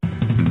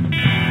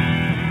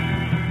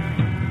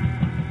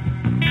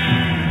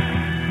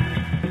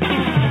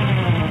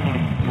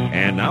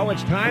Now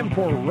it's time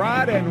for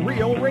Rod and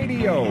Reel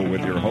Radio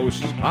with your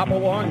hosts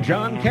Hopalong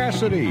John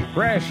Cassidy,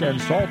 fresh and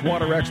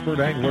saltwater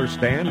expert angler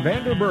Stan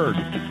Vanderberg,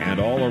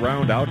 and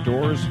all-around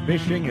outdoors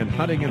fishing and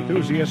hunting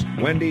enthusiast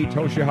Wendy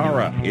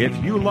Toshihara. If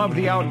you love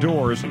the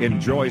outdoors,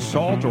 enjoy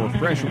salt or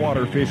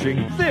freshwater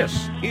fishing,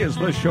 this is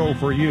the show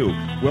for you.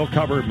 We'll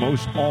cover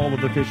most all of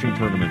the fishing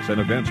tournaments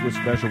and events with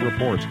special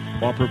reports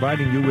while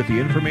providing you with the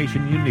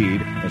information you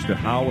need as to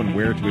how and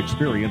where to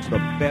experience the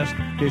best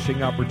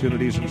fishing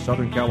opportunities in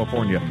Southern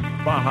California,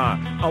 Baja,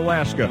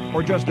 Alaska,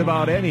 or just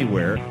about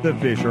anywhere the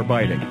fish are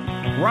biting.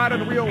 Rod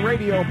and Reel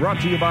Radio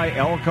brought to you by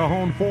El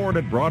Cajon Ford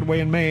at Broadway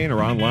in Maine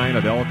or online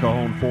at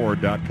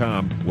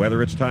elcajonford.com.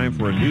 Whether it's time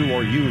for a new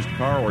or used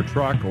car or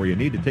truck, or you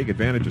need to take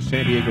advantage of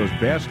San Diego's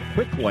best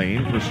quick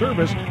lane for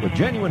service with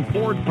genuine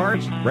Ford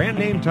parts, brand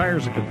name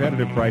tires at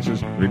competitive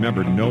prices,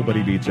 remember,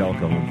 nobody beats El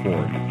Cajon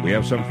Ford. We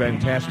have some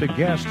fantastic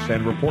guests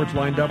and reports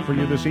lined up for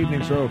you this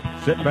evening, so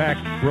sit back,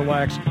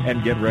 relax,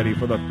 and get ready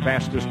for the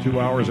fastest 2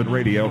 hours in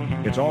radio.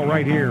 It's all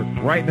right here,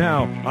 right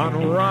now,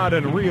 on Rod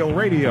and Reel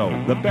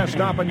Radio, the best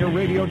stop on your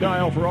radio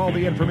dial for all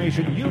the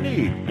information you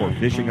need for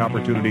fishing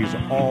opportunities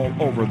all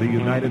over the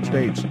United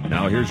States.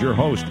 Now here's your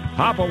host,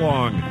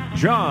 Hopalong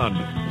John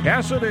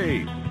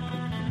Cassidy.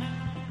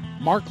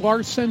 Mark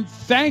Larson,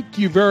 thank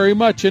you very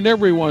much, and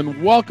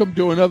everyone, welcome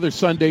to another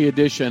Sunday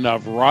edition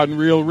of Rod and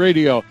Reel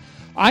Radio.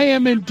 I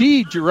am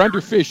indeed your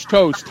underfished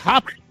host,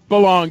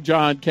 Hopalong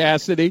John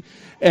Cassidy,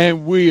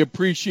 and we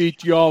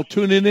appreciate you all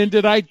tuning in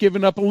tonight,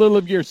 giving up a little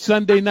of your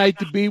Sunday night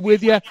to be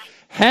with you,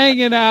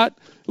 hanging out,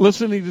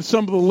 listening to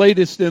some of the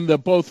latest in the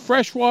both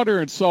freshwater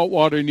and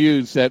saltwater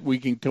news that we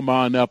can come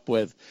on up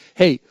with.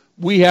 Hey,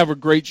 we have a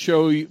great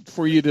show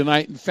for you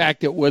tonight. In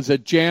fact, it was a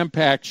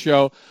jam-packed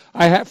show.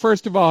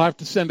 First of all, I have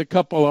to send a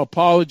couple of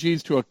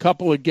apologies to a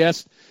couple of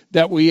guests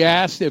that we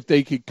asked if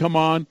they could come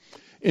on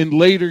in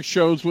later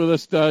shows with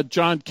us.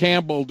 John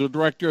Campbell, the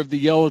director of the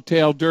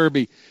Yellowtail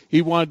Derby,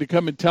 he wanted to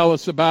come and tell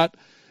us about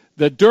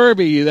the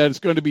Derby that is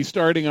going to be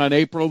starting on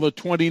April the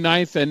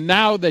 29th, and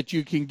now that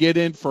you can get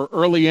in for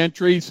early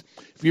entries.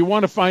 If you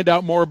want to find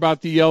out more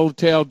about the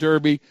Yellowtail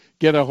Derby,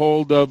 get a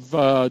hold of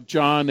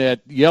John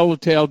at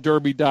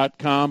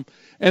yellowtailderby.com.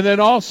 And then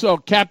also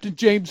Captain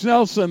James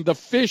Nelson, the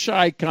fish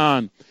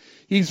icon.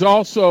 He's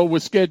also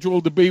was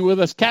scheduled to be with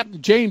us.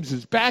 Captain James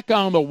is back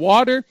on the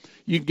water.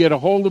 You can get a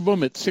hold of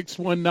him at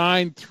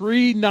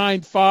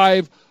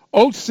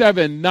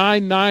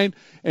 619-395-0799.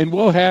 And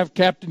we'll have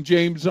Captain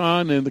James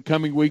on in the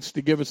coming weeks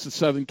to give us the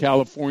Southern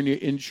California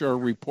inshore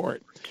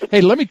report.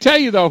 Hey, let me tell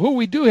you, though, who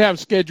we do have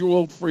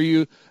scheduled for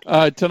you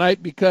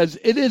tonight, because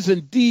it is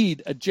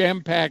indeed a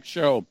jam-packed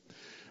show.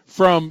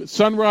 From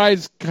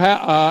Sunrise,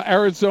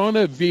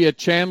 Arizona, via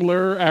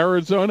Chandler,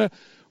 Arizona,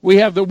 we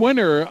have the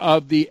winner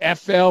of the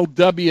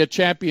FLW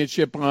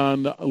Championship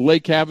on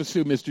Lake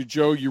Havasu, Mr.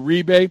 Joe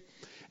Uribe.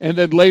 And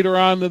then later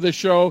on in the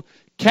show,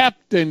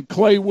 Captain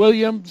Clay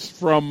Williams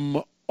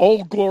from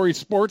Old Glory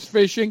Sports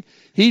Fishing.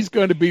 He's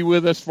going to be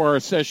with us for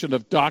a session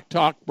of Dock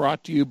Talk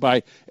brought to you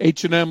by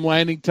H&M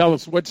Landing. Tell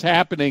us what's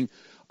happening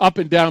up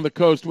and down the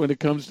coast when it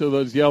comes to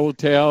those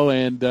yellowtail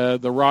and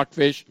the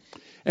rockfish.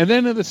 And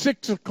then in the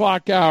 6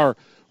 o'clock hour,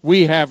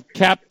 we have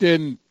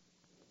Captain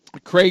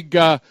Craig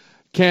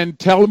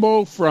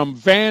Cantelmo from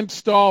Van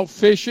Staal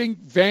Fishing.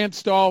 Van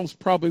Staal is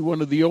probably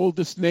one of the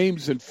oldest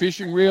names in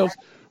fishing reels.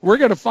 We're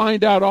going to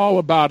find out all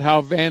about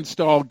how Van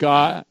Staal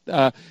got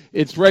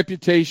its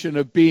reputation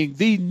of being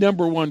the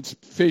number one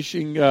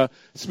fishing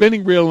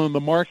spinning reel in the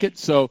market.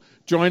 So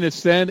join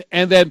us then.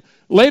 And then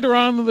later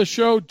on in the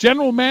show,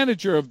 general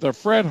manager of the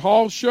Fred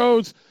Hall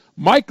shows,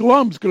 Mike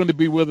Lum's going to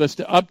be with us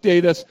to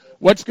update us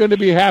what's going to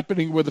be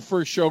happening with the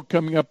first show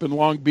coming up in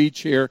Long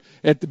Beach here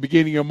at the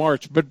beginning of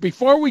March. But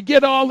before we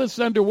get all this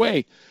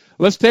underway,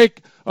 let's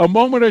take a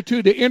moment or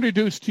two to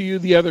introduce to you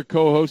the other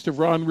co-host of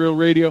Rod and Reel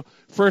Radio.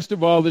 First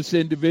of all, this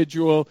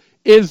individual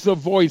is the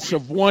voice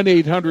of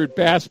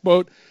 1-800-BASS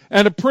Boat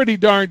and a pretty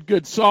darn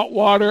good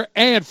saltwater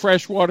and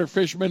freshwater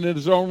fisherman in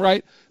his own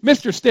right,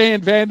 Mr.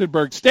 Stan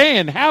Vandenberg.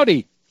 Stan,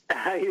 howdy.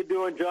 How you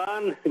doing,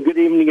 John? Good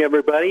evening,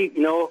 everybody.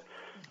 You know,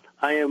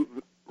 I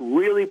am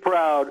really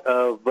proud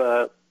of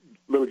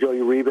little Joe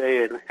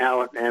Uribe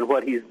and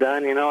what he's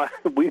done. You know,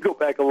 we go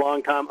back a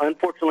long time.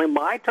 Unfortunately,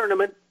 my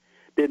tournament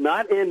did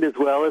not end as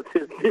well as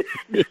his did.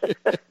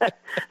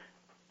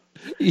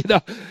 You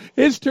know,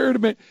 his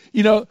tournament,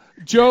 you know,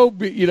 Joe,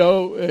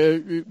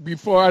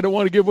 before, I don't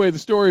want to give away the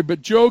story,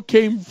 but Joe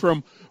came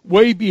from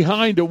way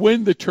behind to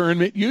win the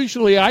tournament.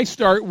 Usually I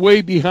start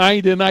way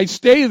behind and I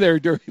stay there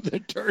during the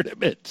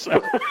tournament.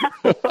 So.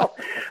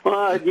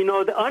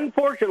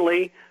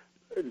 Unfortunately,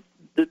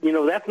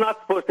 that's not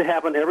supposed to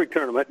happen every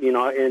tournament,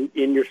 and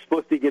you're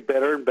supposed to get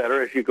better and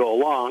better as you go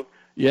along.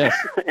 Yes.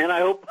 And I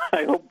hope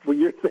for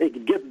your sake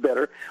it gets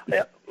better.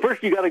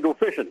 First, you got to go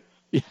fishing.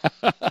 Yeah,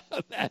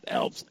 that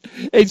helps.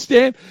 Hey,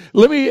 Stan,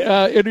 let me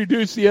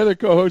introduce the other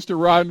co-host of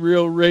Rod and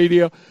Reel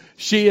Radio.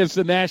 She is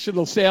the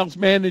national sales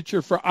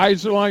manager for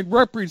Izorline,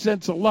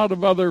 represents a lot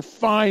of other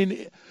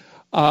fine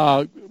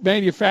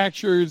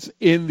manufacturers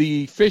in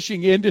the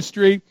fishing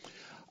industry.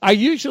 I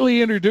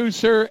usually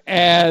introduce her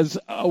as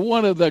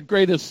one of the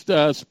greatest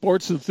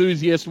sports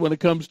enthusiasts when it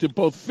comes to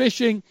both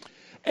fishing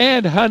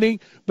and hunting,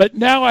 but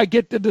now I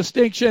get the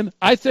distinction.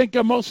 I think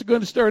I'm also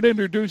going to start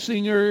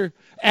introducing her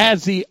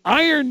as the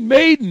Iron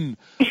Maiden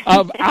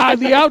of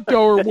the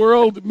outdoor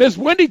world, Miss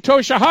Wendy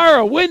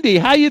Toshihara. Wendy,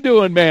 how you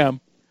doing,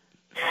 ma'am?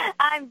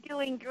 I'm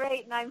doing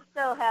great, and I'm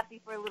so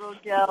happy for little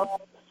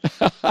Joe.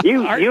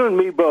 You and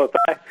me both.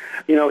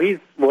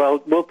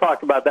 We'll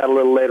talk about that a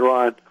little later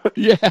on.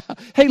 Yeah.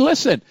 Hey,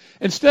 listen,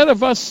 instead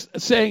of us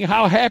saying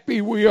how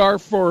happy we are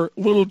for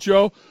little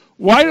Joe,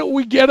 why don't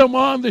we get him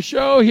on the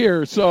show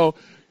here? So,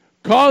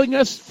 calling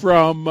us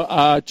from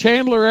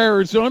Chandler,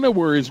 Arizona,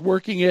 where he's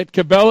working at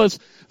Cabela's,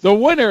 the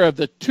winner of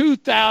the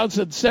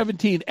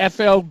 2017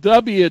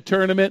 FLW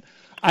tournament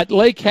at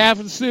Lake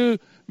Havasu,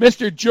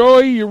 Mr.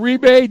 Joey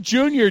Uribe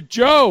Jr.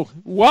 Joe,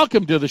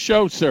 welcome to the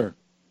show, sir.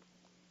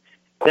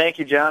 Thank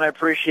you, John. I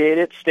appreciate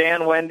it.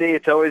 Stan, Wendy,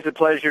 it's always a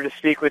pleasure to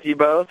speak with you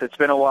both. It's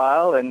been a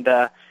while, and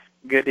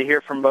good to hear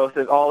from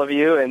all of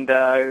you, and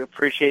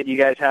appreciate you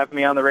guys having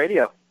me on the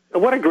radio.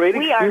 What a great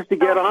excuse to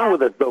get on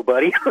with us, though,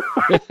 buddy.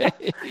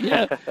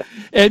 Yeah.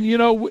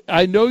 And,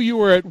 I know you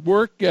were at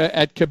work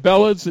at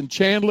Cabela's in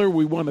Chandler.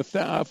 We want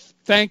to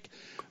thank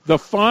the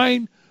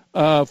fine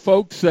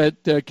folks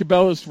at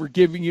Cabela's for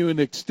giving you an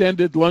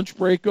extended lunch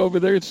break over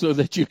there so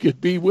that you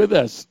could be with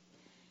us.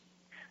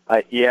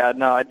 I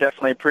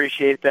definitely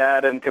appreciate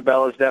that, and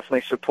Cabela's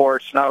definitely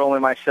supports not only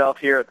myself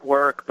here at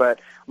work, but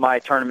my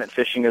tournament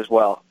fishing as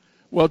well.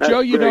 Well, That's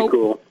Joe,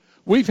 cool.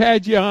 We've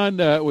had you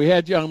on. We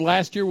had you on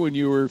last year when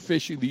you were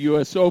fishing the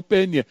U.S.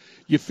 Open.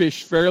 You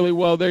fished fairly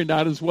well there,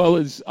 not as well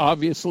as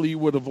obviously you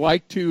would have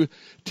liked to.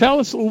 Tell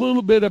us a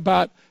little bit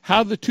about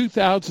how the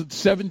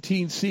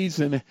 2017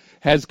 season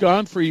has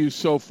gone for you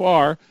so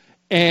far,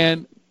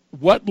 and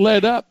what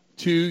led up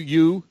to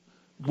you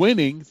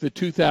winning the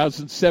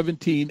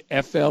 2017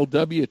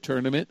 FLW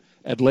tournament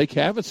at Lake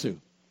Havasu.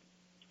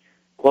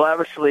 Well,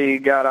 obviously,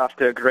 got off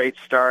to a great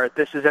start.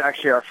 This is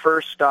actually our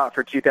first stop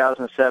for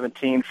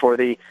 2017 for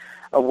the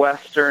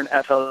Western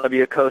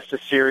FLW Costa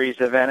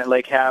Series event at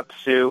Lake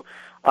Havasu.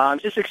 I'm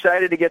just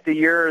excited to get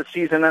the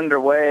season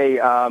underway.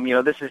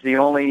 This is the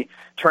only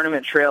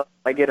tournament trail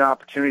I get an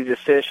opportunity to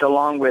fish,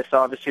 along with,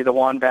 obviously, the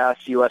WON Bass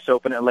U.S.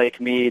 Open at Lake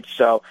Mead.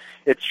 So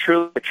it's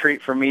truly a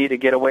treat for me to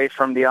get away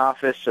from the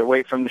office,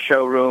 away from the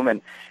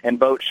showroom and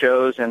boat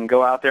shows, and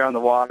go out there on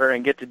the water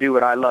and get to do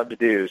what I love to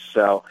do.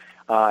 So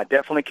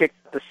definitely kicked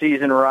the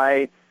season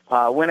right.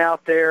 Went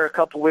out there a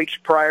couple weeks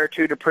prior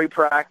to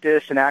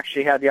pre-practice and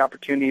actually had the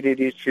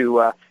opportunity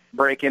to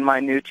break in my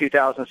new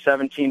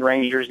 2017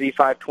 Ranger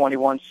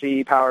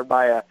Z521C powered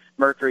by a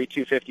Mercury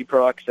 250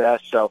 Pro XS.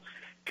 So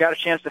got a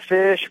chance to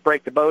fish,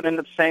 break the boat in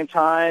at the same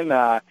time.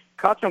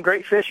 Caught some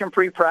great fish in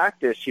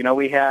pre-practice.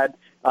 We had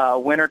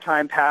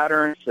wintertime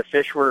patterns. The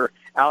fish were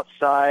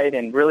outside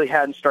and really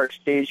hadn't started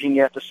staging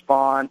yet to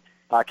spawn.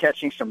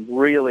 Catching some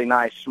really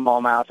nice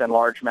smallmouth and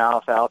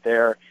largemouth out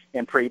there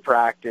in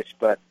pre-practice.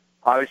 But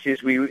obviously,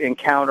 as we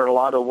encountered a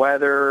lot of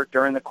weather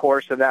during the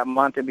course of that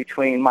month in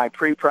between my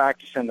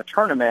pre-practice and the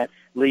tournament,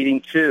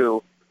 leading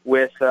to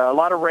with a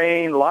lot of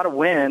rain, a lot of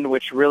wind,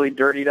 which really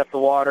dirtied up the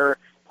water.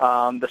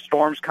 The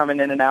storms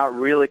coming in and out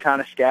really kind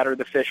of scattered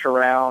the fish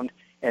around.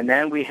 And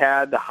then we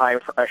had the high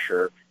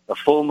pressure, the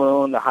full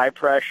moon, the high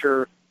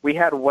pressure. We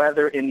had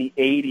weather in the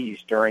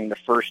 80s during the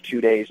first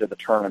 2 days of the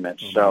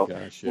tournament.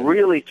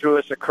 Really threw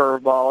us a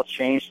curveball,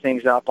 changed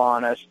things up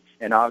on us,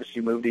 and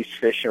obviously moved these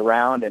fish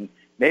around and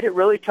made it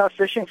really tough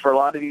fishing for a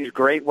lot of these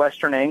great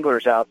Western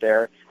anglers out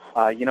there.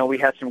 We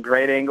had some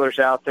great anglers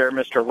out there.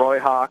 Mr. Roy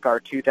Hawk,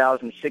 our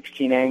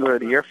 2016 Angler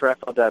of the Year for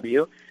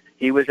FLW,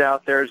 he was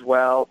out there as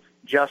well.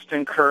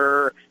 Justin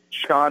Kerr,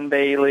 Sean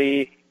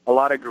Bailey, a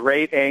lot of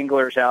great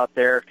anglers out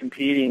there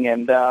competing,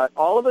 and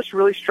all of us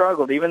really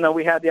struggled. Even though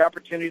we had the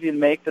opportunity to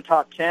make the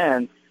top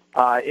 10,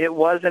 it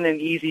wasn't an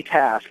easy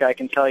task, I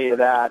can tell you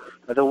that.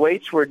 The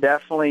weights were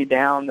definitely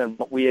down than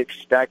what we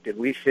expected.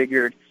 We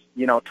figured,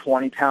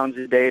 20 pounds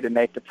a day to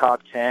make the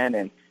top 10,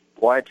 and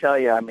boy, I tell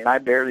you, I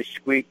barely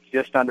squeaked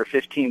just under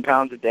 15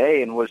 pounds a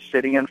day and was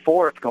sitting in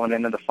fourth going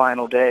into the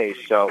final day.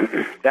 So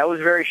that was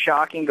very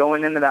shocking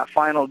going into that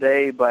final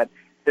day, but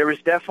there was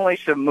definitely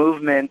some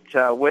movement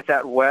with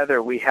that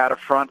weather. We had a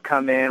front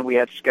come in. We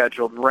had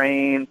scheduled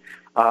rain,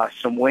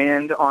 some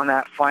wind on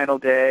that final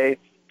day.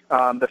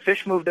 The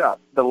fish moved up.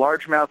 The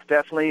largemouth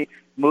definitely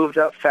moved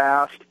up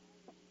fast.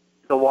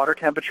 The water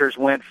temperatures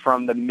went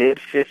from the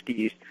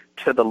mid-50s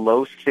to the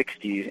low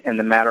 60s in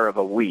the matter of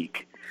a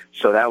week.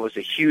 So that was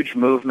a huge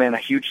movement, a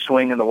huge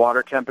swing in the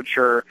water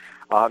temperature.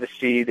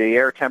 Obviously, the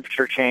air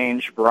temperature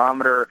changed,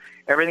 barometer,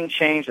 everything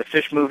changed. The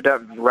fish moved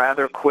up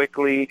rather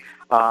quickly,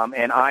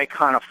 and I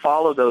kind of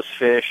followed those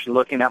fish,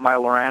 looking at my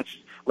Lowrance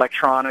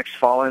electronics,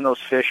 following those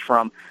fish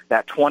from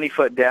that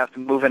 20-foot depth,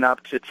 moving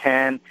up to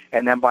 10,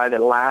 and then by the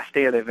last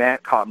day of the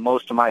event, caught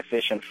most of my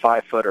fish in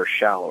 5-foot or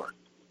shallower.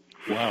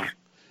 Wow.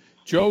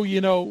 Joe, we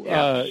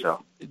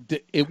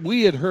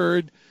had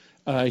heard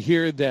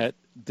here that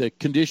the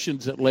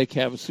conditions at Lake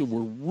Havasu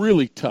were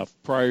really tough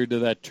prior to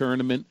that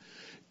tournament.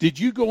 Did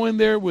you go in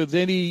there with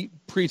any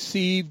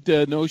preconceived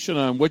notion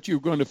on what you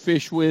were going to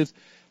fish with?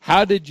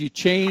 How did you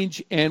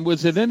change? And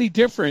was it any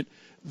different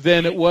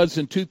than it was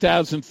in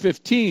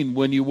 2015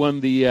 when you won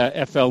the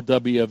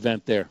FLW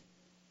event there?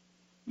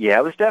 Yeah,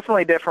 it was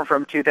definitely different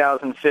from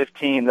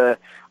 2015.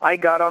 I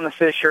got on the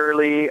fish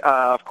early,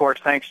 of course,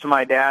 thanks to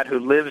my dad, who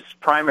lives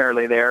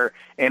primarily there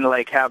in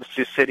Lake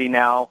Havasu City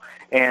now.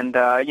 And,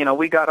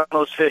 we got on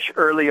those fish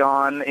early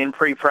on in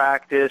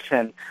pre-practice,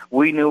 and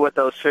we knew what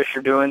those fish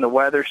are doing. The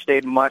weather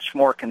stayed much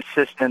more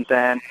consistent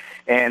then,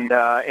 and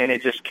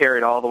it just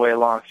carried all the way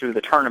along through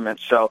the tournament.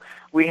 So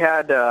we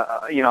had,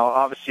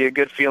 obviously a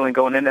good feeling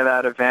going into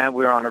that event.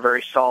 We were on a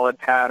very solid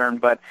pattern,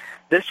 but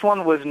this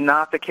one was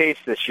not the case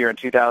this year in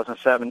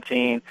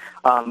 2017.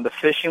 The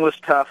fishing was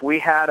tough. We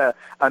had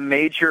a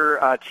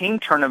major team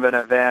tournament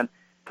event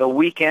the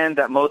weekend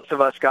that most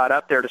of us got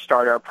up there to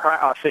start our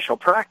official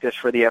practice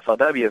for the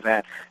FLW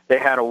event. They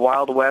had a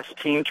Wild West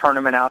team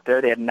tournament out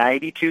there. They had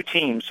 92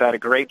 teams, so had a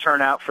great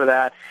turnout for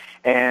that.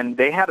 And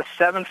they had a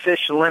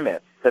 7-fish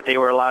limit that they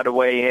were allowed to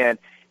weigh in.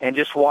 And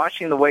just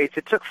watching the weights,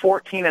 it took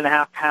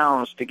 14.5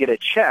 pounds to get a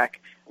check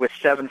with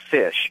 7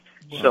 fish.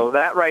 So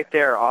that right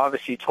there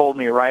obviously told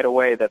me right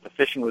away that the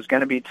fishing was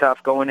going to be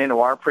tough going into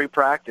our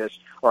pre-practice,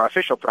 or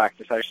official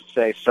practice, I should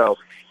say. So,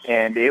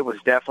 and it was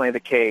definitely the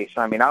case.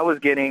 I mean, I was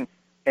getting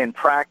in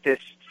practice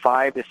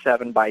 5 to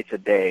 7 bites a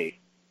day,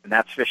 and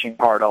that's fishing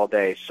hard all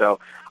day. So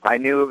I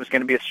knew it was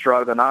going to be a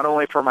struggle, not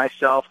only for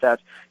myself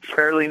that's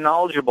fairly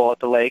knowledgeable at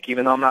the lake,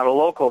 even though I'm not a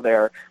local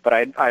there, but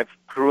I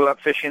grew up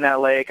fishing that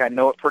lake. I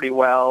know it pretty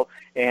well,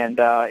 and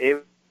it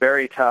was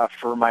very tough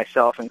for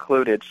myself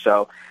included.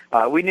 So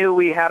we knew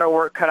we had our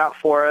work cut out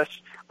for us.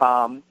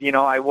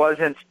 I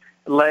wasn't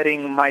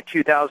letting my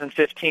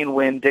 2015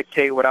 win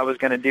dictate what I was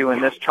going to do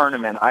in this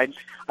tournament.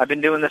 I've been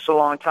doing this a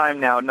long time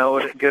now,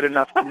 good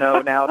enough to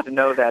know now to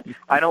know that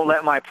I don't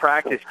let my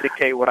practice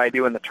dictate what I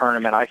do in the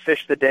tournament. I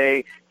fish the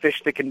day,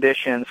 fish the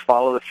conditions,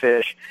 follow the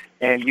fish,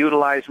 and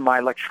utilize my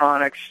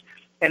electronics,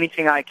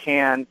 anything I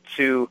can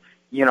to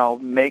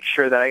make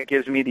sure that it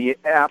gives me the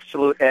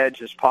absolute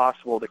edge as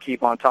possible to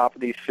keep on top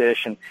of these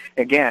fish. And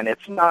again,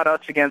 it's not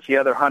us against the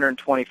other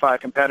 125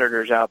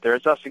 competitors out there.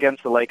 It's us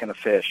against the lake and the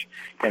fish.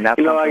 And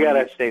that's something we got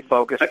to stay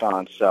focused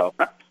on. So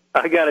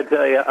I got to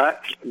tell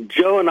you,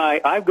 Joe and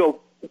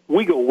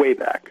we go way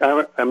back.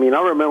 I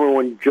remember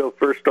when Joe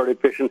first started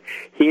fishing,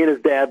 he and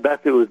his dad,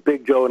 it was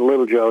Big Joe and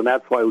Little Joe, and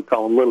that's why we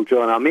call him Little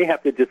Joe. And I may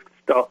have to just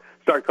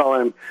start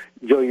calling him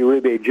Joe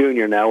Uribe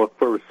Jr. now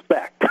for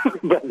respect.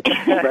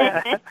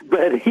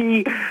 but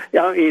he,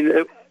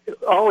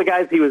 all the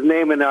guys he was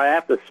naming, I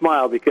have to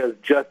smile because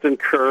Justin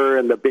Kerr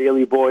and the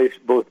Bailey boys,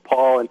 both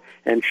Paul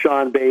and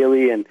Sean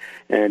Bailey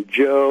and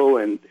Joe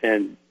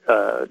and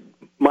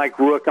Mike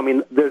Rook. I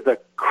mean, there's a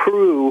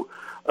crew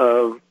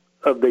of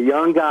the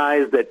young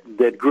guys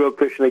that grew up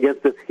fishing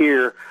against us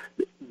here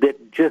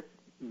that just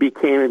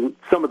became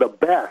some of the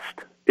best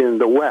in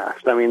the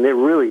West. I mean, they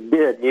really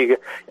did.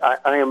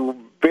 I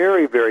am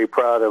very, very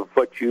proud of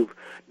what you've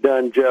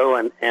done, Joe,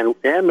 and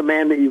the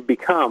man that you've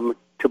become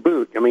to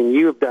boot. I mean,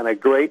 you've done a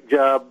great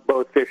job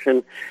both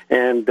fishing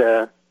and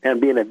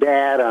being a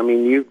dad. I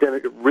mean, you've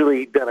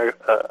really done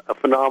a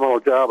phenomenal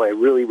job. I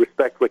really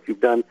respect what you've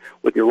done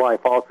with your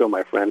life also,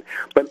 my friend.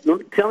 But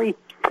tell me,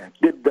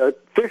 did the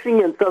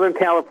fishing in Southern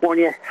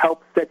California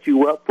help set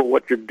you up for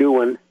what you're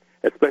doing,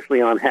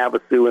 especially on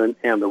Havasu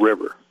and the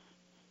river?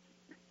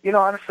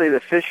 Honestly,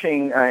 the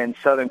fishing in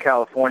Southern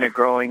California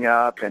growing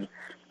up, and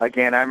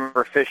again, I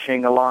remember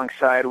fishing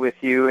alongside with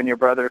you and your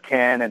brother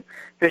Ken, and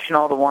fishing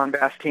all the WAN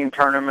Bass team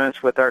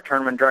tournaments with our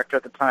tournament director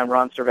at the time,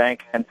 Ron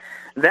Cervanka, and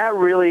that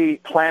really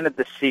planted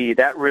the seed.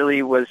 That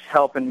really was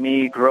helping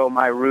me grow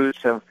my roots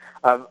of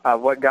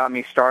what got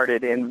me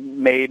started and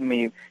made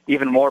me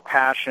even more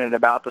passionate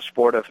about the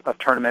sport of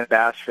tournament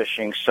bass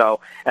fishing. So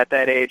at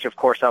that age, of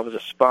course, I was a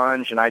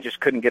sponge, and I just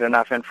couldn't get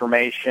enough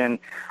information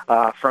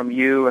from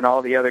you and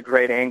all the other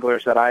great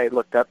anglers that I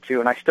looked up to,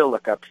 and I still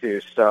look up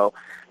to. So,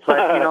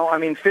 but,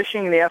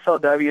 fishing in the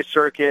FLW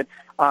circuit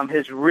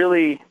has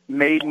really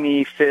made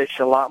me fish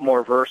a lot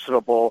more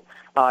versatile.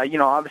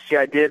 Obviously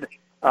I did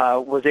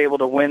was able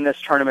to win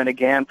this tournament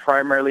again,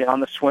 primarily on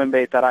the swim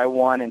bait that I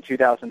won in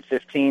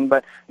 2015,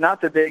 but not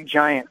the big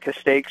giant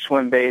Castaic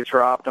swim baits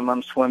or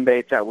Optimum swim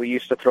baits that we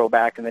used to throw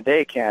back in the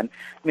day, Ken.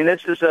 I mean,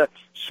 this is a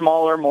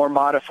smaller, more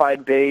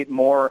modified bait,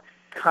 more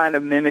kind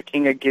of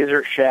mimicking a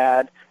gizzard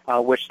shad,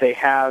 which they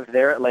have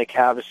there at Lake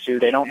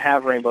Havasu. They don't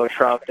have rainbow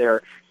trout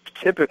there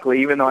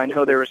typically, even though I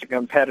know there was a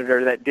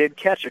competitor that did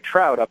catch a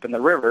trout up in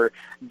the river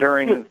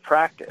during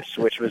practice,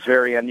 which was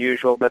very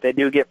unusual, but they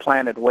do get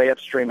planted way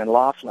upstream in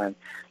Laughlin.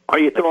 Are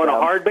you throwing a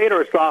hard bait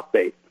or a soft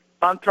bait?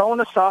 I'm throwing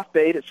a soft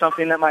bait. It's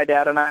something that my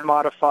dad and I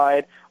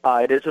modified.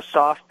 It is a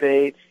soft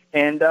bait,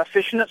 and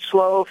fishing it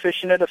slow,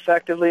 fishing it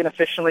effectively and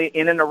efficiently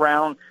in and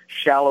around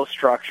shallow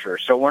structure.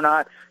 So we're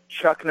not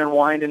chucking and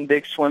winding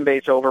big swim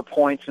baits over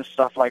points and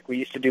stuff like we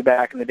used to do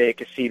back in the day,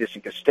 Casitas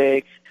and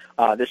Castaic.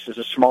 This is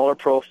a smaller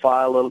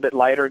profile, a little bit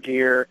lighter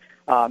gear,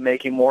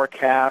 making more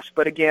casts.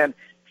 But again,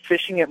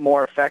 fishing it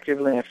more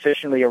effectively and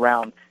efficiently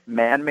around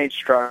man-made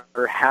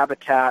structure,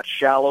 habitat,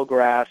 shallow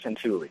grass, and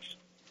tules.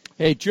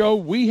 Hey, Joe,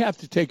 we have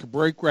to take a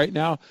break right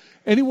now.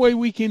 Any way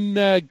we can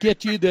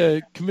get you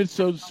to convince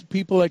those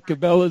people at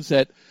Cabela's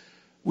that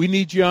we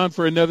need you on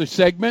for another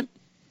segment?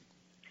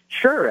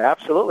 Sure,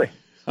 absolutely.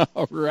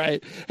 All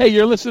right. Hey,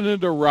 you're listening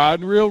to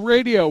Rod and Reel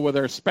Radio with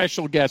our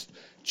special guest,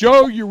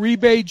 Joe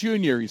Uribe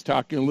Jr. He's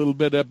talking a little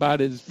bit about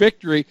his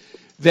victory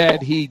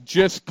that he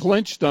just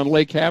clinched on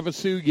Lake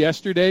Havasu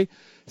yesterday.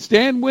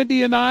 Stan,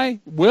 Wendy, and I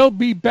will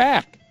be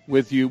back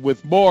with you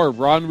with more of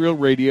Rod and Reel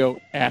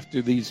Radio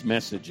after these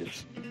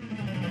messages.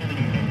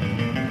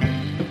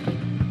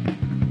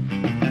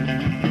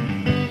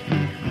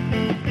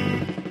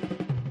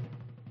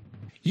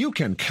 You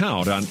can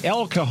count on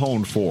El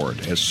Cajon Ford,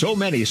 as so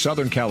many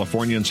Southern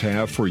Californians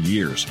have for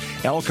years.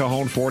 El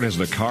Cajon Ford has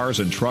the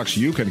cars and trucks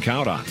you can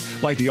count on,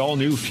 like the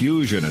all-new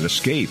Fusion and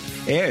Escape,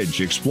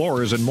 Edge,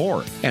 Explorers, and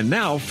more. And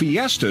now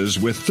Fiestas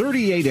with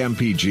 38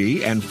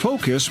 mpg and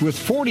Focus with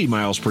 40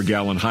 miles per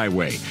gallon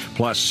highway,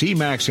 plus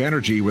C-Max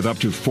Energy with up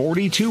to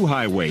 42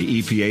 highway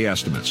EPA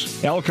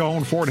estimates. El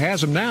Cajon Ford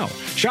has them now.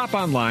 Shop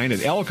online at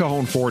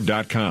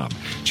elcajonford.com.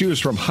 Choose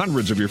from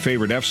hundreds of your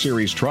favorite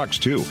F-Series trucks,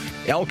 too.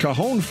 El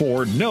Cajon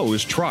Ford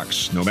knows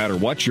trucks, no matter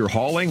what you're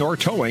hauling or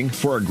towing,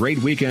 for a great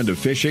weekend of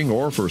fishing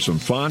or for some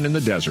fun in the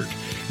desert.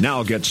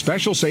 Now get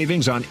special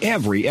savings on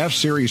every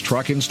F-Series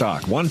truck in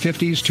stock,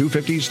 150s,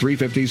 250s,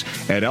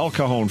 350s at El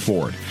Cajon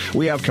Ford.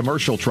 We have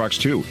commercial trucks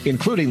too,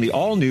 including the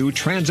all-new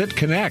Transit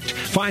Connect.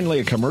 Finally,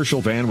 a commercial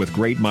van with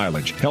great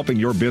mileage, helping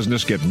your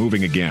business get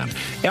moving again.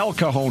 El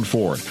Cajon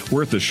Ford,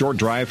 worth the short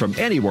drive from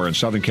anywhere in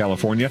Southern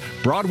California,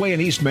 Broadway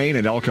and East Main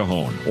at El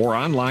Cajon, or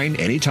online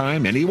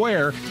anytime,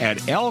 anywhere at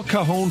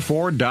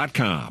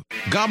elcajonford.com.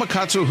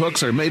 Gamakatsu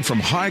hooks are made from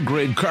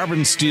high-grade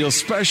carbon steel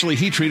specially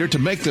heat treated to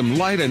make them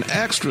light and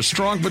extra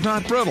strong but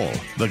not brittle.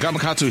 The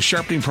Gamakatsu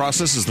sharpening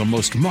process is the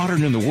most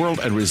modern in the world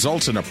and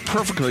results in a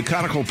perfectly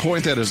conical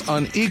point that is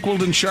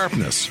unequaled in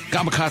sharpness.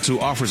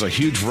 Gamakatsu offers a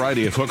huge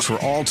variety of hooks for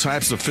all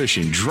types of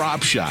fishing: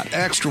 drop shot,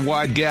 extra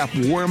wide gap,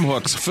 worm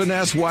hooks,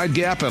 finesse wide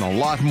gap, and a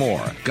lot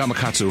more.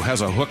 Gamakatsu has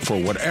a hook for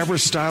whatever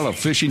style of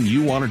fishing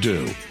you want to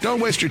do.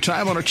 Don't waste your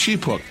time on a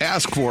cheap hook.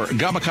 Ask for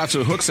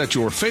Gamakatsu hooks at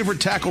your favorite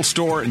tackle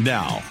store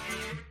now.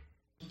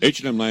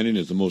 H&M Landing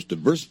is the most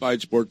diversified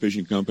sport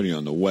fishing company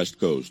on the West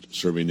Coast.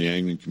 Serving the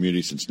angling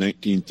community since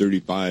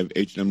 1935,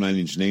 H&M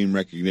Landing's name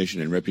recognition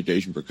and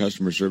reputation for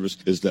customer service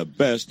is the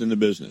best in the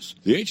business.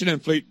 The H&M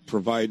fleet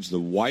provides the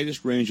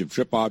widest range of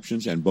trip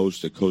options and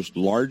boasts the coast's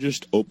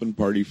largest open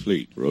party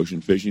fleet. For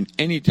ocean fishing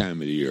any time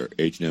of the year,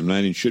 H&M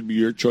Landing should be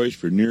your choice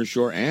for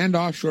nearshore and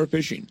offshore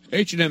fishing.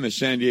 H&M is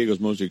San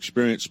Diego's most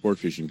experienced sport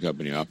fishing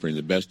company, offering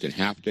the best in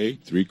half-day,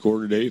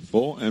 three-quarter-day,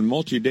 full, and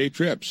multi-day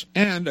trips,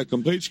 and a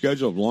complete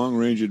schedule of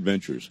long-range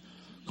adventures.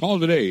 Call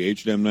today,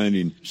 H&M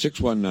Landing,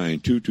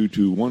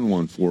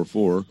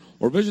 619-222-1144,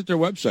 or visit their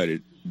website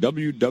at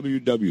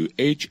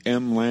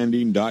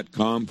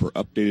www.hmlanding.com for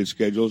updated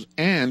schedules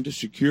and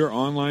secure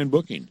online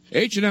booking.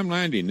 H&M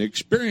Landing, the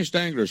experienced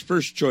angler's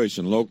first choice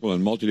in local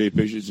and multi-day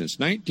fishing since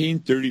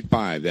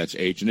 1935. That's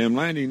H&M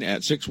Landing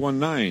at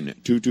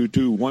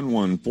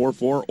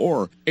 619-222-1144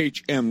 or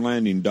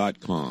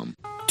hmlanding.com.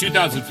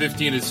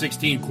 2015 and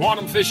 16,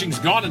 Quantum Fishing's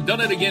gone and done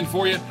it again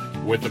for you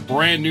with the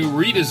brand new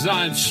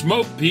redesigned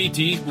Smoke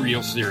PT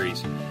Reel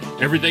Series.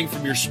 Everything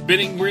from your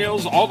spinning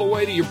reels all the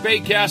way to your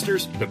bait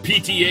casters, the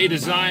PTA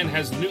design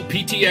has the new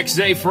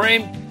PTXA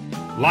frame,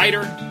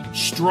 lighter,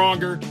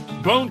 stronger,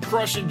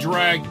 bone-crushing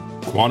drag.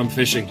 Quantum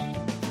Fishing.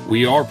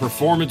 We are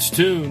performance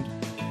tuned.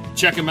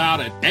 Check them out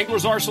at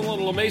Anglers Arsenal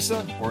in La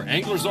Mesa or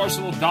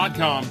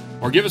anglersarsenal.com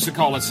or give us a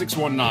call at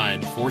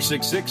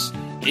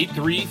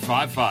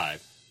 619-466-8355.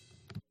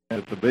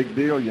 It's a big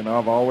deal, you know.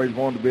 I've always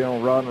wanted to be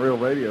on Rod and Reel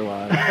Radio.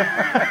 I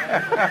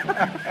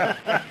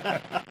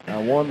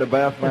won the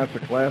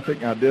Bassmaster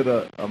Classic. I did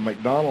a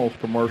McDonald's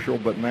commercial,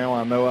 but now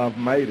I know I've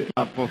made it.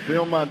 I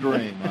fulfilled my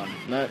dream.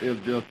 That is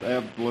just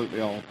absolutely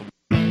awesome.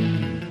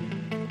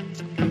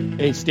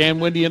 Hey,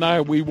 Stan, Wendy, and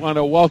I, we want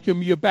to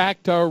welcome you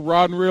back to our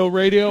Rod and Reel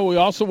Radio. We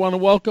also want to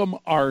welcome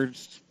our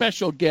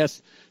special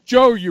guest,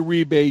 Joe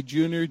Uribe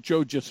Jr.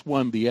 Joe just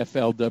won the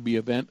FLW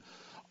event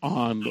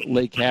on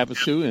Lake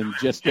Havasu. And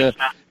just to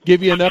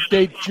give you an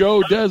update,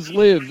 Joe does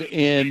live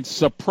in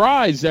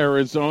Surprise,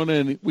 Arizona,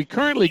 and we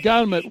currently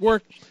got him at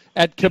work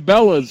at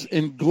Cabela's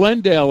in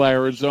Glendale,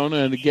 Arizona.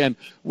 And again,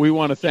 we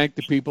want to thank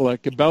the people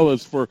at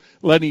Cabela's for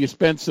letting you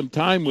spend some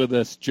time with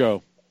us,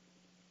 Joe.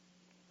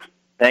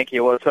 Thank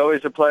you. Well, it's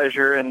always a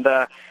pleasure. And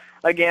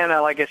again,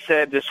 like I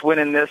said, just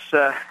winning this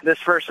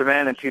first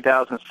event in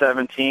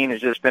 2017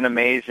 has just been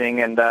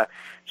amazing. And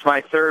it's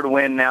my third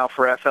win now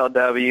for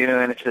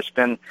FLW, and it's just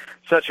been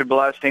such a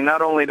blessing,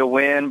 not only to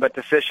win, but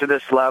to fish at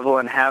this level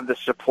and have the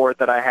support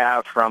that I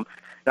have from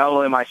not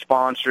only my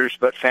sponsors,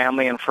 but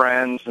family and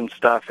friends and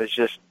stuff. It's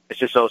just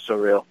so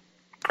surreal.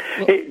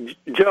 Hey,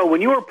 Joe,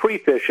 when you were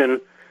pre-fishing,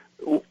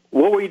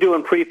 what were you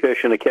doing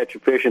pre-fishing to catch a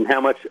fish, and how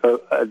much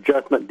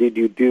adjustment did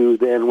you do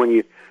then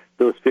when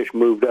those fish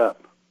moved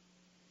up?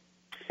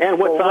 And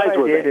what size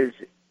were they?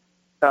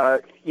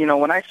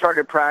 when I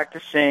started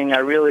practicing, I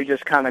really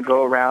just kind of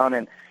go around,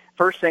 and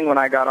first thing when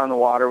I got on the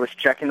water was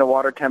checking the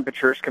water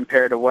temperatures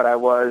compared to what I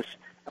was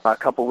a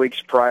couple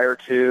weeks prior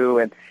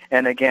to,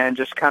 and again,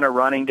 just kind of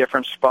running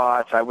different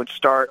spots. I would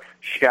start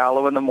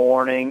shallow in the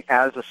morning.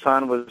 As the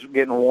sun was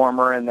getting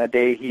warmer and the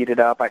day heated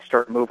up, I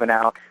started moving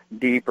out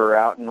deeper,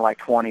 out in like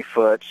 20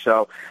 foot.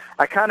 So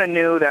I kind of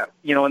knew that,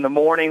 in the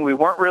morning we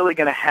weren't really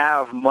going to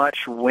have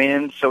much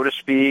wind, so to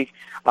speak,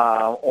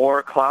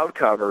 or cloud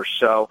cover.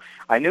 So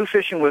I knew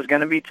fishing was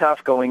going to be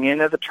tough going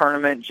into the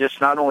tournament, just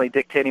not only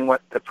dictating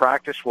what the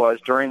practice was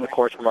during the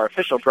course of our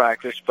official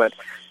practice, but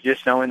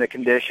just knowing the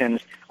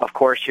conditions. Of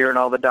course, hearing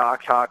all the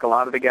dock talk, a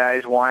lot of the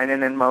guys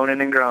whining and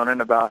moaning and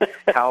groaning about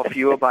how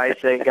few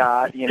bites they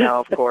got,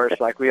 of course,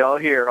 like we all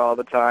hear all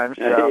the time.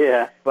 So,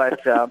 Yeah.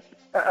 But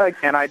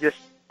again, I just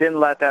didn't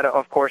let that,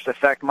 of course,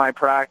 affect my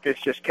practice,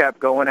 just kept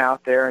going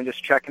out there and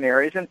just checking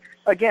areas. And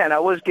again, I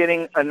was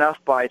getting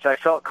enough bites. I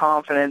felt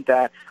confident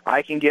that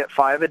I can get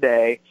 5 a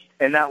day,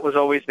 and that was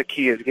always the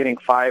key, is getting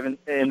 5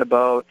 in the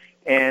boat.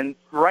 And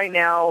right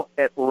now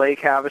at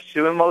Lake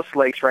Havasu, and most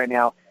lakes right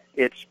now,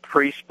 it's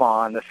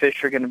pre-spawn. The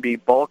fish are going to be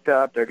bulked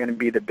up. They're going to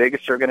be the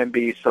biggest they're going to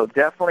be. So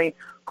definitely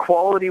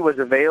quality was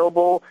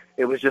available.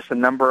 It was just a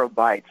number of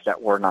bites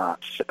that were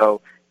not.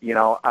 So,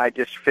 I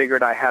just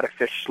figured I had to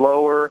fish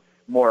slower,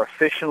 more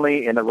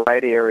efficiently in the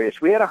right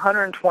areas. We had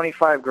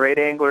 125 great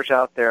anglers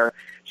out there.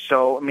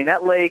 So,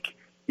 that lake,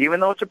 even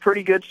though it's a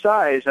pretty good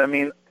size,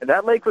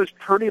 that lake was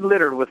pretty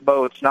littered with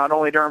boats, not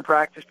only during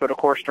practice, but, of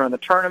course, during the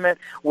tournament.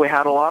 We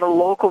had a lot of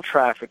local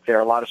traffic there,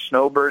 a lot of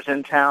snowbirds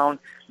in town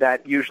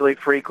that usually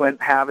frequent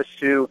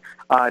Havasu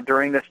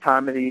during this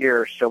time of the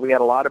year. So we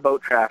had a lot of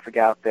boat traffic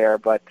out there.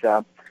 But,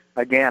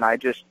 again, I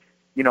just,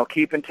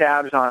 keeping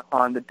tabs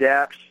on the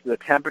depths, the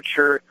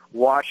temperature,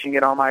 watching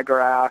it on my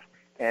graph,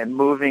 and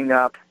moving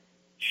up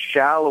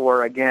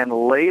shallower again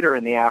later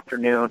in the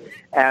afternoon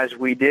as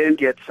we did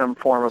get some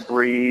form of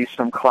breeze,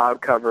 some cloud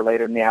cover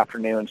later in the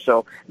afternoon.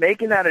 So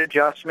making that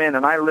adjustment,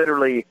 and I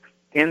literally,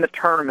 in the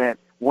tournament,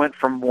 went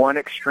from one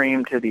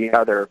extreme to the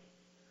other.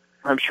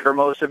 I'm sure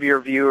most of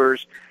your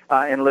viewers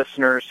and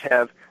listeners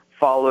have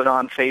followed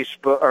on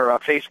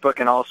Facebook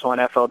and also on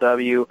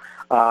FLW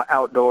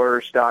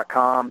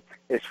Outdoors.com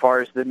as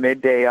far as the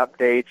midday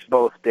updates,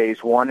 both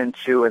days 1 and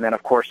 2, and then,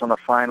 of course, on the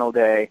final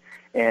day.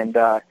 And,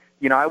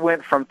 I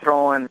went from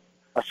throwing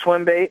a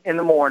swim bait in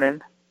the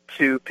morning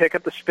to pick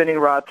up the spinning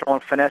rod, throwing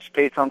finesse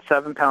baits on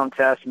 7-pound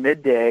test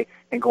midday,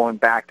 and going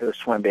back to the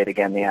swim bait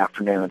again in the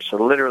afternoon. So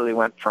literally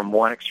went from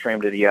one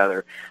extreme to the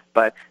other.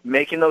 But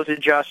making those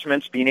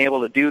adjustments, being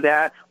able to do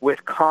that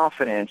with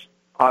confidence,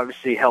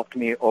 obviously helped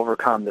me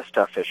overcome this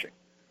tough fishing.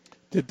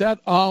 Did that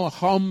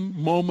aha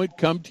moment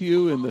come to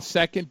you in the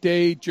second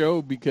day,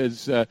 Joe,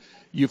 because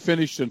you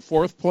finished in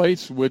 4th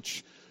place,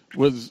 which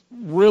was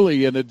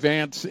really an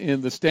advance in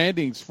the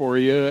standings for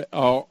you,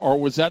 or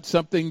was that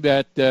something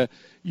that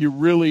you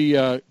really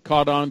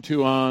caught on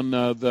to on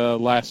the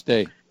last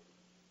day?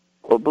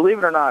 Well, believe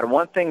it or not,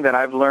 one thing that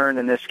I've learned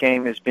in this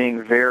game is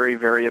being very,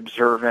 very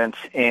observant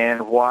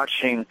and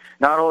watching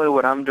not only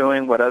what I'm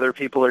doing, what other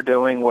people are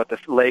doing, what the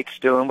lake's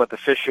doing, what the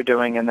fish are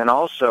doing, and then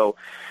also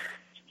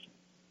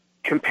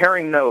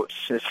comparing notes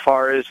as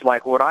far as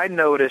like what I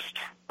noticed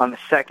on the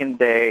second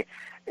day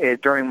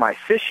during my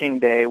fishing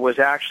day was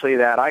actually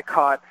that I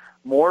caught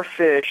more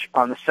fish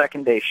on the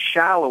second day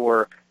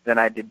shallower than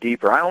I did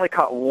deeper. I only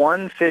caught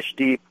 1 fish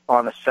deep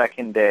on the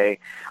second day.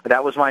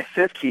 That was my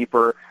 5th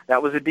keeper.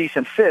 That was a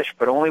decent fish,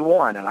 but only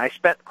 1. And I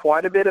spent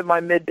quite a bit of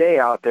my midday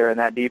out there in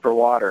that deeper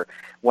water.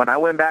 When I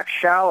went back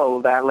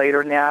shallow that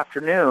later in the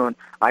afternoon,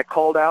 I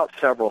called out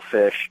several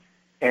fish.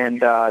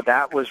 And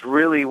that was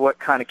really what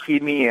kind of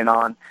keyed me in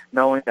on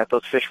knowing that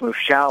those fish move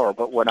shallow.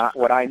 But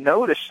what I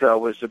noticed, though,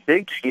 was the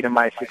big key to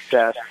my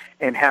success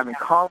in having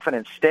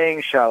confidence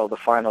staying shallow the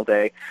final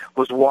day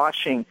was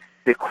watching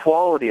the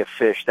quality of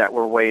fish that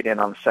were weighed in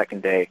on the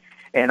second day.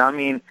 And,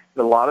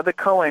 a lot of the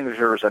co-anglers,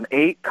 there was an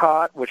 8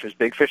 caught, which was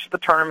big fish at the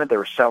tournament. There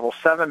were several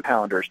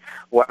 7-pounders.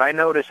 What I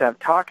noticed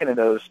after talking to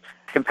those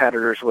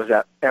competitors was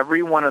that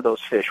every one of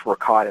those fish were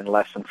caught in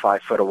less than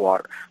 5 foot of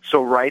water.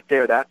 So right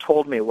there, that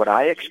told me what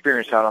I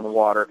experienced out on the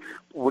water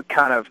would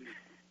kind of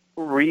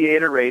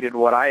reiterated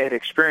what I had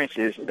experienced,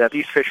 is that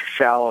these fish are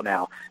shallow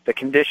now. The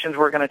conditions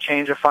were going to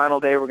change the final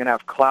day. We're going to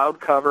have cloud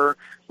cover.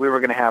 We were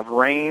going to have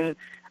rain.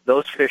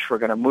 Those fish were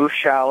going to move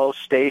shallow,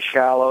 stay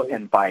shallow,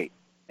 and bite.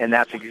 And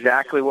that's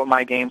exactly what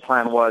my game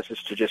plan was,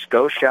 is to just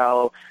go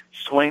shallow,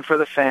 swing for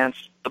the fence,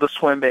 the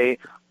swim bait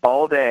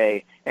all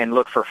day, and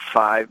look for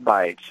 5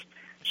 bites.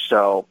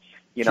 So,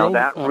 Joe,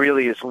 that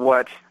really is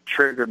what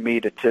triggered me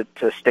to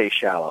stay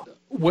shallow.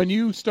 When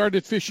you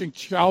started fishing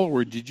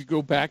shallower, did you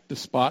go back to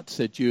spots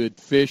that you had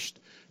fished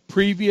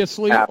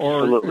previously?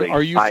 Absolutely. Or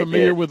are you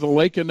familiar with the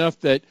lake enough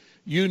that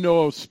you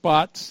know of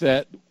spots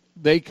that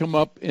they come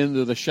up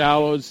into the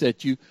shallows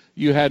that you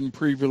hadn't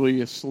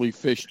previously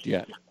fished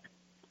yet?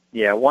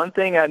 Yeah, one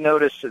thing I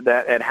noticed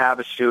that at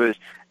Havasu is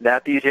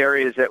that these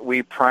areas that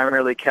we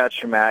primarily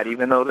catch them at,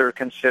 even though they're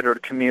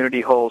considered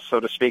community holes, so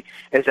to speak,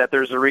 is that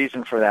there's a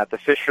reason for that. The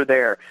fish are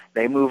there.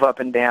 They move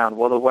up and down.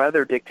 Well, the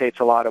weather dictates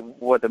a lot of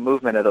what the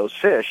movement of those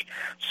fish.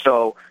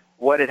 So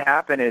what had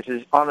happened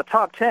is on the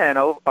top 10,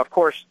 of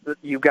course,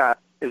 you've got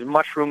as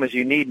much room as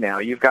you need now.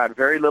 You've got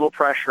very little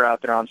pressure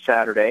out there on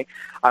Saturday.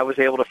 I was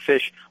able to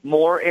fish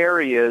more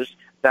areas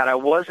that I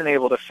wasn't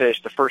able to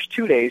fish the first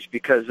 2 days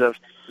because of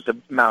the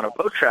amount of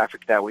boat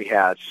traffic that we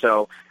had.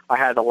 So I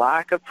had a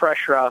lack of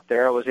pressure out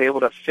there. I was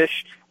able to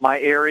fish my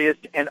areas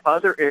and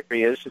other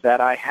areas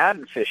that I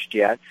hadn't fished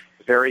yet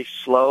very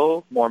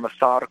slow, more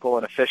methodical,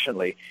 and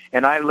efficiently.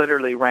 And I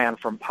literally ran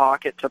from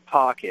pocket to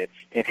pocket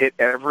and hit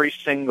every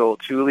single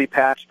tule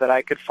patch that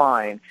I could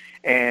find,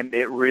 and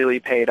it really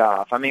paid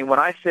off. I mean, when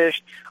I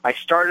fished, I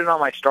started on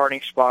my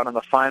starting spot on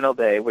the final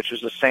day, which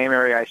was the same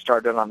area I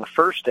started on the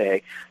first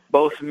day.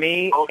 Both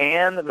me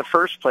and the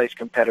first-place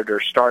competitor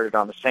started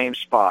on the same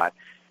spot,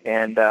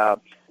 and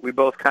we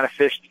both kind of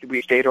fished.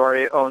 We stayed to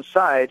our own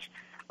sides.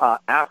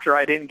 After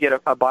I didn't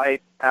get a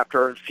bite,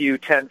 after a few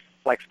 10,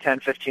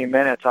 15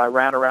 minutes, I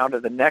ran around to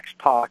the next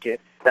pocket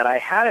that I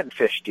hadn't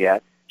fished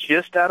yet,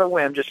 just out of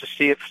whim, just to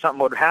see if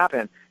something would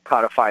happen,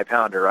 caught a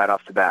 5-pounder right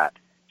off the bat.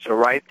 So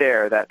right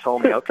there, that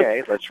told me,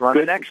 okay, let's run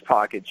the next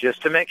pocket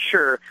just to make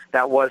sure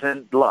that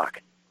wasn't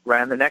luck.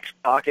 Ran the next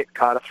pocket,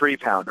 caught a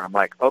 3-pounder. I'm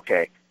like,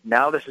 okay,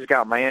 now this has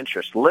got my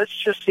interest. Let's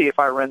just see if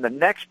I run the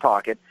next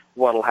pocket,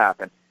 what'll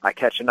happen. I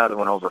catch another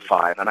one over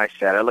 5. And I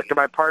looked at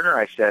my partner,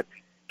 I said,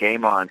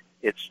 game on.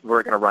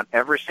 We're going to run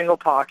every single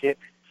pocket,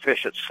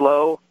 fish it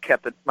slow,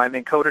 kept my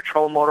Minn Kota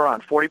trolling motor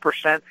on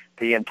 40%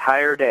 the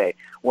entire day.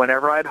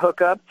 Whenever I'd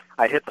hook up,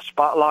 I'd hit the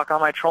spot lock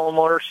on my trolling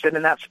motor, sit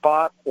in that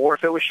spot, or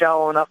if it was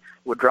shallow enough,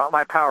 would drop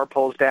my power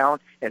poles down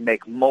and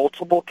make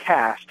multiple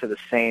casts to the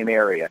same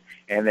area.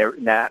 And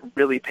that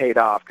really paid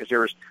off because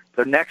there was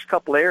the next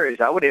couple areas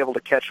I would be able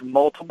to catch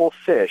multiple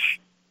fish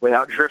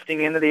without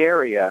drifting into the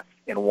area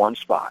in one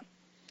spot.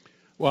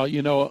 Well,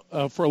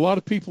 for a lot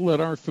of people that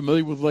aren't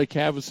familiar with Lake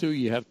Havasu,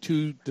 you have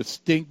two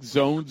distinct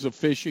zones of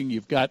fishing.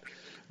 You've got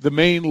the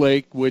main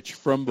lake, which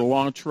from the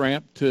launch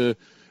ramp to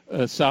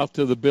south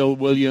to the Bill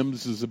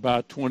Williams is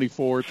about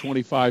 24,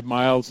 25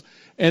 miles.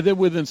 And then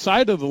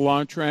inside of the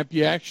launch ramp,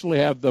 you actually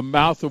have the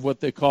mouth of what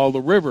they call the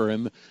river.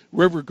 And the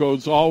river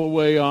goes all the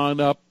way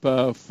on up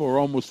for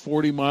almost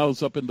 40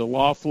 miles up into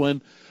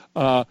Laughlin.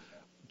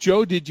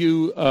 Joe, did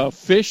you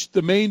fish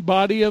the main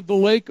body of the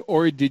lake,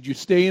 or did you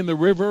stay in the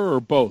river, or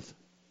both?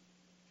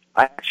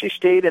 I actually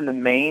stayed in the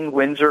main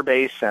Windsor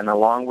Basin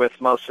along with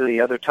most of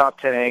the other top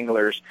 10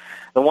 anglers.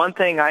 The one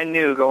thing I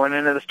knew going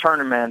into this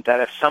tournament, that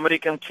if somebody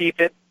can keep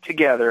it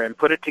together and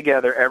put it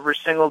together every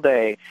single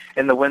day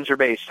in the Windsor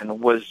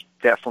Basin, was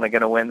definitely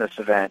going to win this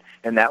event,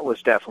 and that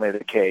was definitely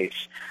the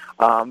case.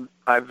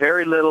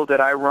 Very little did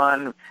I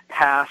run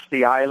past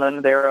the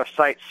island there of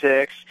Site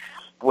 6,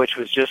 which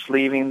was just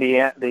leaving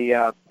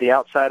the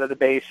outside of the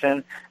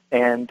basin.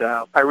 And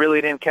I really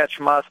didn't catch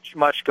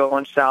much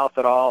going south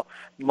at all.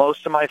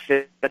 Most of my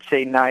fish, let's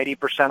say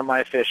 90% of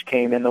my fish,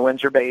 came in the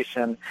Windsor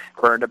Basin,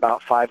 burned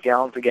about 5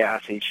 gallons of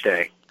gas each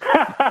day.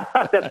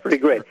 That's pretty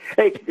great.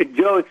 Hey,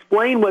 Joe,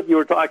 explain what you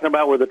were talking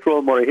about where the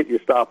trolling motor hit your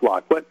stop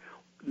lock.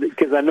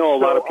 Because I know a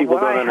lot of people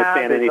don't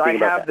understand anything about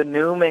that. I have the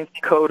new Minn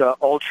Kota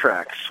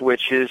Ultrex,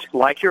 which is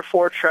like your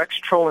Fortrex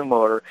trolling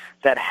motor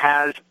that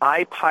has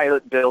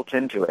iPilot built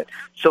into it.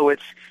 So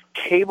it's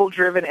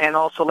cable-driven and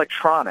also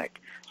electronic.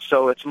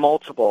 So it's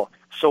multiple.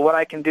 So what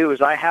I can do is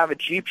I have a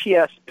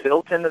GPS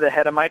built into the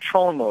head of my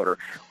trolling motor.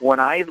 When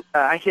I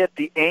hit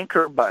the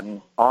anchor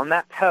button on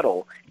that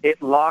pedal,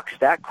 it locks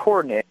that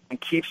coordinate and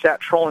keeps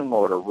that trolling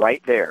motor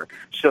right there.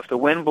 So if the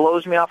wind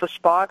blows me off a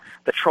spot,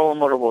 the trolling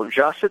motor will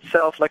adjust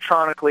itself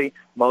electronically,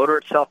 motor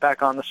itself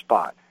back on the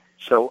spot.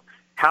 So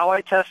how I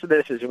tested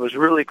this is it was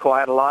really cool. I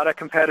had a lot of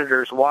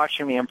competitors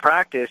watching me in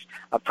practice.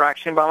 I'm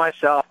practicing by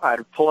myself.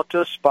 I'd pull up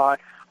to a spot.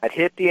 I'd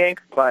hit the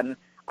anchor button.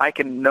 I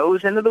can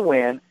nose into the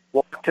wind,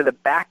 walk to the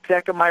back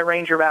deck of my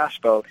Ranger bass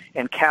boat,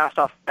 and cast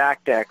off the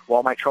back deck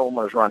while my trolling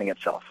motor is running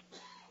itself.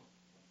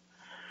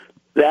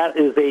 That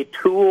is a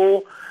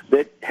tool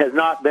that has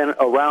not been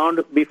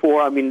around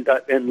before. I mean,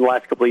 in the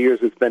last couple of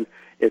years,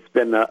 it's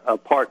been a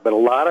part, but a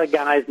lot of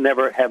guys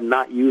have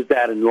not used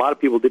that, and a lot of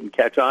people didn't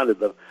catch on to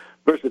the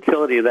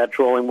versatility of that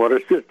trolling motor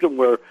system.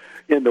 Where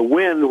in the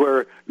wind,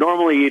 where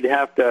normally you'd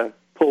have to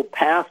pull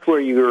past where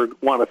you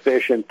want to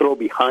fish and throw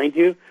behind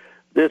you,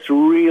 this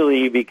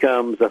really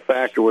becomes a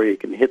factor where you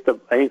can hit the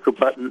anchor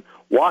button,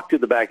 walk to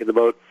the back of the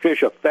boat,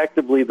 fish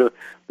effectively the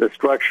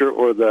structure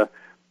or the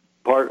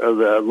part of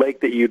the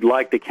lake that you'd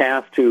like to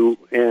cast to,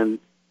 and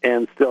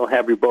still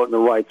have your boat in the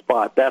right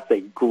spot. That's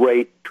a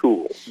great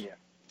tool. Yeah.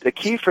 The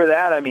key for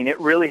that, I mean, it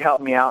really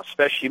helped me out,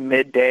 especially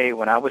midday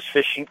when I was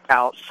fishing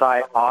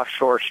outside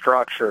offshore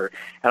structure,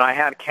 and I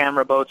had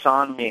camera boats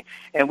on me,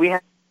 and we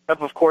had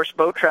of course,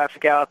 boat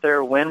traffic out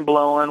there, wind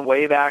blowing,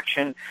 wave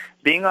action,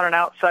 being on an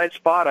outside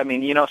spot. I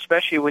mean,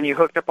 especially when you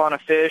hooked up on a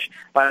fish,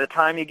 by the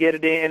time you get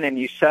it in and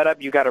you set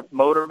up, you got to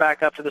motor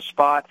back up to the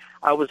spot.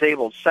 I was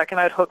able, second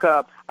I'd hook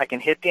up, I can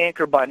hit the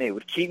anchor button. It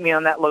would keep me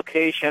on that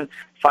location,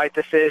 fight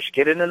the fish,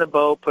 get it in the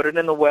boat, put it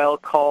in the well,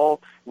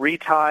 call,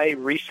 retie,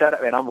 reset it,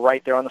 and I'm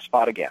right there on the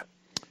spot again.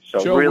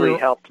 So Joe, really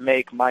helped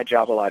make my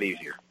job a lot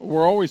easier.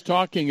 We're always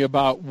talking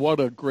about what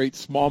a great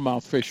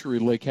smallmouth fishery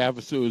Lake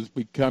Havasu is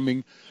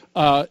becoming.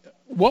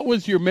 What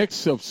was your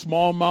mix of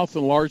smallmouth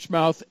and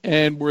largemouth,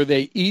 and were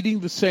they eating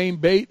the same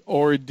bait,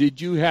 or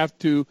did you have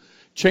to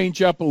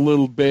change up a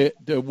little bit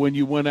when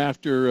you went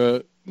after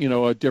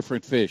a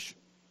different fish?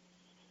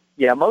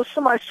 Yeah, most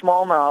of my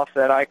smallmouth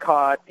that I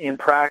caught in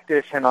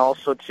practice and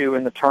also too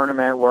in the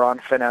tournament were on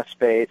finesse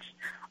baits.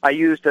 I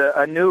used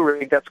a new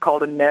rig that's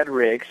called a Ned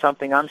rig,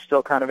 something I'm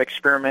still kind of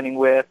experimenting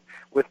with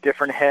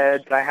different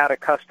heads. I had a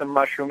custom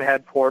mushroom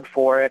head poured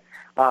for it.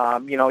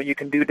 You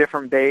can do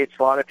different baits.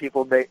 A lot of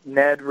people,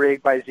 Ned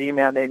rig by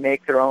Z-Man, they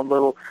make their own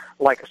little,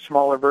 like a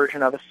smaller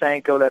version of a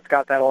Senko that's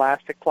got that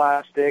elastic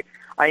plastic.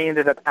 I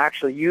ended up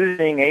actually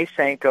using a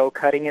Senko,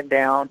 cutting it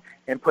down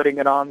and putting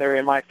it on there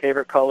in my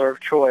favorite color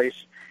of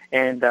choice.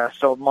 And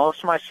so most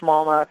of my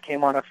smallmouth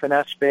came on a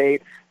finesse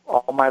bait.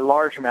 All my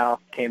largemouth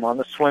came on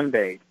the swim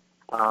bait.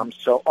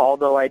 So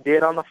although I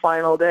did on the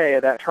final day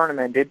of that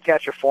tournament, did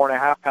catch a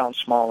 4.5-pound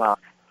smallmouth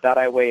that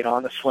I weighed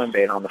on the swim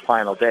bait on the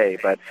final day.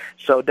 But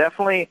so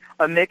definitely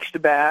a mixed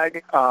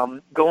bag.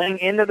 Going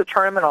into the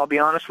tournament, I'll be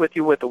honest with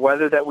you, with the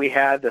weather that we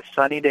had, the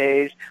sunny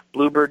days,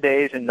 bluebird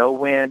days, and no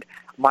wind,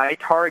 my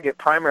target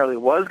primarily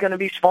was going to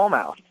be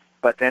smallmouth.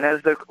 But then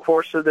as the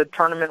course of the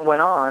tournament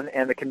went on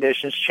and the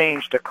conditions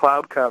changed to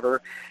cloud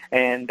cover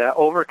and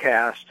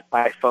overcast,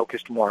 I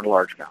focused more on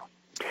largemouth.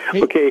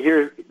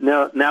 Okay,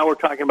 now we're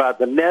talking about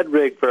the Ned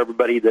rig for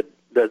everybody that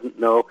doesn't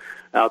know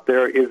out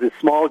there. Is a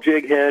small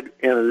jig head,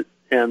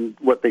 and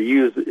what they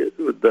use,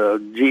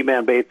 the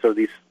G-Man baits are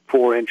these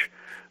 4-inch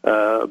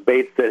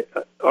baits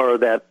that are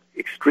that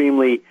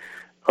extremely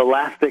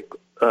elastic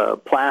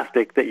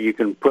plastic that you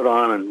can put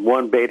on, and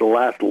one bait will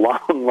last a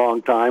long,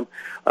 long time.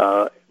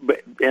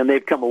 And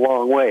they've come a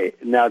long way.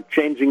 Now,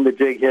 changing the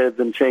jig heads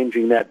and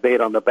changing that bait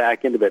on the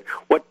back end of it,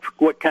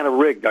 what kind of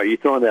rig are you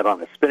throwing that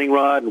on? A spinning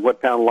rod, and what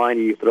kind of line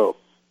do you throw?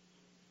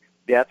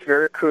 Yeah, it's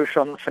very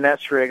crucial on the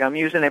finesse rig. I'm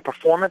using a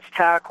Performance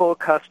Tackle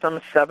custom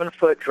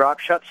 7-foot drop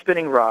shot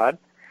spinning rod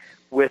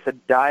with a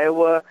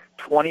Daiwa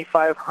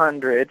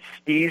 2500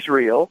 Steez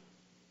reel,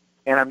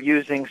 and I'm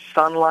using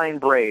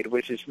Sunline braid,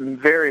 which is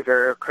very,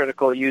 very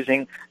critical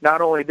using not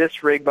only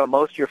this rig, but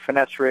most of your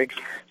finesse rigs.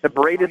 The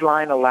braided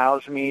line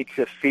allows me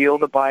to feel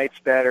the bites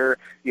better.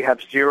 You have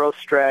zero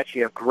stretch.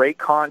 You have great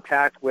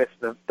contact with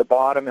the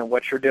bottom and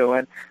what you're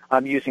doing.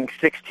 I'm using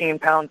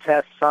 16-pound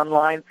test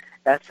Sunline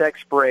SX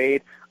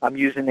braid. I'm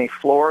using a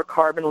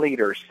fluorocarbon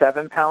leader,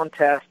 7-pound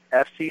test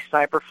FC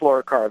Sniper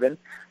fluorocarbon.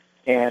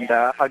 And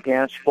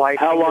again, splicing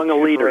how long a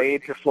leader?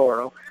 Braid to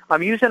fluoro.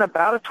 I'm using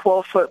about a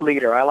 12-foot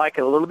leader. I like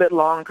it a little bit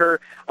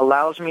longer,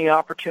 allows me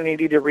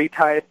opportunity to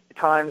retie at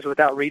times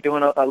without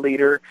redoing a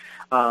leader.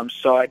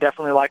 So I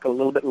definitely like a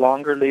little bit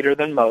longer leader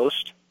than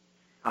most.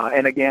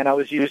 And again, I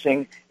was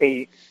using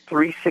a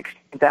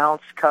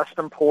 3/16-ounce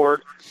custom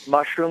poured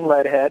mushroom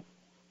lead head,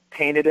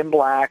 painted in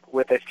black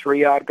with a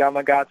 3-aught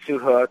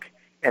Gamakatsu hook,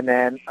 and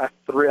then a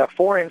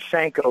 4-inch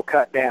Senko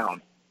cut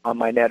down on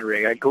my Ned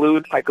rig. I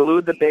glued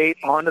the bait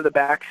onto the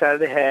back side of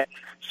the head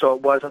so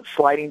it wasn't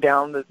sliding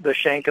down the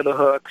shank of the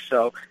hook.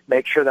 So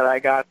make sure that I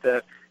got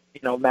the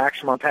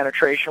maximum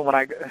penetration when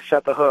I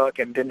set the hook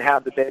and didn't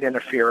have the bait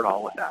interfere at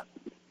all with that.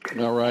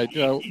 All right.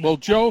 Well,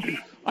 Joe,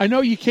 I know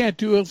you can't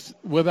do it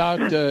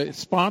without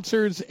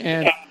sponsors,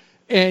 and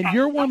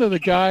you're one of the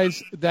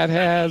guys that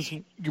has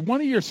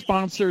one of your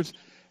sponsors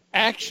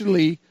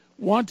actually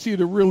wants you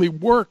to really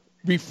work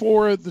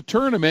before the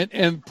tournament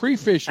and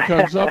pre-fish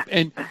comes up,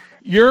 and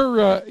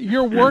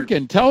you're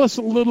working. Tell us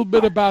a little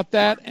bit about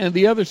that and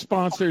the other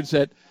sponsors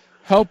that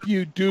help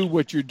you do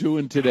what you're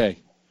doing today.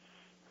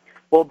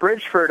 Well,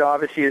 Bridgeford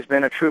obviously has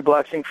been a true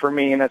blessing for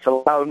me, and it's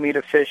allowed me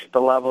to fish at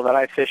the level that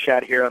I fish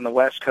at here on the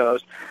West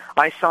Coast.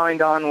 I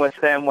signed on with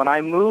them when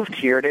I moved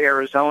here to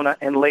Arizona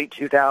in late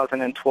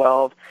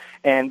 2012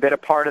 and been a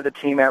part of the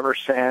team ever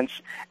since.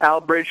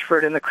 Al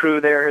Bridgeford and the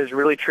crew there has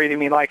really treated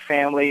me like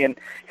family and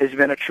has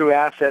been a true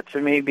asset to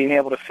me being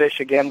able to fish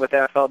again with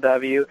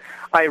FLW.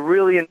 I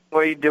really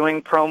enjoy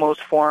doing promos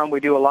for them. We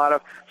do a lot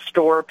of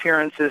store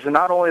appearances, and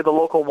not only the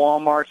local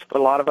Walmarts, but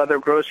a lot of other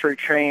grocery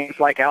chains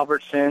like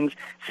Albertsons,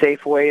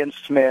 Safeway, and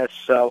Smith's.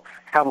 So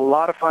have a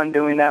lot of fun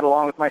doing that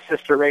along with my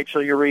sister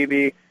Rachel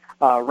Uribe.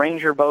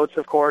 Ranger Boats,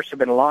 of course, have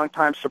been a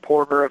long-time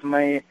supporter of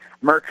me.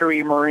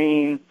 Mercury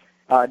Marine.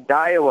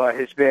 Daiwa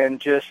has been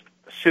just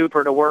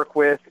super to work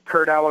with.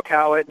 Kurt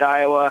Awakawa at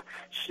Daiwa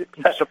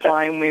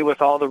supplying me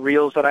with all the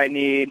reels that I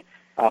need.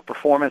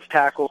 Performance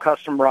Tackle,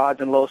 custom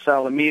rods in Los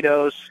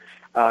Alamitos.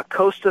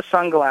 Costa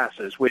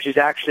Sunglasses, which is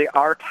actually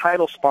our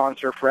title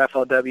sponsor for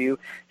FLW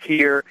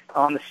here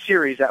on the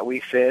series that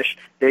we fish.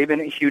 They've been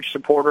a huge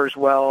supporter as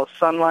well.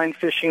 Sunline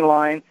Fishing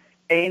Line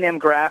A&M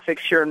Graphics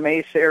here in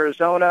Mesa,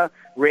 Arizona,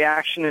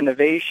 Reaction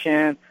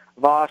Innovation,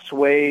 Voss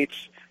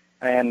Weights,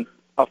 and,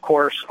 of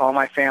course, all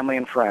my family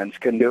and friends.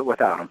 Couldn't do it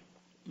without them.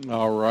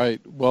 All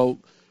right. Well,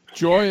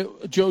 Joe,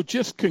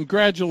 just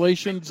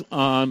congratulations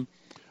on,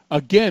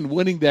 again,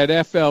 winning that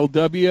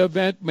FLW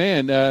event.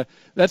 Man,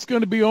 that's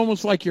going to be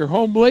almost like your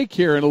home lake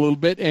here in a little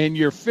bit, and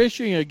you're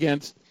fishing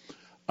against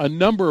a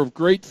number of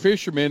great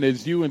fishermen,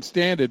 as you and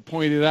Stan had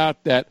pointed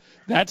out, that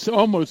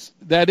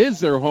is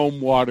their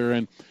home water,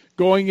 and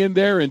going in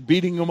there and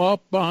beating them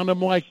up on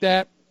them like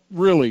that,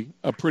 really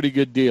a pretty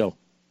good deal.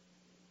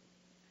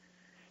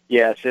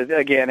 Yes,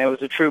 again, it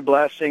was a true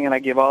blessing, and I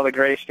give all the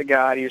grace to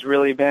God. He's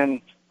really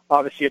been,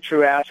 obviously, a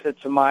true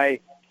asset to my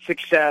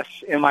success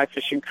in my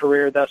fishing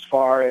career thus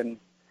far, and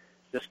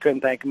just couldn't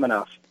thank him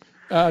enough.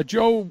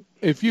 Joe,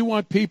 if you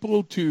want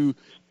people to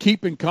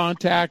keep in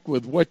contact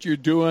with what you're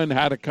doing,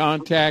 how to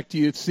contact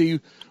you, see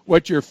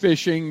what you're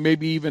fishing,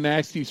 maybe even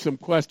ask you some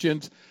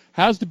questions,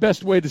 how's the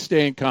best way to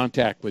stay in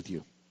contact with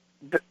you?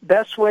 The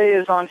best way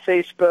is on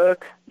Facebook,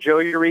 Joe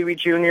Uribe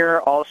Jr.,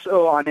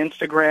 also on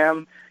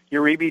Instagram,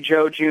 Uribe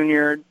Joe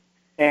Jr.,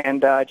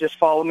 and just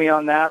follow me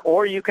on that.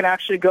 Or you can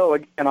actually go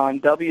again on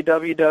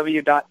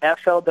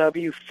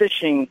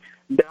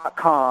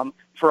www.flwfishing.com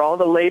for all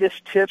the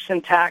latest tips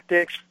and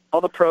tactics,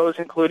 all the pros,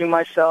 including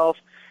myself.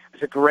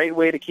 It's a great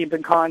way to keep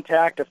in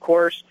contact. Of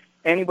course,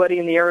 anybody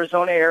in the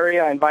Arizona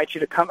area, I invite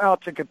you to come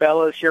out to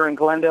Cabela's here in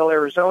Glendale,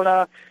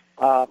 Arizona.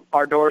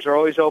 Our doors are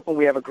always open.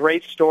 We have a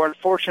great store.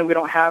 Unfortunately, we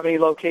don't have any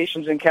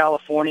locations in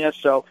California,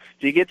 so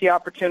if you get the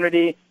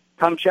opportunity,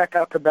 come check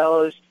out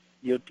Cabela's.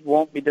 You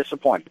won't be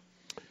disappointed.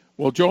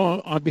 Well,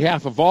 Joe, on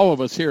behalf of all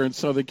of us here in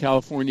Southern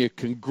California,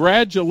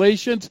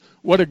 congratulations.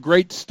 What a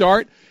great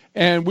start.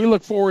 And we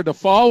look forward to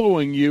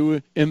following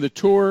you in the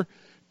tour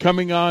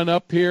coming on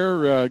up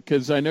here,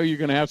 because I know you're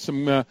going to have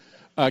some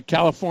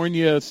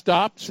California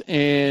stops,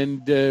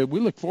 and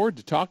we look forward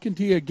to talking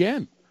to you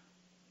again.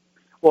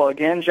 Well,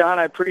 again, John,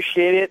 I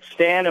appreciate it.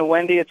 Stan and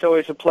Wendy, it's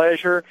always a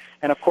pleasure.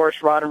 And, of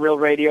course, Rod and Reel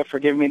Radio for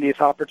giving me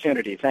this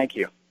opportunity. Thank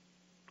you.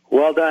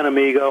 Well done,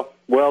 amigo.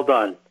 Well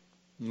done.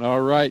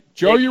 All right.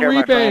 Joe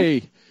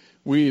Uribe,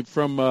 we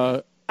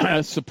from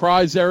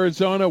Surprise,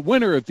 Arizona,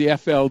 winner of the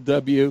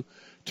FLW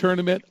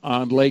tournament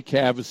on Lake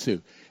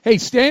Havasu. Hey,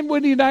 Stan,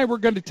 Wendy, and I, we're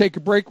going to take a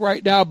break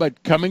right now,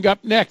 but coming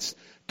up next,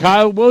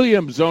 Kyle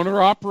Williams,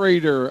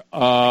 owner-operator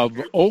of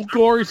Old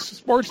Glory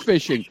Sports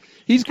Fishing.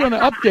 He's going to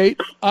update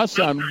us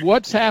on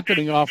what's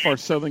happening off our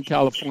Southern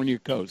California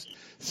coast.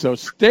 So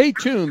stay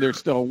tuned. There's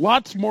still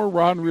lots more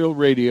Rod and Reel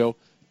Radio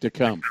to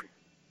come.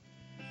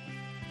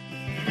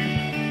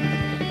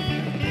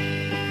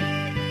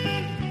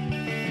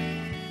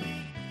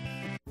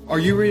 Are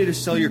you ready to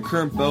sell your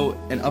current boat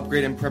and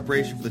upgrade in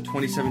preparation for the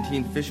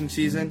 2017 fishing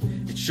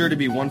season? It's sure to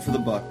be one for the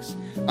bucks.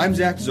 I'm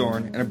Zach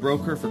Zorn, and a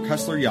broker for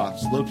Cussler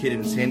Yachts located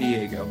in San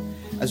Diego.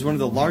 As one of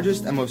the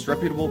largest and most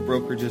reputable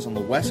brokerages on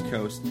the West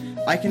Coast,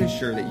 I can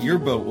ensure that your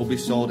boat will be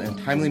sold in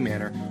a timely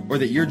manner or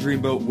that your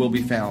dream boat will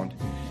be found.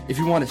 If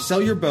you want to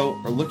sell your boat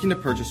or looking to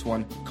purchase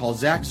one, call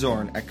Zach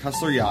Zorn at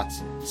Cussler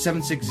Yachts,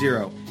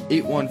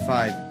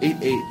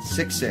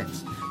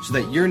 760-815-8866. So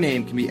that your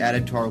name can be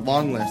added to our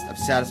long list of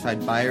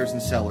satisfied buyers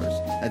and sellers.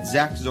 That's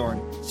Zach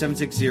Zorn,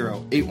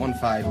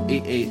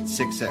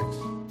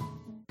 760-815-8866.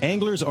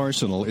 Angler's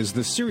Arsenal is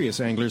the serious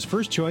angler's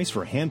first choice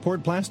for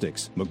hand-poured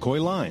plastics, McCoy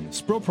line,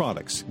 Spro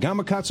products,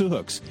 Gamakatsu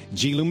hooks,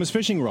 G. Loomis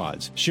fishing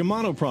rods,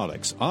 Shimano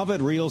products,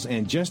 Ovid reels,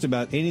 and just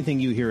about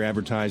anything you hear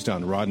advertised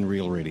on Rod and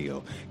Reel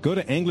Radio. Go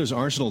to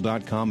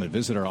anglersarsenal.com and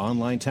visit our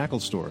online tackle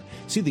store.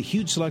 See the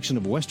huge selection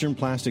of Western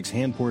Plastics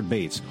hand-poured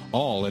baits,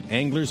 all at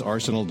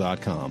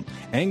anglersarsenal.com.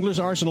 Angler's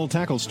Arsenal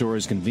Tackle Store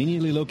is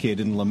conveniently located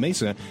in La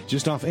Mesa,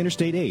 just off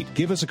Interstate 8.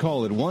 Give us a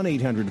call at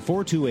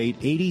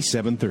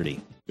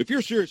 1-800-428-8730. If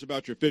you're serious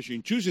about your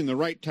fishing, choosing the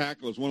right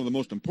tackle is one of the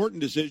most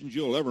important decisions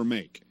you'll ever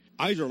make.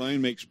 Izorline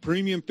makes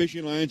premium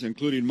fishing lines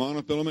including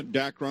monofilament,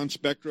 Dacron,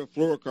 Spectra,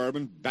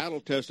 fluorocarbon,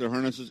 battle-tested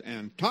harnesses,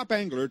 and top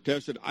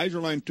angler-tested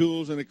Izorline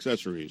tools and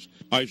accessories.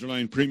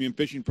 Izorline premium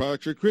fishing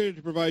products are created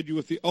to provide you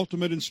with the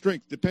ultimate in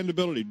strength,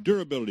 dependability,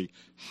 durability,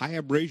 high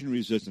abrasion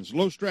resistance,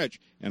 low stretch,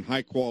 and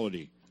high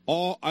quality.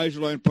 All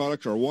Izorline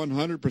products are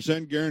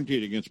 100%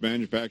 guaranteed against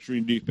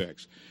manufacturing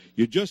defects.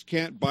 You just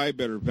can't buy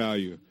better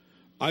value.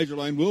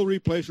 Izorline will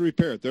replace or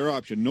repair at their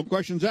option. No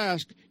questions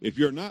asked if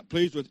you're not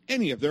pleased with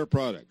any of their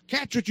product.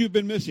 Catch what you've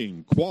been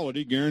missing.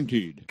 Quality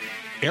guaranteed.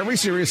 Every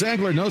serious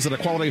angler knows that a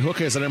quality hook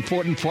is an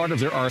important part of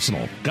their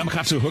arsenal.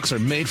 Gamakatsu hooks are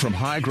made from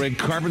high-grade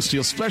carbon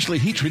steel, specially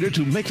heat-treated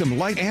to make them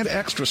light and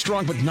extra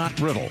strong but not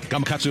brittle.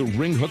 Gamakatsu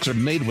ring hooks are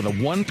made with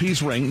a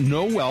one-piece ring,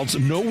 no welds,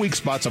 no weak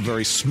spots, a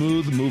very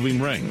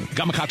smooth-moving ring.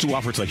 Gamakatsu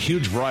offers a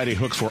huge variety of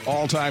hooks for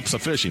all types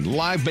of fishing.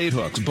 Live bait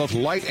hooks, both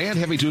light and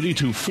heavy-duty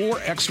to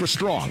 4 extra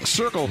strong.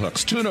 Circle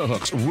hooks, tuna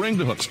hooks, ringed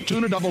hooks,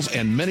 tuna doubles,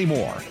 and many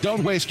more.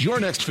 Don't waste your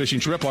next fishing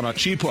trip on a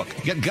cheap hook.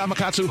 Get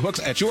Gamakatsu hooks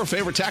at your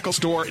favorite tackle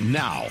store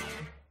now.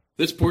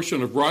 This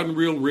portion of Rod and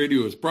Reel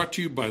Radio is brought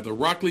to you by the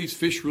Rockley's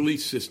Fish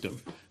Release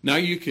System. Now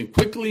you can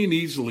quickly and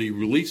easily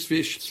release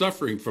fish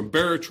suffering from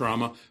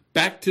barotrauma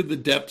back to the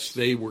depths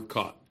they were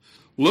caught.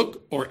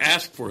 Look or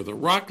ask for the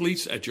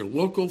Rockleys at your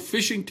local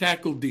fishing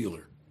tackle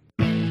dealer.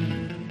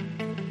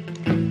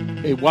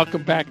 Hey,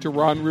 welcome back to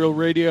Ron Reel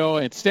Radio.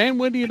 And Stan,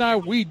 Wendy, and I,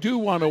 we do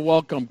want to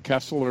welcome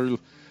Kessler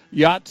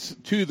Yachts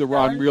to the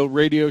Ron Reel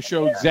Radio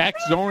Show. Zach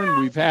Zorn,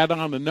 we've had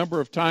on a number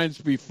of times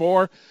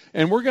before,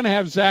 and we're going to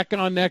have Zach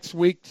on next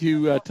week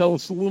to tell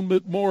us a little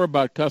bit more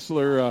about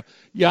Kessler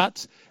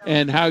Yachts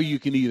and how you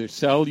can either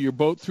sell your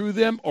boat through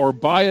them or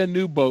buy a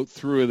new boat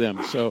through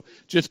them. So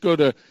just go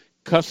to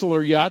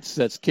Kessler Yachts,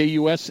 that's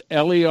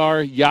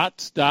KUSLER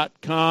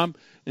yachts.com,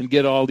 and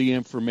get all the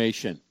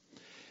information.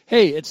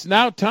 Hey, it's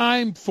now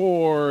time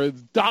for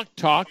Dock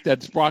Talk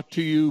that's brought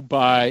to you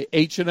by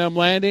H&M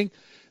Landing.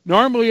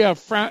 Normally I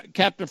have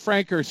Captain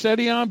Frank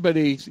Ursetti on, but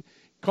he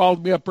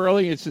called me up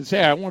early and says,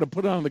 hey, I want to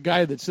put on the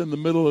guy that's in the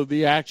middle of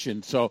the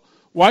action. So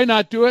why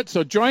not do it?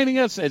 So joining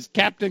us is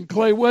Captain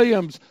Clay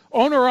Williams,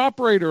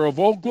 owner-operator of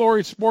Old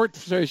Glory Sport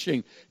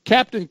Fishing.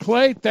 Captain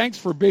Clay, thanks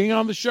for being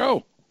on the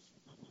show.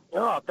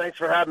 Oh, thanks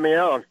for having me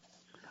on.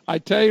 I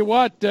tell you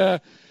what,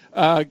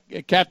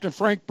 Captain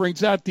Frank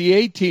brings out the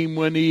A-team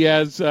when he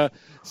has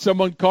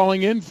someone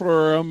calling in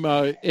for him.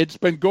 It's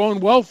been going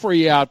well for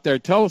you out there.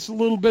 Tell us a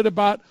little bit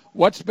about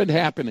what's been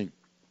happening.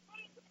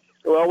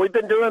 Well, we've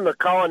been doing the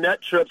Colonet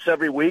trips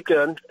every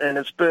weekend, and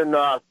it's been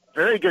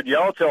very good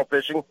yellowtail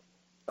fishing.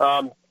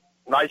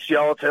 Nice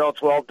yellowtail,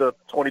 12 to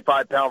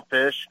 25-pound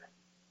fish,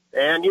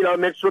 and,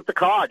 mixed with the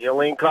cod,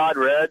 lean cod,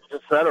 reds,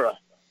 etc.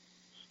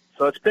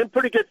 So it's been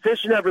pretty good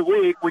fishing every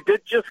week. We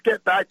did just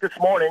get back this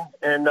morning,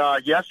 and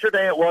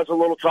yesterday it was a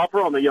little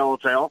tougher on the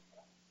yellowtail.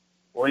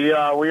 We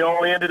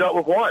only ended up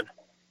with one.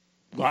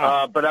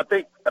 Wow. But I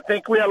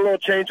think we had a little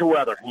change of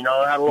weather.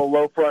 Had a little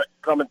low front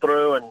coming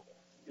through, and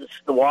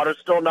the water's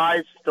still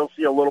nice. Still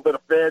see a little bit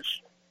of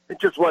fish. It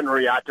just wasn't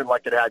reacting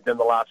like it had been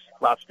the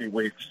last few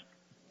weeks.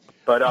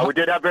 But we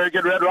did have very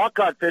good red rock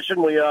cod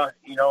fishing. We had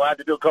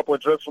to do a couple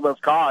of trips with those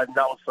cod, and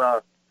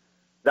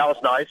that was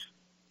nice.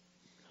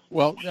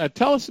 Well,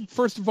 tell us,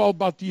 first of all,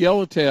 about the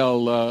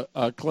yellowtail,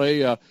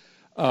 Clay.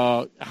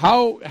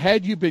 How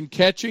had you been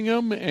catching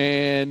them,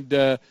 and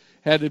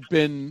had it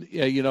been,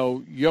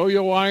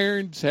 yo-yo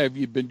irons? Have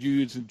you been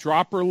using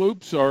dropper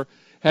loops, or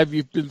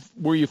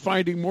were you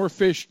finding more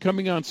fish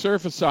coming on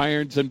surface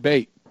irons and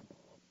bait?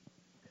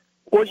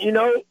 Well,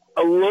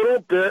 a little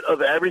bit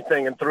of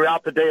everything, and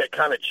throughout the day it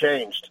kind of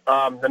changed.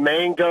 The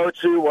main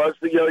go-to was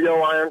the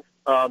yo-yo iron.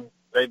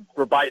 They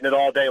were biting it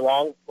all day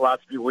long the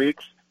last few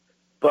weeks.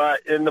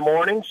 But in the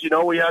mornings,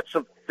 we had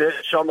some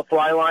fish on the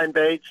fly line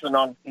baits and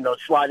on,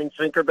 sliding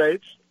sinker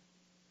baits.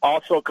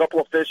 Also a couple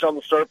of fish on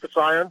the surface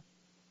iron.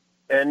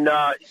 And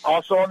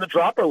also on the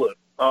dropper loop,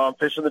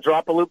 fishing the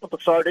dropper loop with the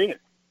sardine.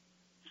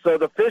 So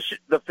the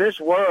fish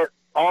were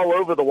all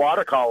over the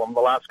water column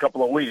the last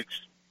couple of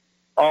weeks.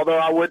 Although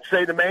I would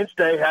say the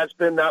mainstay has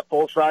been that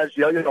full-size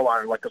yo-yo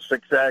iron, like a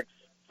 6X,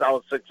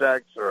 solid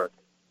 6X, or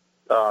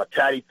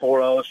Tatty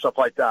 4.0, stuff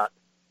like that.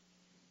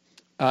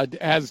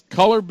 Has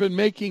color been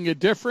making a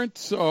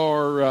difference,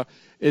 or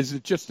is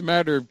it just a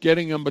matter of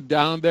getting them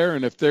down there,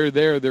 and if they're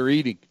there, they're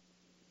eating?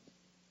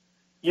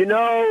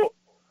 I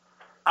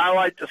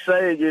like to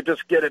say you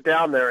just get it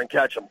down there and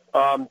catch them.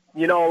 A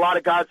lot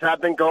of guys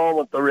have been going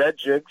with the red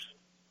jigs,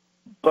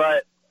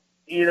 but,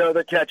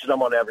 they're catching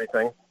them on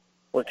everything.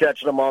 We're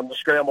catching them on the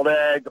scrambled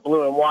egg, the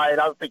blue and white. I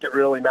don't think it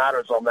really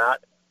matters on that.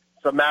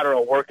 It's a matter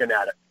of working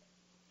at it.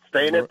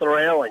 Staying at the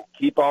railing,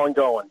 keep on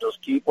going.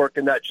 Just keep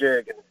working that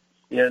jig, and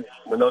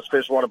when those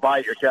fish want to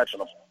bite, you're catching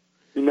them.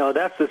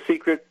 That's the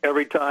secret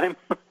every time.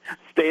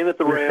 Staying at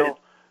the rail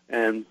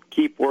and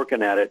keep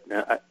working at it.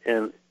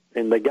 And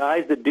the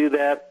guys that do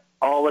that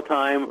all the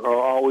time are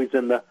always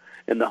in the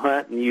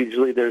hunt. And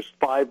usually there's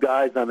 5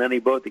 guys on any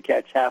boat that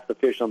catch half the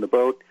fish on the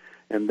boat.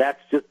 And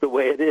that's just the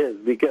way it is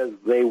because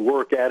they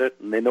work at it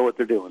and they know what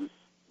they're doing.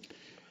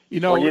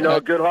 Good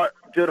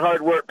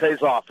hard work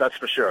pays off. That's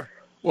for sure.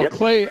 Well,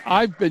 Clay,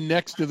 I've been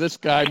next to this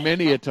guy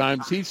many a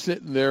times. He's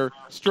sitting there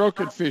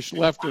stroking fish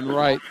left and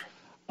right.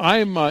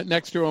 I'm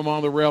next to him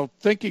on the rail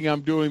thinking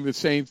I'm doing the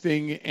same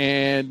thing,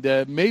 and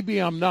maybe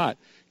I'm not.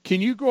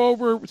 Can you go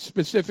over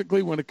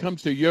specifically when it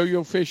comes to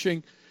yo-yo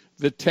fishing,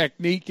 the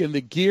technique and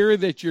the gear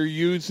that you're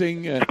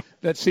using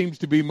that seems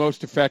to be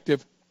most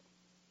effective?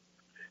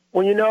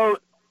 Well,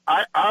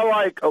 I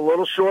like a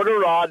little shorter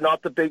rod,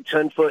 not the big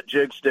 10-foot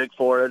jig stick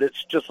for it.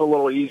 It's just a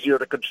little easier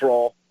to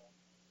control.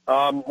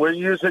 We're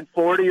using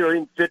 40 or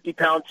even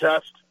 50-pound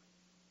test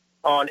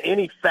on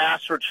any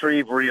fast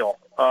retrieve reel.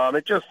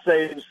 It just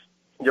saves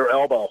your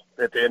elbow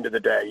at the end of the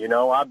day.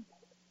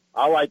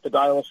 I like the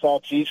Dial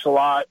Saltese a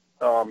lot,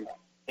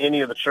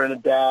 any of the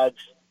Trinidads,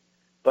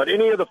 but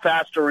any of the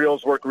faster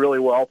reels work really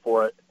well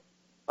for it.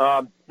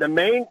 The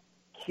main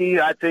key,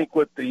 I think,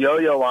 with the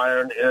yo-yo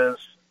iron is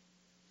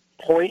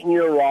pointing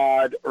your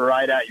rod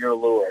right at your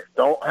lure.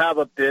 Don't have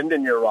a bend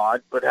in your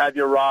rod, but have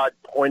your rod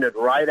pointed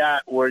right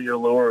at where your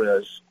lure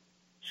is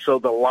so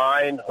the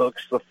line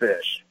hooks the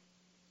fish.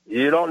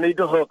 You don't need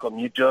to hook them.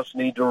 You just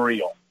need to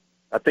reel.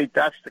 I think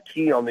that's the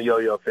key on the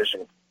yo-yo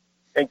fishing.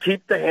 And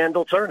keep the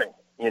handle turning.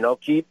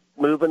 Keep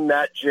moving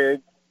that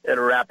jig at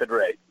a rapid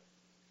rate.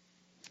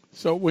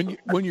 So when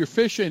you're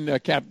fishing,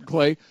 Captain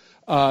Clay,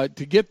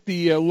 to get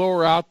the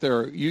lure out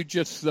there, you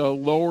just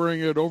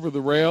lowering it over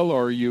the rail,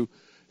 or are you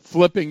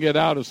flipping it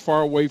out as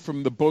far away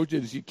from the boat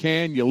as you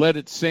can? You let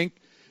it sink.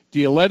 Do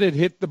you let it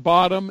hit the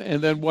bottom,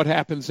 and then what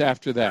happens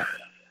after that?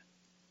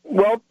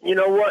 Well, you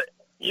know what?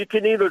 You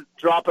can either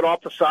drop it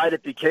off the side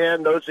if you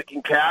can. Those that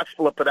can cast,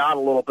 flip it out a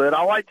little bit.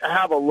 I like to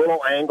have a little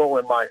angle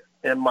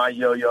in my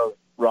yo-yo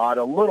rod,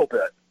 a little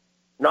bit.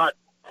 Not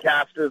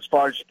cast it as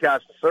far as you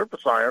cast the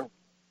surface iron.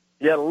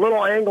 You had a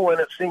little angle, and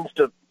it seems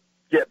to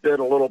get bit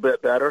a little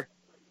bit better.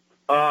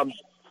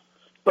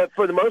 But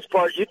for the most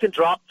part, you can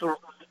drop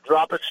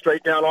it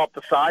straight down off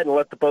the side and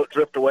let the boat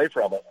drift away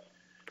from it,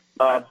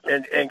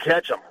 and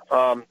catch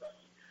them.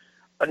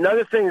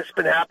 Another thing that's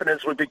been happening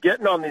is we've been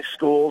getting on these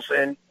schools,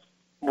 and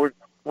we're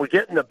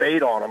getting the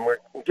bait on them.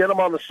 We'll get them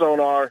on the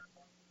sonar.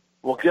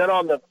 We'll get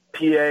on the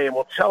PA, and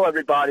we'll tell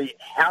everybody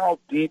how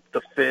deep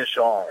the fish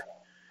are.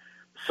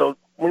 So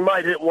we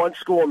might hit one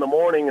school in the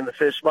morning, and the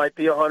fish might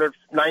be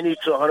 90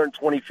 to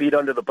 120 feet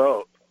under the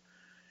boat.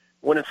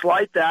 When it's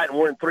like that and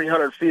we're in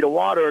 300 feet of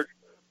water,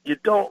 you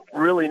don't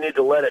really need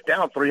to let it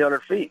down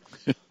 300 feet.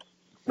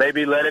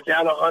 Maybe let it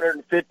down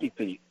 150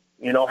 feet,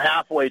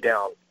 halfway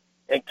down,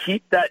 and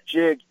keep that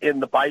jig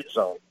in the bite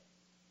zone.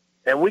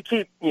 And we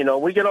get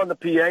on the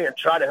PA and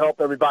try to help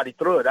everybody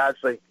through it. As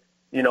they,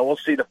 we'll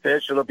see the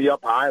fish, it'll be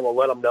up high, and we'll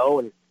let them know.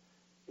 And,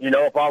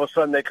 if all of a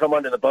sudden they come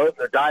under the boat and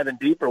they're diving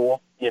deeper,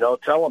 we'll,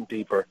 tell them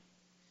deeper.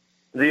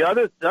 The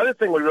other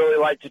thing we really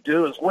like to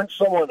do is when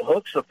someone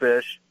hooks a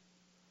fish,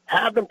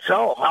 have them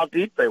tell how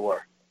deep they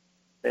were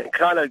and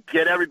kind of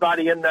get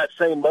everybody in that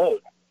same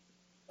mode.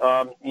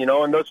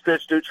 And those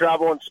fish do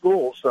travel in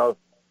schools. So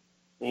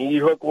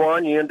you hook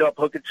one, you end up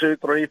hooking 2,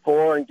 3,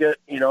 4, and get,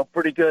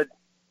 pretty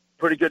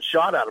good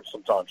shot at them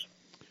sometimes.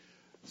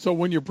 So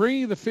when you're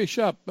bringing the fish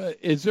up,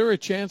 is there a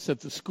chance that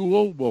the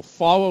school will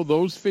follow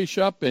those fish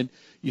up and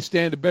you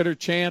stand a better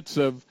chance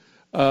of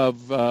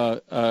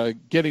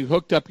getting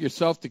hooked up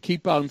yourself to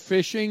keep on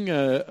fishing?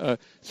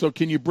 So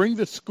can you bring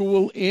the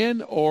school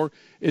in, or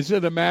is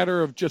it a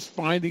matter of just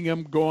finding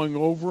them, going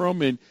over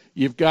them, and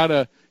you've got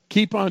to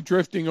keep on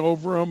drifting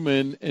over them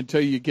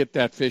until you get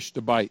that fish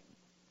to bite?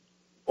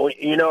 Well,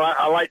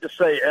 I like to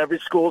say every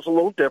school's a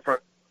little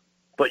different.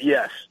 But,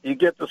 yes, you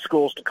get the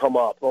schools to come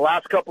up. The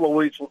last couple of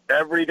weeks,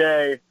 every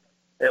day,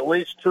 at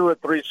least 2 or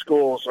 3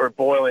 schools are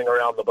boiling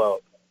around the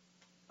boat.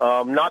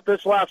 Not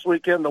this last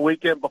weekend, the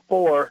weekend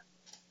before.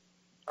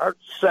 Our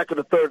second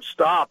or third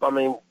stop,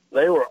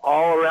 they were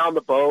all around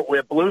the boat. We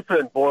had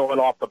bluefin boiling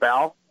off the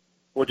bow,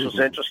 which was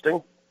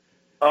interesting.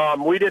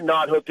 We did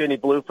not hook any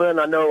bluefin.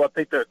 I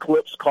think the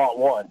Eclipse caught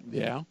one.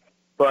 Yeah.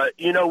 But,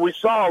 we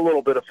saw a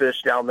little bit of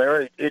fish down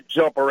there. It'd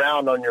jump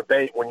around on your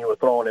bait when you were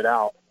throwing it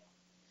out.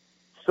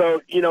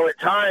 So, at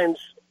times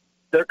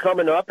they're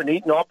coming up and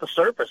eating off the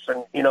surface.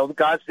 And, the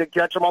guys did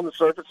catch them on the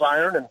surface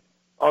iron and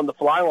on the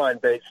fly line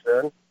baits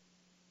then.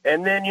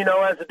 And then,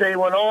 as the day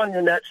went on,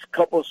 your next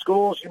couple of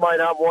schools, you might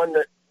have one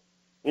that,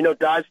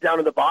 dives down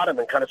to the bottom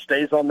and kind of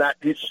stays on that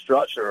piece of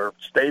structure or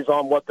stays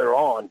on what they're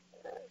on.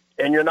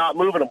 And you're not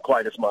moving them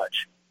quite as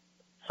much.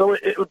 So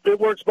it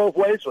works both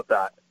ways with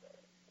that.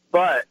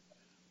 But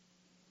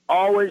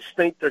always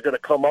think they're going to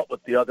come up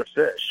with the other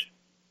fish.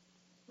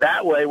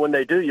 That way, when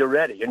they do, you're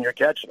ready and you're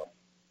catching them.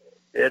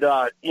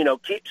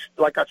 It, keeps,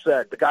 like I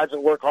said, the guys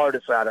that work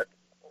hardest at it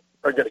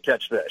are going to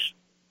catch fish.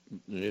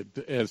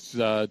 As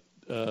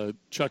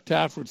Chuck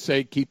Taft would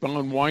say, keep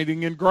on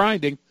winding and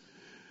grinding.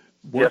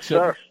 Yes,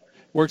 sir.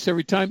 Works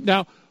every time.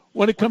 Now,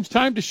 when it comes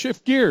time to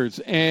shift gears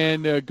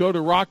and go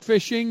to rock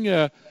fishing,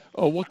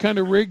 what kind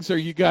of rigs are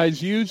you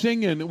guys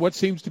using, and what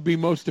seems to be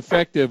most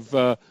effective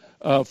for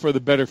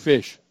the better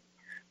fish?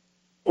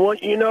 Well,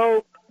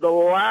 the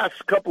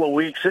last couple of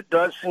weeks, it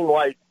does seem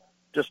like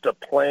just a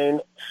plain,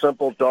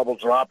 simple double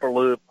dropper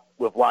loop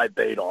with live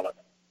bait on it.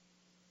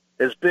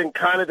 It's been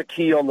kind of the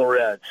key on the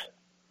reds.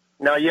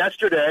 Now,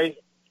 yesterday,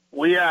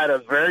 we had a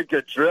very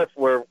good drift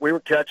where we were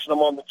catching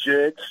them on the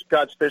jigs.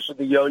 Guys fishing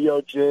the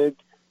yo-yo jig.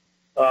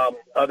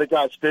 Other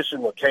guys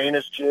fishing the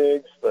Canis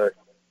jigs, the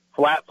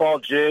flat fall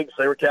jigs.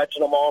 They were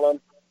catching them on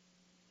them.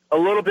 A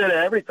little bit of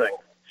everything.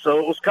 So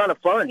it was kind of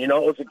fun. It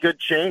was a good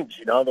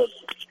change,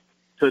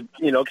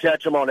 to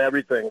catch them on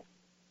everything.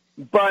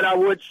 But I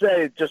would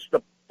say just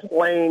the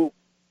plain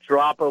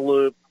dropper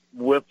loop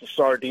with the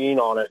sardine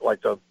on it,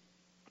 like the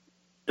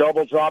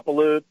double dropper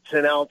loop,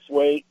 10-ounce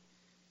weight,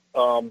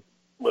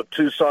 with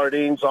 2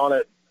 sardines on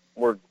it.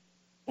 We're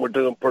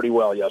doing pretty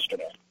well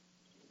yesterday.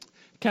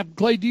 Captain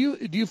Clay, do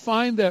you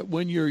find that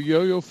when you're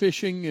yo-yo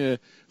fishing,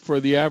 for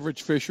the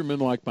average fisherman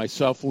like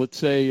myself, let's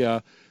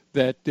say,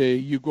 that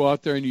you go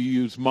out there and you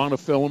use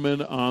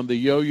monofilament on the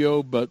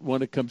yo-yo, but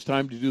when it comes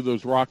time to do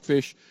those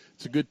rockfish,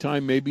 it's a good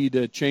time maybe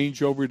to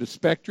change over to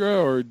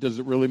Spectra, or does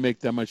it really make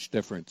that much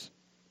difference?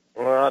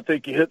 Well, I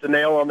think you hit the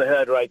nail on the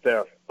head right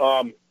there.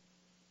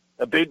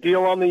 A big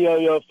deal on the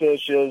yo-yo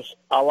fish is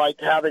I like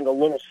having a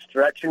little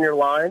stretch in your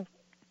line.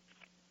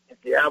 If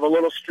you have a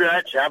little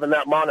stretch, having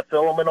that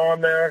monofilament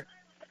on there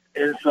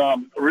is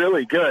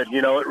really good.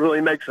 It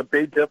really makes a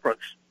big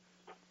difference.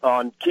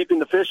 on keeping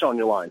the fish on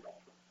your line.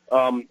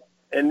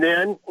 And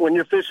then when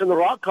you're fishing the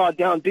rock cod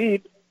down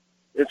deep,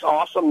 it's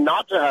awesome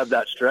not to have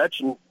that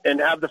stretch and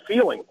have the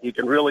feeling. You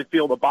can really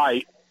feel the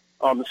bite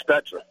on the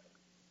Spectra.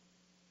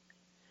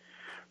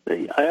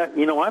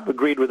 I've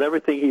agreed with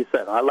everything he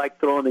said. I like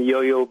throwing the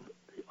yo-yo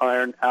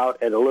iron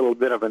out at a little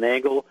bit of an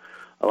angle.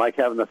 I like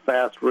having the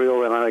fast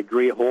reel, and I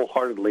agree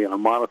wholeheartedly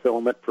on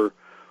monofilament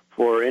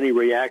for any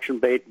reaction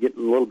bait.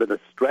 Getting a little bit of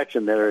stretch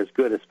in there is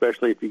good,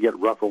 especially if you get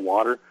rougher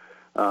water.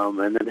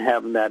 And then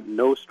having that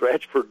no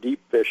stretch for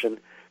deep fishing,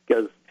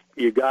 because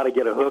you got to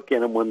get a hook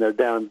in them when they're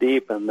down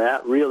deep, and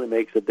that really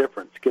makes a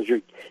difference, because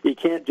you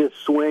can't just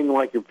swing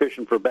like you're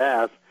fishing for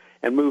bass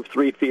and move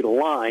 3 feet of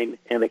line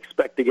and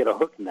expect to get a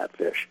hook in that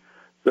fish.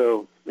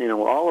 So,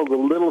 all of the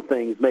little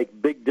things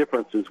make big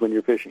differences when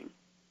you're fishing.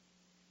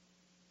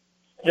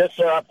 Yes,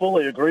 sir, I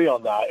fully agree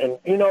on that. And,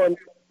 and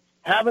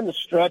having the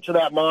stretch of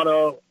that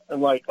mono,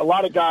 and, like, a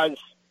lot of guys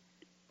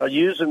are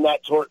using that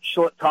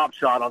short top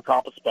shot on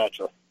top of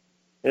Spectra.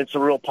 It's a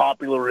real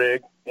popular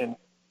rig. And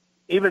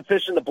even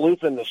fishing the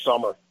bluefin this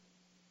summer,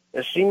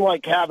 it seemed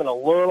like having a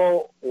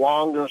little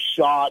longer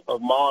shot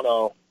of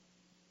mono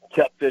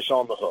kept fish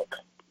on the hook.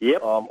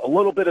 Yep. A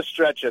little bit of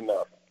stretch in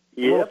there.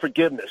 Yep. A little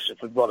forgiveness,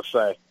 if we want to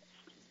say.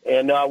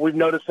 And we've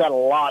noticed that a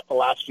lot the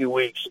last few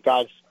weeks.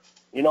 Guys,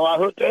 I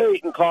hooked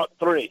 8 and caught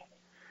 3.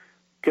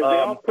 Because they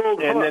all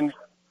pulled hooks. Then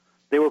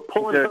they were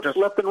pulling hooks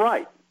left and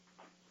right.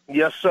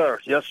 Yes, sir.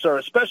 Yes, sir.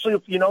 Especially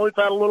if, we've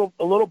had a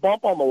little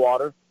bump on the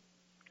water.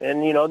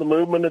 And, the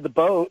movement of the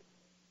boat,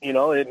 and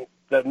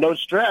the no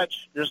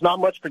stretch, there's not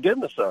much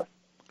forgiveness there.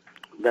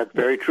 That's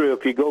very true.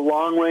 If you go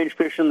long-range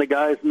fishing, the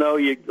guys know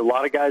a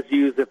lot of guys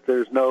use if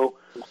there's no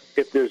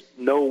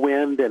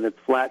wind and it's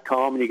flat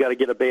calm and you got to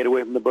get a bait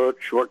away from the boat,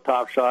 short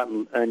top shot,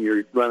 and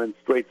you're running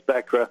straight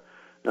Spectra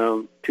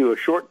to a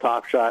short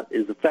top shot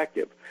is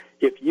effective.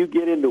 If you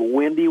get into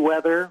windy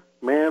weather,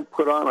 man,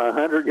 put on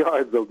 100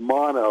 yards of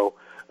mono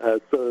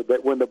so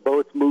that when the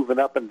boat's moving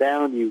up and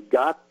down, you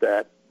got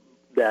that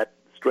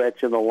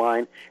stretch in the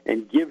line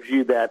and gives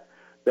you that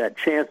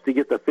chance to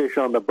get the fish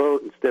on the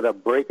boat instead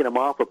of breaking them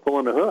off or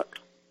pulling the hook.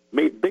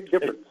 Made a big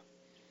difference.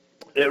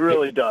 It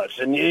really does.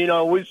 And,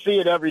 we see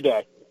it every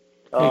day.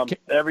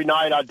 Every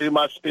night I do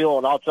my spiel,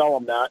 and I'll tell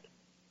them that.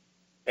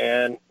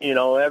 And,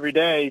 every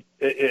day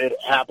it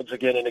happens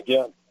again and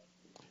again.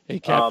 Hey,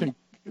 Captain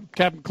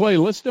Clay,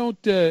 let's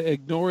don't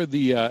ignore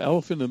the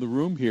elephant in the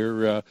room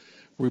here.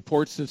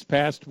 Reports this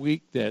past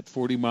week that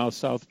 40 miles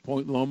south of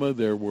Point Loma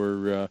there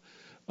were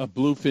a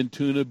bluefin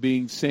tuna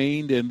being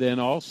seined, and then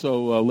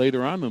also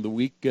later on in the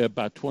week,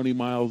 about 20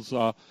 miles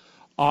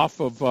off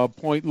of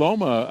Point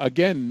Loma,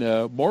 again,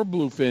 more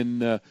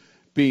bluefin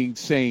being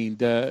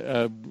seined.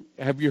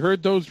 Have you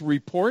heard those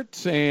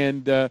reports,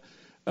 and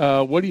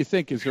what do you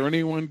think? Is there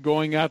anyone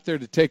going out there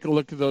to take a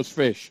look at those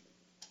fish?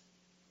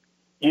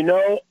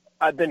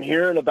 I've been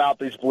hearing about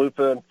these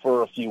bluefin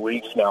for a few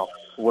weeks now,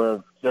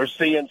 where they're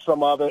seeing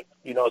some of it,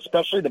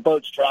 especially the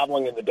boats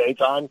traveling in the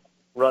daytime,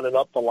 running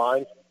up the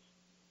line.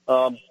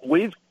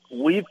 We've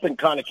been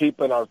kind of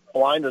keeping our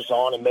blinders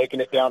on and making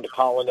it down to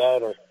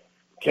Colonet or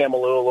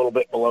Camaloo, a little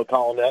bit below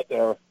Colonet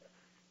there,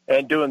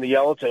 and doing the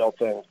yellowtail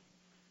thing.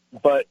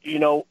 But,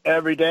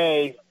 every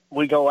day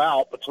we go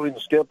out between the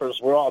skippers,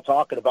 we're all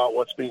talking about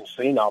what's being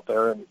seen out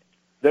there. And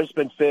there's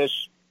been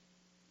fish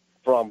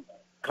from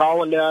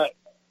Colonet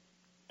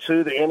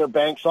to the inner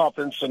banks off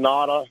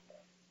Ensenada,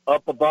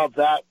 up above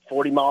that,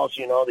 40 miles,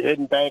 the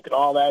hidden bank and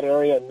all that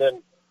area. And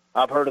then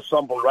I've heard of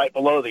some right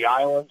below the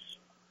islands.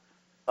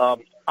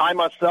 I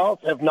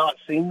myself have not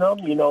seen them.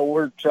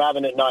 We're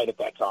traveling at night at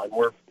that time.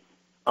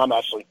 I'm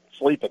actually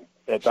sleeping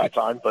at that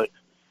time, but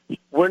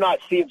we're not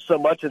seeing so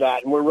much of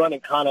that, and we're running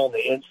kind of on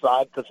the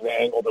inside because of the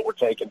angle that we're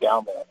taking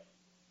down there.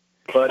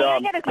 But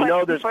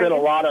there's been a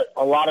lot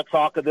of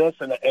talk of this,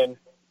 and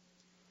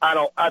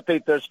I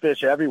think there's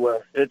fish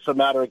everywhere. It's a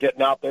matter of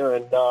getting out there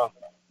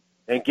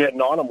and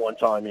getting on them one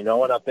time, and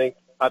I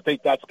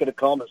think that's going to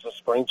come as the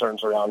spring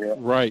turns around here.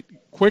 Right.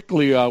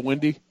 Quickly,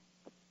 Wendy.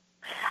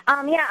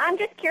 I'm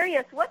just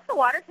curious. What's the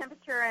water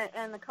temperature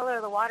and the color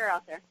of the water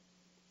out there?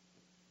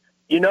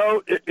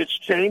 It's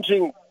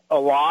changing a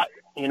lot,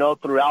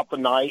 throughout the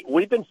night.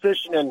 We've been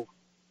fishing in,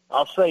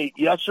 I'll say,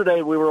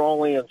 yesterday we were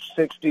only in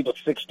 60 to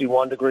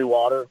 61 degree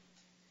water,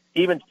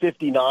 even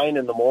 59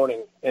 in the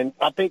morning. And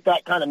I think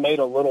that kind of made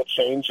a little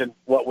change in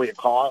what we had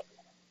caught.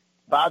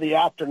 By the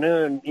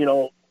afternoon,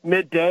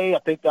 midday, I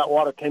think that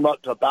water came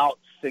up to about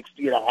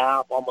 60 and a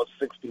half, almost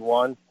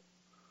 61.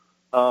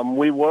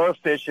 We were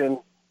fishing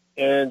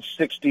in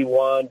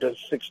 61 to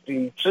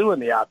 62 in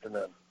the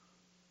afternoon.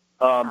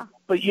 But,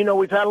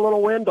 we've had a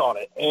little wind on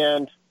it,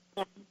 and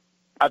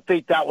I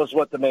think that was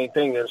what the main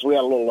thing is. We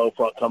had a little low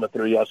front coming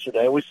through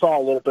yesterday. We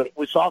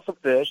saw some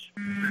fish.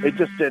 It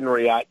just didn't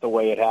react the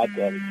way it had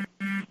been.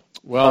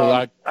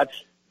 Well,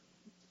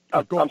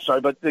 I'm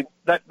sorry, but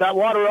that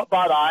water up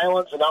by the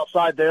islands and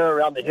outside there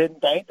around the hidden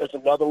bank, there's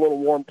another little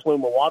warm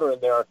plume of water in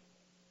there.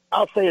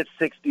 I'll say it's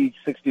 60,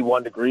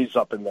 61 degrees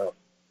up in there.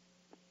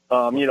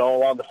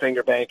 Along the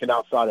finger bank and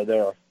outside of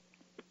there.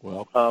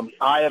 Well,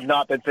 I have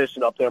not been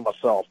fishing up there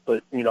myself,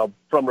 but,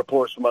 from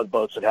reports from other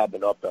boats that have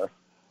been up there.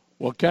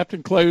 Well,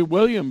 Captain Clay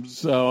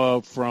Williams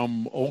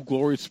from Old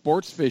Glory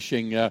Sports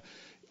Fishing,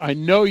 I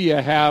know you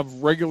have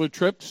regular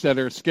trips that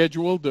are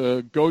scheduled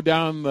to go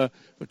down the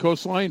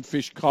coastline,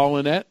 fish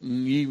Collinet,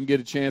 and you even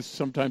get a chance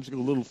sometimes to go a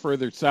little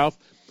further south.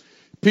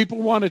 People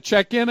want to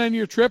check in on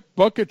your trip,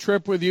 book a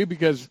trip with you,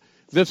 because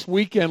this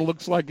weekend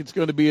looks like it's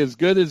going to be as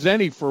good as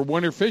any for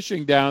winter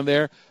fishing down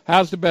there.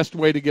 How's the best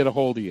way to get a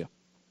hold of you?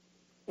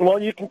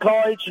 Well, you can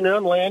call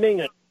H&M Landing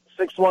at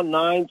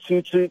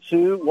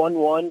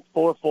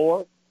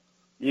 619-222-1144.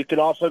 You can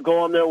also go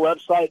on their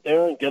website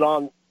there and get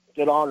on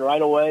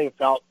right away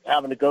without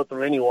having to go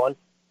through anyone,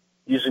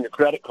 using your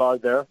credit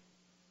card there.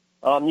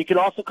 You can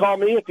also call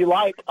me if you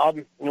like.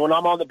 When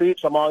I'm on the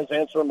beach, I'm always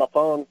answering my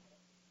phone.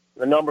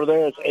 The number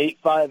there is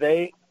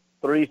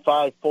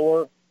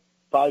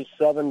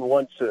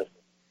 858-354-5712.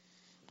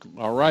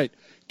 All right.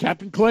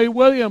 Captain Clay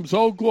Williams,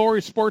 Old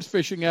Glory Sports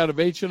Fishing out of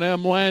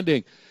H&M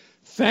Landing.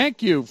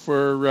 Thank you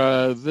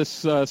for this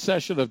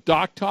session of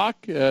Dock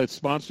Talk,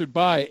 sponsored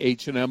by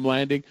H&M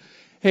Landing.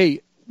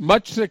 Hey,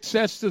 much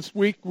success this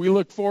week. We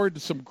look forward to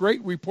some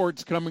great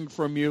reports coming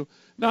from you,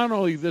 not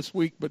only this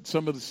week, but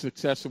some of the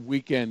successive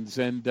weekends.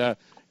 And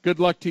good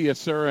luck to you,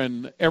 sir,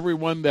 and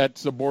everyone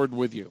that's aboard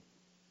with you.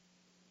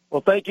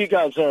 Well, thank you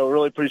guys. I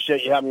really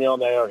appreciate you having me on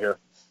the air here.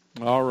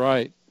 All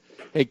right.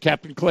 Hey,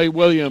 Captain Clay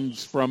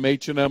Williams from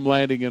H&M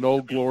Landing and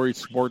Old Glory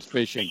Sports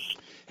Fishing.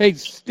 Hey,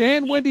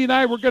 Stan, Wendy, and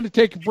I, we're going to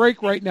take a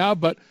break right now,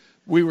 but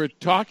we were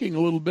talking a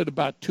little bit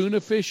about tuna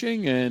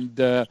fishing, and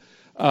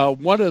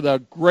one of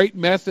the great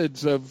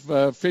methods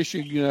of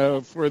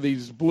fishing for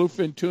these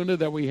bluefin tuna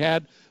that we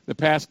had the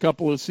past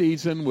couple of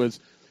seasons was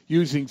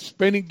using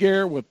spinning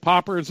gear with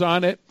poppers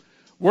on it.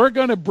 We're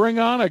going to bring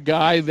on a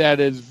guy that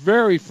is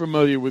very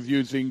familiar with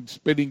using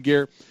spinning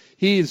gear.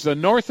 He's a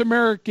North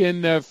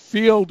American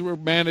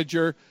field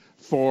manager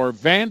for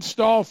Van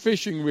Staal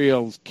Fishing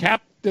Reels,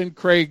 Captain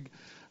Craig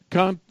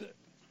Cantelmo.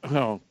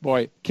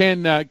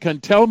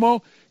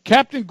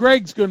 Captain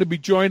Greg's going to be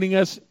joining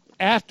us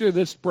after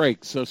this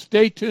break, so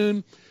stay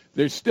tuned.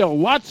 There's still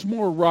lots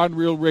more Rod and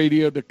Reel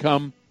Radio to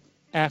come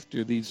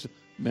after these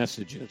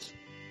messages.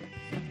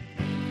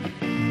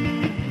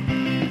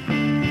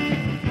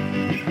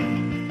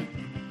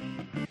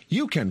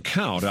 You can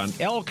count on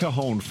El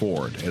Cajon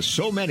Ford, as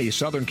so many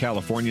Southern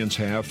Californians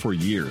have for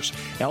years.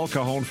 El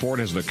Cajon Ford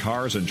has the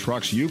cars and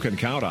trucks you can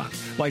count on,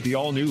 like the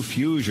all-new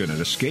Fusion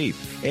and Escape,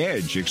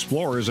 Edge,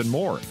 Explorers, and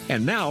more.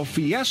 And now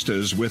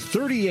Fiestas with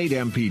 38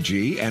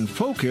 mpg and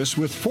Focus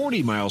with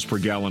 40 miles per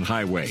gallon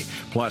highway,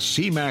 plus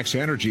C-Max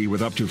Energy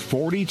with up to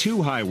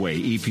 42 highway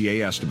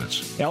EPA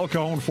estimates. El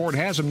Cajon Ford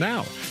has them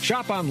now.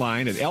 Shop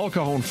online at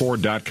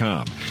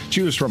elcajonford.com.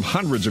 Choose from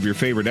hundreds of your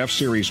favorite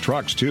F-Series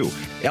trucks, too.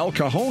 El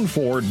Cajon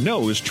Ford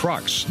knows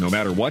trucks, no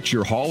matter what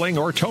you're hauling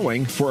or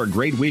towing, for a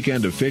great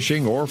weekend of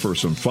fishing or for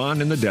some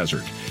fun in the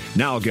desert.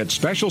 Now get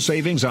special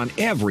savings on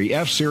every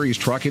F-Series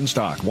truck in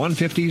stock,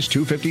 150s,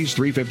 250s,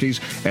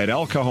 350s at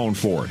El Cajon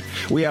Ford.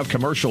 We have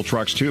commercial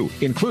trucks too,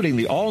 including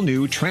the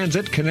all-new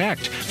Transit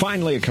Connect.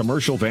 Finally, a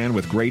commercial van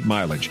with great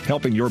mileage,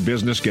 helping your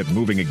business get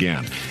moving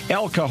again.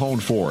 El Cajon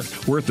Ford,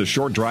 worth the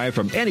short drive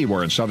from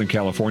anywhere in Southern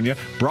California,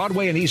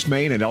 Broadway and East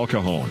Main in El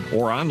Cajon,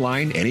 or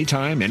online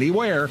anytime,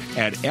 anywhere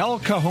at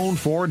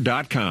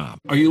elcajonford.com.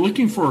 Are you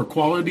looking for a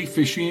quality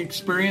fishing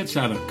experience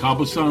out of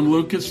Cabo San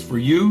Lucas for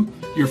you,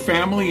 your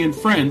family, and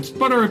friends,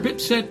 but are a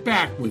bit set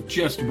back with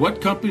just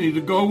what company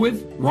to go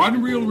with? Rod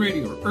and Reel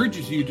Radio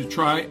urges you to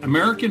try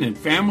American and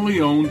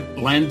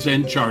family-owned Land's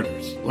End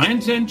Charters.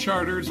 Land's End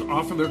Charters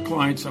offer their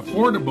clients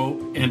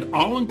affordable and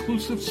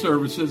all-inclusive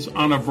services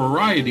on a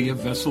variety of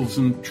vessels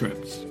and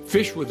trips.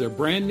 Fish with their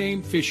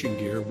brand-name fishing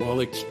gear while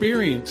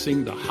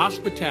experiencing the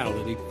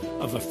hospitality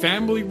of a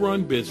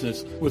family-run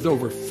business with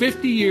over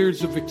 50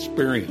 years of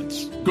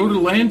experience. Go to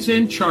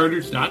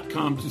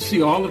landsendcharters.com to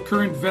see all the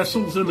current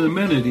vessels and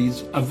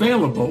amenities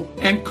available,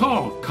 and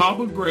call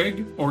Cabo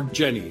Greg or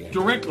Jenny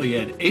directly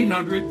at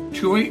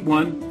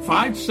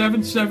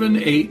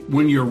 800-281-5778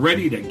 when you're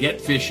ready to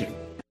get fishing.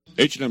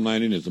 H&M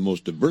Landing is the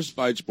most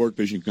diversified sport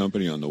fishing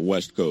company on the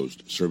West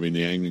Coast. Serving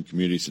the angling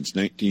community since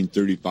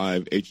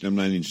 1935, H&M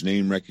Landing's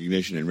name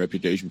recognition and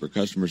reputation for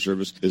customer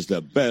service is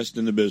the best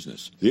in the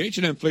business. The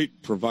H&M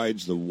fleet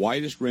provides the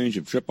widest range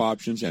of trip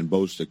options and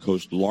boasts the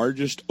coast's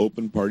largest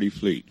open party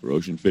fleet. For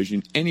ocean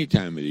fishing any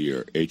time of the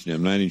year,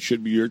 H&M Landing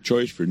should be your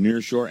choice for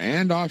nearshore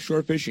and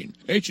offshore fishing.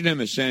 H&M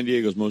is San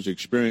Diego's most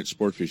experienced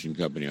sport fishing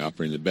company,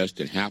 offering the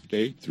best in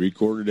half-day,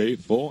 three-quarter-day,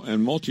 full,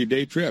 and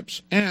multi-day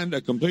trips, and a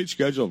complete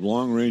schedule of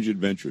long-range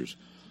adventures.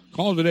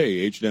 Call today,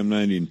 H&M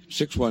Landing,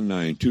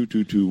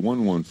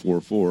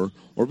 619-222-1144,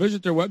 or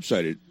visit their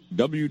website at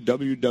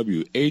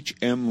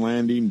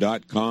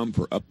www.hmlanding.com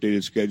for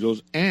updated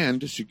schedules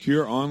and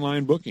secure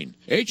online booking.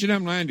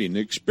 H&M Landing, the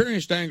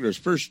experienced angler's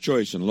first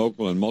choice in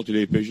local and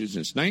multi-day fishing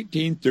since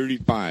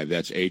 1935.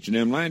 That's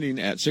H&M Landing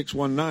at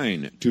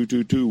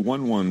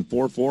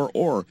 619-222-1144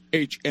 or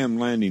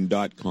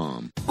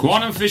hmlanding.com.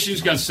 Quantum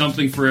Fishing's got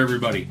something for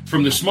everybody.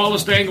 From the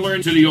smallest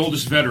angler to the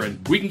oldest veteran,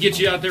 we can get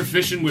you out there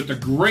fishing with the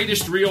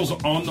greatest reels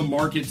on the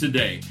market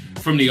today.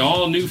 From the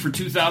all-new for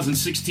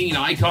 2016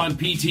 Icon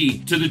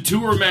PT to the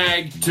Tour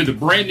Mag to the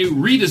brand new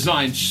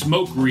redesigned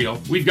Smoke Reel,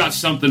 we've got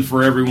something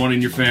for everyone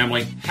in your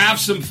family. Have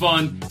some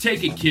fun.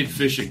 Take a kid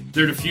fishing.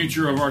 They're the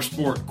future of our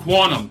sport.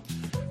 Quantum.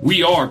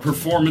 We are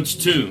performance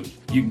tuned.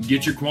 You can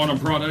get your Quantum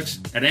products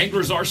at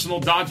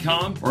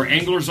anglersarsenal.com or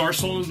Anglers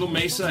Arsenal in La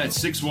Mesa at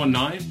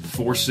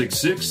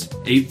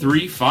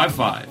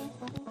 619-466-8355.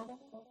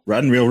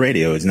 Rod and Reel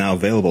Radio is now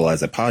available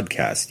as a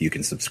podcast you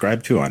can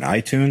subscribe to on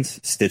iTunes,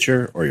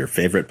 Stitcher, or your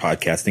favorite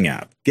podcasting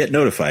app. Get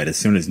notified as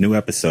soon as new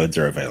episodes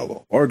are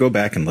available, or go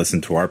back and listen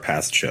to our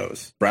past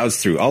shows.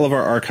 Browse through all of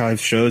our archive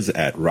shows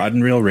at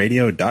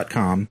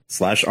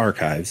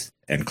rodandreelradio.com/archives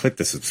and click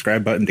the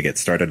subscribe button to get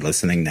started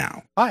listening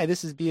now. Hi,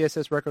 this is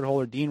BSS record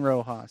holder Dean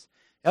Rojas.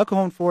 El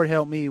Cajon Ford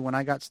helped me when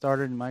I got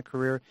started in my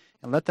career,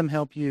 and let them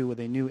help you with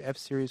a new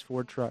F-Series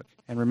Ford truck.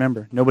 And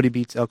remember, nobody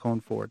beats El Cajon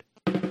Ford.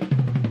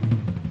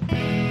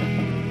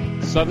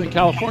 Southern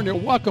California,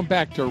 welcome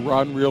back to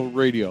Rod and Reel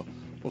Radio.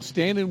 Well,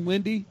 Stan and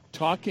Wendy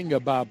talking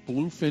about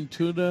bluefin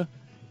tuna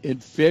in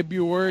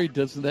February.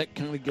 Doesn't that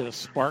kind of get a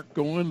spark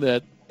going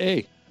that,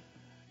 hey,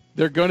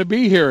 they're going to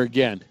be here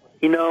again?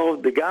 You know,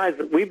 the guys,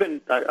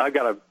 I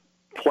got a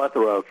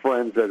plethora of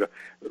friends that are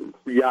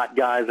yacht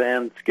guys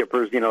and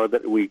skippers, you know,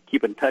 that we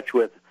keep in touch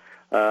with.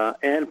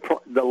 And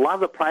a lot of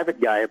the private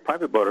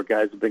boater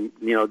guys have been,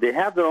 you know, they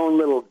have their own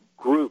little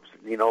groups,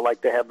 you know, like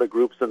they have the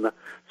groups in the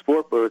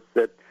sport boats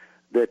that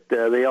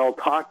they all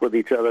talk with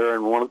each other.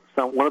 And one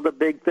of the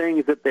big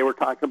things that they were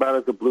talking about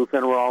is the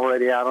bluefin were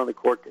already out on the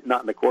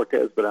not in the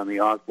Cortez, but on the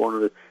Osborne or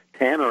the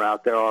Tanner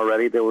out there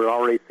already. They were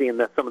already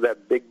seeing some of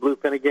that big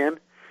bluefin again.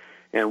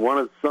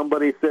 And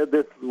somebody said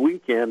this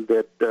weekend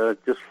that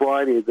just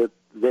Friday that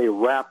they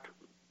wrapped,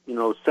 you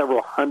know,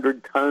 several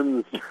hundred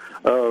tons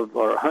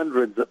or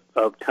hundreds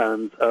of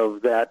tons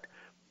of that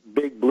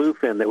big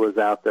bluefin that was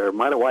out there.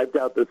 Might have wiped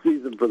out the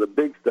season for the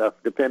big stuff,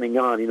 depending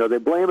on, you know, they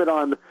blame it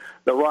on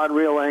the rod and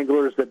reel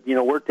anglers that, you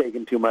know, we're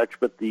taking too much,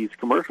 but these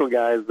commercial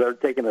guys, they're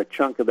taking a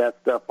chunk of that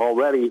stuff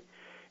already,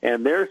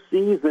 and their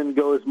season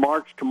goes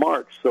March to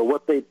March. So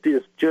what they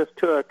just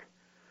took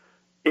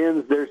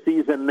ends their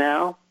season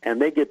now, and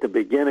they get to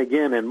begin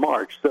again in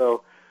March.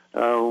 So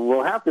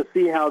we'll have to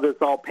see how this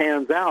all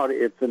pans out.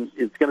 It's going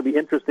to be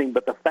interesting,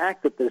 but the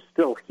fact that they're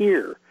still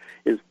here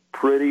is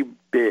pretty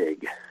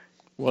big.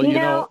 Well, you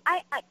know,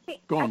 I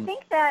think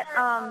that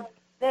I'm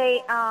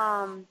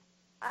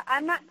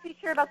not too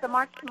sure about the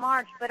March to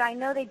March, but I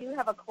know they do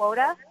have a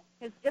quota.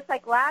 It's just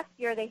like last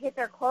year, they hit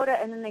their quota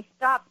and then they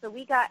stopped. So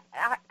we got,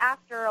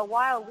 after a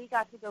while, we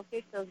got to go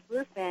fish those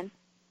bluefin,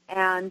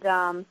 and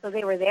so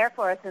they were there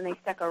for us and they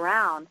stuck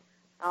around.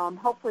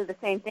 Hopefully the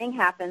same thing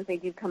happens. They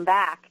do come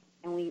back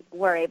and we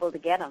were able to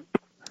get them.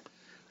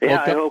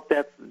 Yeah, I hope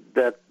that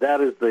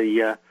is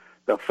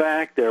the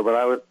fact there,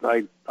 but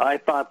I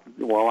thought,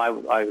 well,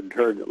 I had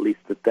heard at least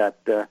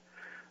that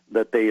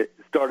they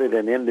started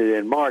and ended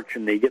in March,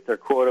 and they get their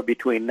quota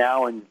between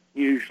now and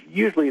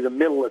usually the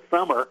middle of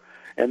summer,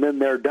 and then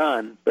they're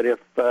done. But if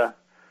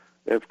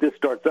this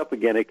starts up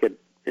again,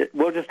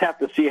 we'll just have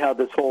to see how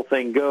this whole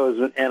thing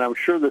goes, and I'm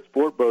sure the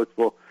sport boats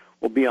will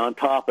be on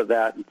top of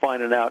that and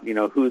finding out, you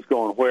know, who's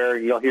going where.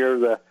 You'll hear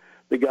the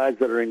guys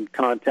that are in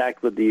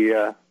contact with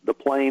the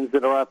planes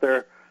that are out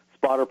there.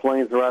 Spotter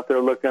planes are out there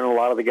looking. A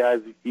lot of the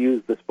guys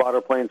use the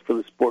spotter planes for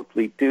the sport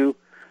fleet too.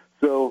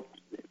 So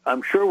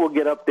I'm sure we'll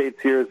get updates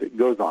here as it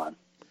goes on.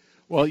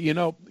 Well, you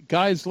know,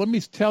 guys, let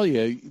me tell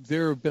you,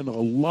 there have been a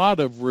lot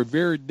of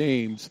revered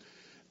names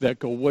that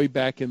go way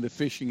back in the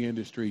fishing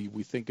industry.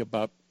 We think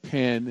about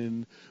Penn,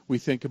 and we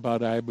think about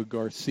Iba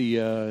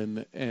Garcia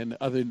and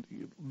other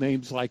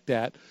names like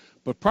that.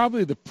 But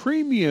probably the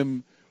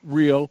premium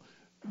reel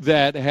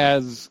that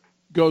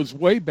goes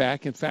way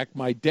back. In fact,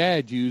 my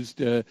dad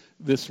used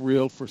this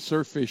reel for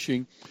surf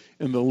fishing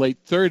in the late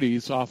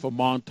 30s off of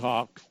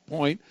Montauk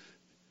Point.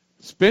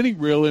 Spinning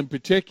reel in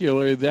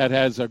particular that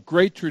has a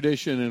great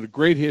tradition and a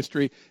great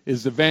history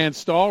is the Van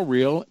Staal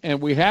reel.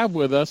 And we have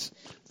with us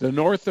the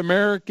North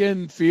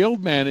American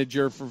field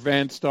manager for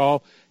Van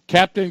Staal,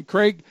 Captain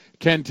Craig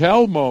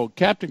Cantelmo.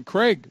 Captain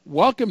Craig,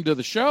 welcome to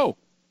the show.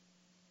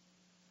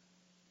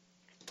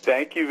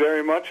 Thank you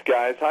very much,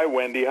 guys. Hi,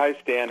 Wendy. Hi,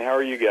 Stan. How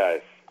are you guys?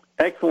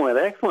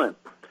 Excellent.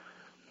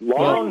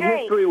 Long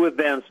history with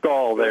Van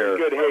Staal there.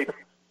 Good. Hey,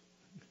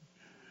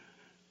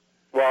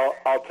 well,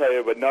 I'll tell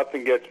you, but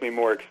nothing gets me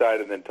more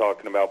excited than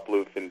talking about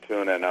bluefin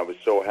tuna, and I was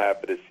so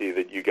happy to see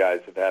that you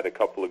guys have had a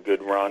couple of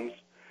good runs,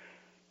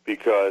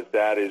 because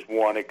that is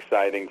one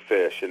exciting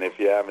fish, and if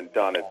you haven't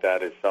done it,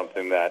 that is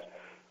something that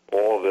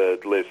all the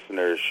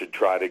listeners should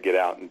try to get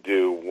out and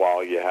do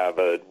while you have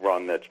a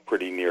run that's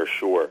pretty near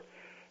shore.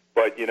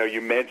 But,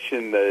 you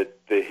mentioned the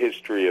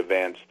history of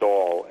Van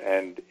Staal,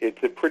 and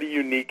it's a pretty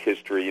unique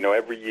history.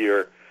 Every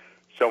year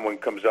someone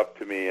comes up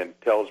to me and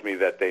tells me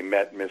that they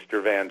met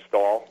Mr. Van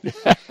Staal.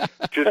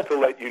 Just to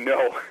let you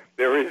know,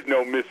 there is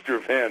no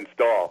Mr. Van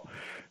Staal.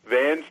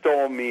 Van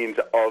Staal means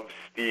of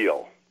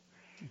steel.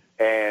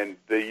 And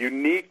the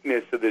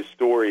uniqueness of this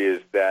story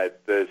is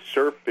that the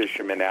surf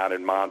fishermen out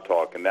in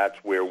Montauk, and that's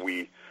where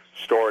we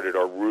started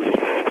our roots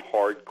of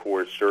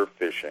hardcore surf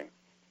fishing,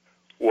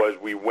 was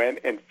we went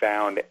and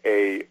found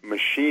a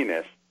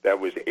machinist that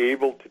was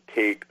able to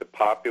take the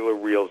popular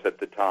reels at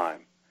the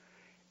time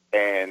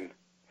and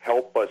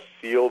help us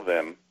seal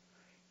them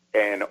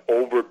and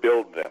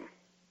overbuild them.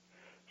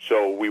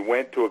 So we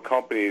went to a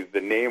company,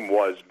 the name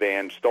was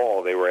Van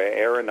Staal. They were an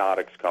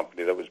aeronautics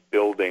company that was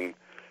building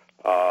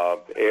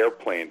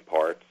airplane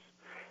parts,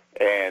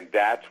 and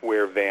that's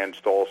where Van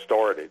Staal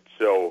started.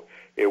 So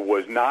it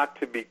was not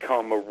to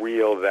become a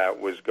reel that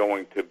was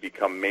going to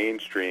become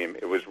mainstream.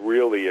 It was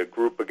really a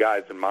group of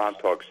guys in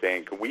Montauk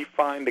saying, can we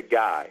find a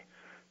guy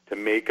to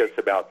make us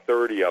about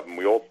 30 of them?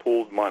 We all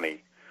pooled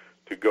money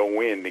to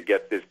go in to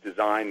get this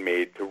design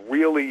made to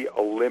really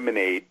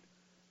eliminate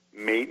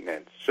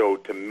maintenance, so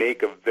to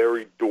make a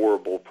very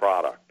durable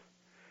product.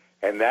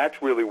 And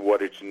that's really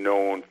what it's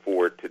known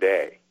for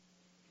today.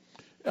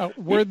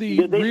 Were the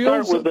Did they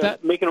reels start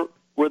with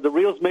were the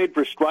reels made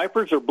for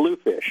stripers or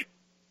bluefish?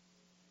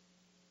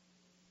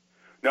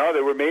 No,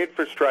 they were made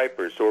for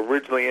stripers. So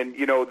originally, and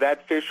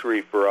that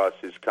fishery for us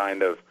is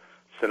kind of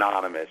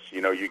synonymous.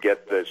 You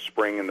get the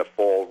spring and the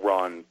fall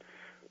run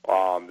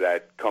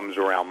that comes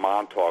around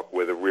Montauk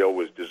where the reel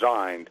was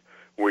designed,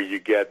 where you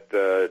get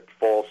the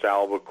false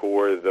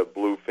albacore, the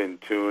bluefin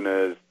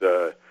tunas,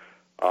 the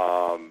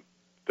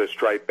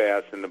striped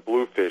bass, and the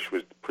bluefish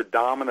was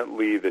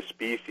predominantly the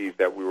species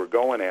that we were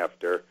going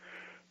after.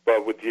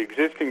 But with the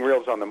existing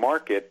reels on the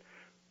market,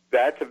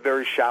 that's a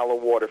very shallow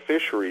water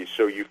fishery,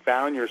 so you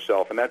found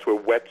yourself, and that's where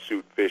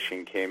wetsuit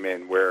fishing came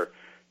in, where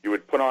you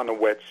would put on a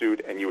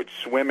wetsuit and you would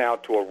swim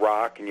out to a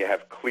rock and you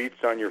have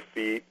cleats on your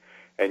feet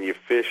and you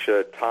fish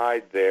a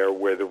tide there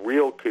where the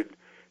reel could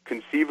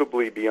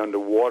conceivably be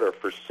underwater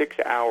for 6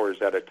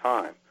 hours at a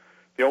time.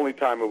 The only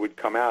time it would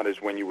come out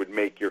is when you would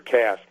make your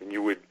cast and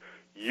you would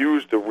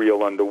use the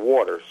reel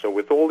underwater. So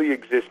with all the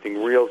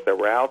existing reels that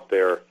were out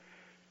there,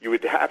 you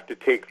would have to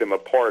take them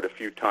apart a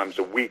few times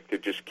a week to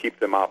just keep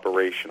them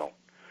operational.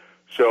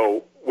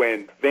 So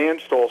when Van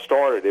Staal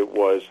started, it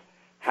was,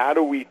 how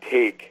do we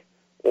take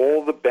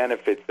all the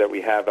benefits that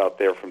we have out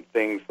there from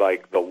things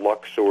like the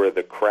Luxor,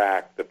 the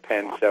Crack, the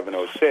Penn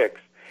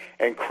 706,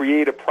 and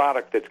create a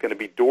product that's going to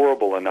be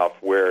durable enough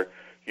where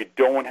you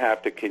don't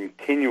have to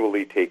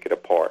continually take it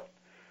apart.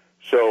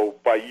 So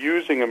by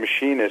using a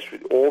machinist,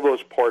 all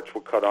those parts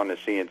were cut on the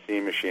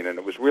CNC machine, and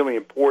it was really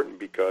important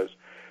because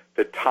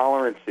the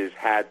tolerances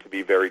had to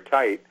be very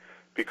tight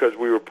because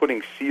we were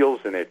putting seals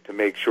in it to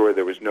make sure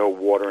there was no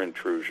water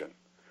intrusion.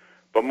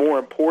 But more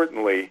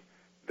importantly,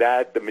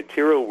 that the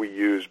material we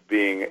used,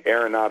 being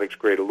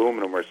aeronautics-grade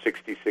aluminum or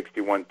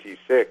 6061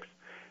 T6,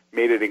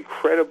 made it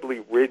incredibly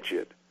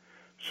rigid.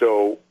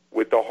 So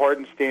with the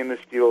hardened stainless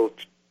steel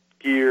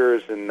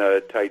gears and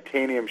the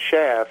titanium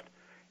shaft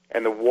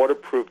and the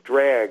waterproof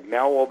drag,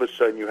 now all of a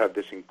sudden you have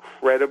this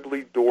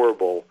incredibly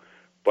durable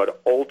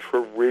but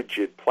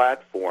ultra-rigid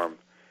platform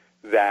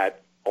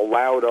that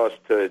allowed us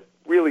to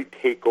really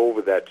take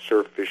over that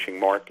surf fishing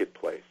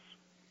marketplace.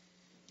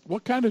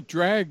 What kind of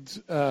drags,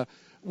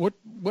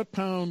 what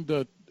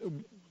pound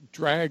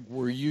drag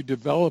were you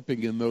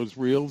developing in those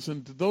reels?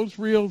 And do those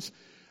reels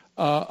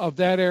of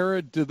that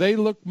era, do they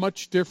look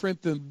much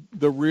different than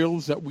the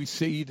reels that we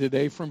see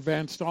today from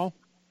Van Staal?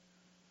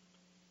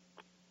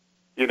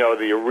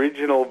 The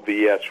original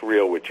VS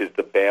reel, which is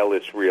the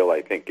bailless reel,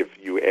 I think if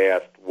you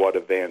asked what a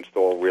Van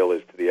Staal reel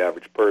is to the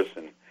average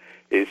person,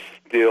 is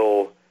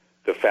still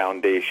the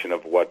foundation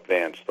of what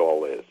Van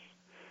Staal is.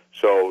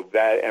 So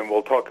that, and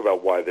we'll talk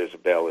about why there's a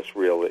bailless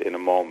reel in a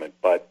moment,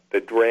 but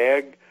the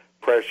drag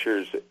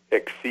pressures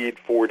exceed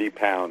 40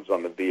 pounds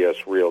on the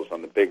VS reels,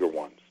 on the bigger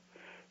ones.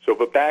 So,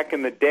 but back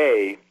in the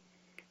day,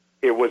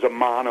 it was a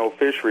mono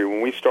fishery.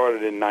 When we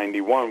started in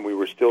 91, we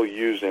were still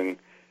using,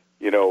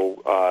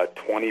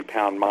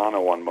 20-pound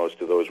mono on most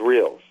of those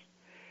reels.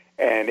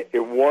 And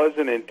it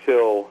wasn't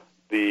until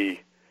the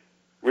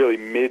really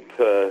mid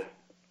to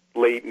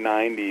late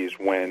 90s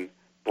when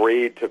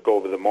braid took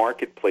over the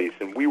marketplace,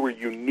 and we were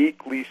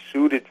uniquely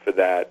suited for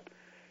that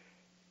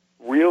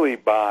really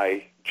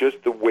by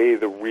just the way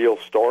the reel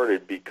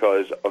started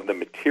because of the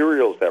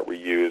materials that were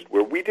used,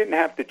 where we didn't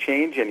have to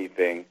change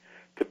anything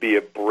to be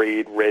a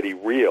braid-ready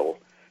reel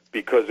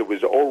because it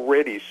was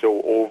already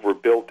so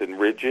overbuilt and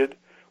rigid.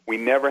 We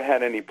never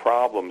had any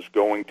problems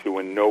going to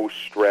a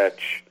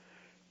no-stretch,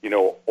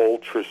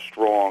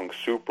 ultra-strong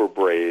super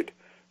braid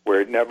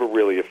where it never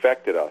really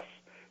affected us.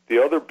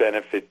 The other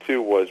benefit,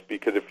 too, was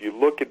because if you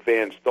look at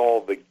Van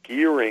Staal, the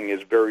gearing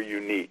is very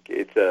unique.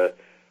 It's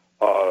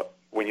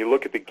when you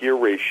look at the gear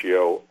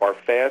ratio, our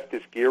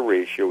fastest gear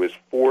ratio is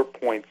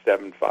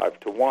 4.75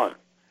 to 1.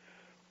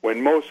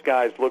 When most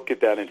guys look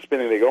at that in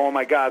spinning, they go, oh,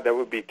 my God, that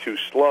would be too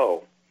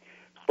slow.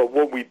 But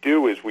what we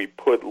do is we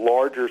put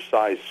larger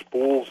size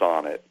spools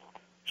on it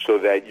so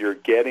that you're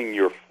getting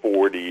your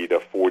 40 to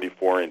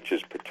 44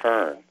 inches per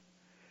turn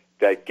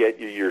that get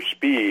you your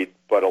speed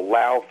but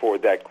allow for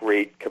that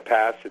great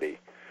capacity.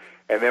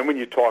 And then when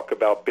you talk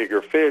about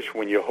bigger fish,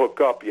 when you hook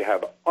up, you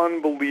have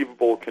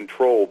unbelievable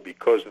control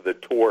because of the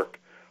torque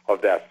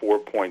of that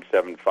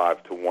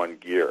 4.75 to 1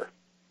 gear.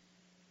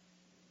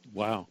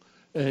 Wow.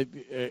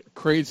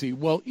 Crazy.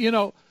 Well,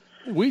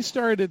 we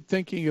started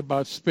thinking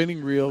about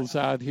spinning reels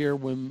out here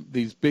when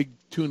these big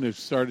tunas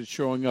started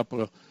showing up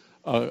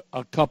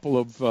a couple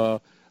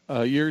of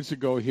years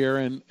ago here.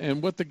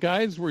 And what the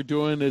guys were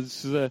doing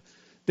is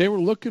they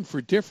were looking for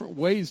different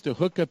ways to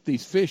hook up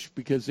these fish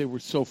because they were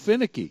so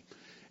finicky.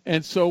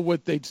 And so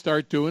what they'd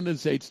start doing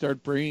is they'd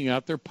start bringing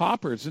out their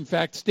poppers. In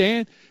fact,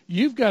 Stan,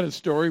 you've got a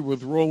story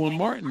with Roland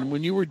Martin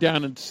when you were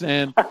down in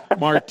San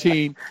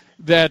Martin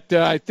that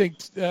I think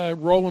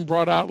Roland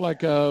brought out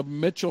like a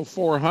Mitchell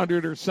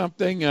 400 or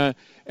something and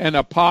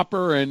a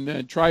popper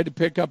and tried to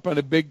pick up on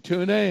a big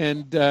tuna.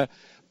 And,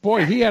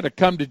 boy, he had to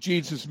come to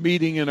Jesus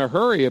meeting in a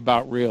hurry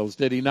about reels,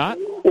 did he not?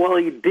 Well,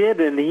 he did,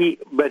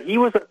 but he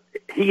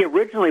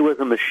originally was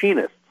a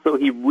machinist, so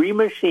he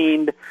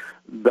remachined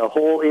the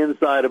whole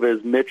inside of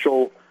his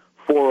Mitchell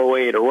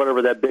 408 or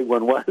whatever that big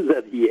one was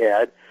that he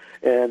had,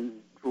 and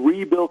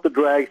rebuilt the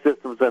drag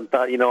systems and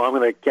thought, I'm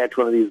going to catch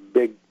one of these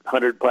big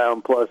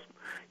 100-pound plus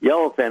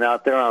yellowfin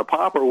out there on a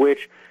popper,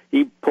 which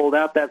he pulled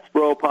out that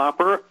Spro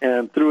popper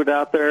and threw it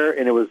out there,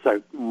 and it was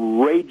a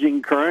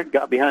raging current,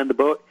 got behind the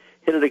boat,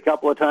 hit it a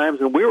couple of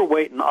times, and we were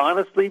waiting,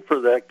 honestly,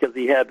 for that, because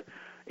he had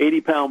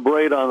 80-pound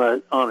braid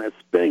on a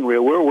spinning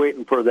reel. We were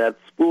waiting for that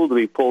spool to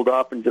be pulled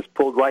off and just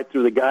pulled right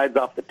through the guides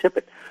off the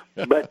tippet.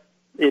 But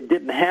it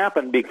didn't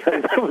happen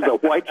because there was a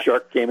white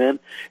shark came in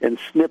and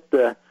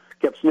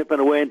kept snipping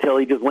away until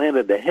he just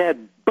landed the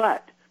head.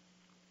 But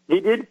he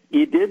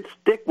did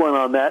stick one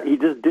on that. He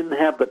just didn't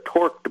have the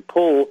torque to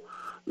pull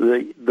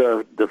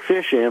the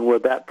fish in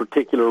with that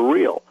particular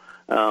reel.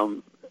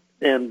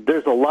 And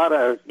there's a lot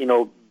of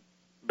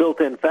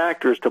built-in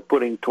factors to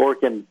putting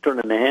torque and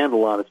turning the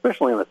handle on,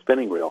 especially on a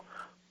spinning reel.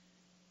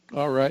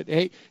 All right.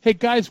 Hey,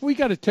 guys, we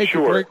got to take a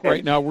break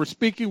right now. We're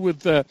speaking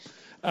with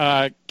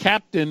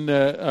Captain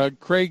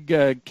Craig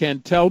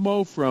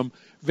Cantelmo from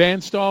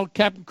Van Staal.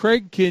 Captain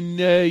Craig, can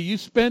you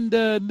spend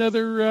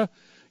another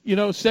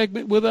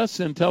segment with us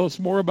and tell us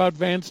more about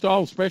Van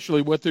Staal,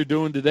 especially what they're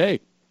doing today?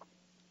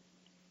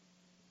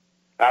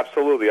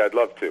 Absolutely, I'd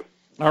love to.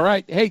 All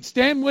right. Hey,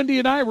 Stan, Wendy,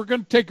 and I, we're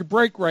going to take a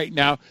break right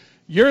now.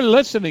 You're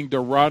listening to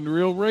Rod and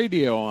Reel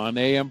Radio on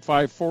AM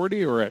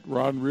 540 or at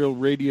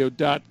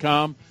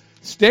rodandreelradio.com.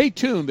 Stay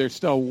tuned. There's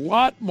still a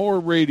lot more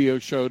radio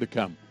show to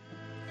come.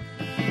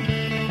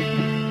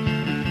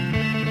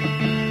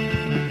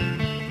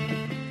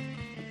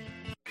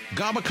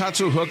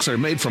 Gamakatsu hooks are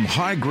made from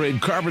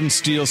high-grade carbon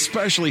steel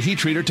specially heat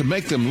treated to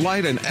make them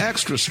light and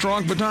extra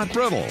strong but not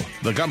brittle.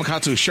 The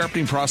Gamakatsu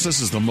sharpening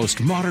process is the most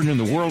modern in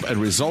the world and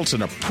results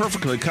in a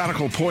perfectly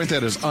conical point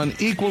that is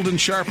unequaled in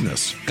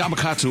sharpness.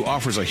 Gamakatsu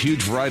offers a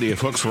huge variety of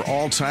hooks for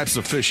all types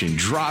of fishing: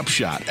 drop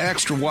shot,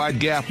 extra wide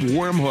gap,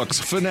 worm hooks,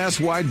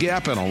 finesse wide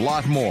gap, and a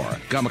lot more.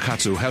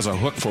 Gamakatsu has a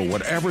hook for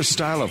whatever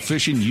style of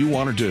fishing you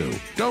want to do.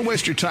 Don't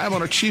waste your time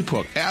on a cheap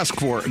hook. Ask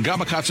for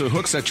Gamakatsu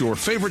hooks at your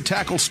favorite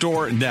tackle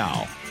store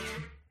now.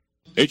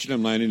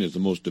 H&M Landing is the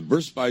most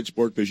diversified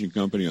sport fishing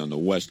company on the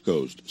West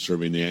Coast.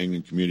 Serving the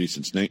angling community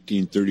since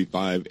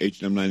 1935,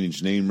 H&M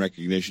Landing's name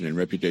recognition and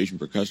reputation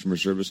for customer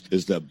service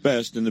is the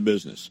best in the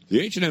business. The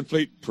H&M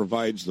fleet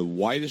provides the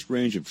widest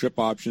range of trip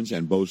options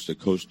and boasts the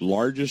coast's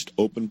largest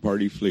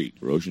open-party fleet.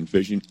 For ocean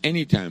fishing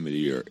any time of the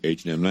year,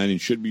 H&M Landing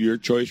should be your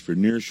choice for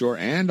nearshore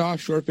and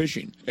offshore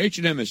fishing.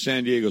 H&M is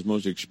San Diego's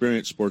most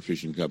experienced sport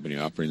fishing company,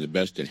 offering the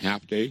best in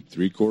half-day,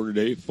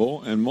 three-quarter-day,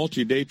 full, and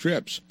multi-day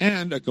trips,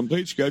 and a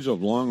complete schedule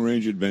of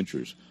long-range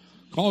adventures.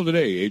 Call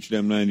today,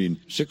 H&M Landing,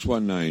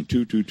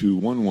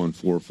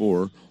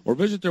 619-222-1144, or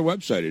visit their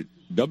website at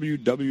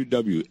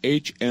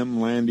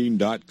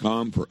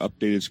www.hmlanding.com for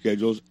updated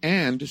schedules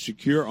and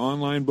secure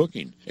online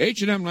booking.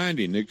 H&M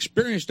Landing, the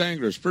experienced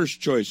angler's first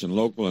choice in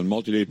local and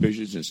multi-day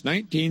fishing since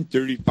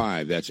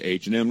 1935. That's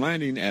H&M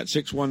Landing at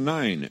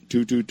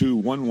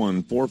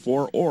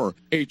 619-222-1144 or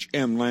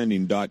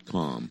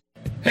hmlanding.com.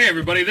 Hey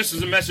everybody, this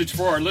is a message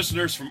for our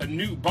listeners from a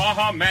new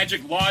Baja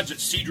Magic Lodge at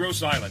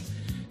Cedros Island.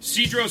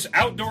 Cedros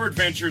Outdoor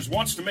Adventures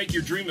wants to make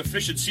your dream of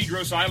fish at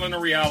Cedros Island a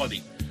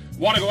reality.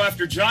 Want to go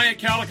after giant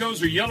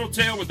calicos or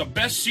yellowtail with the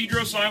best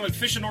Cedros Island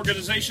fishing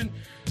organization,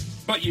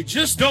 but you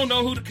just don't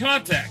know who to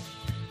contact?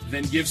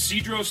 Then give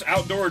Cedros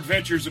Outdoor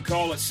Adventures a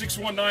call at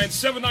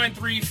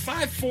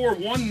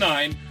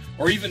 619-793-5419,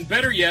 or even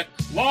better yet,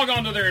 log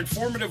on to their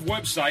informative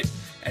website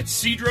at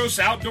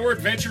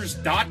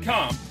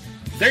cedrosoutdooradventures.com.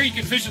 There you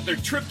can visit their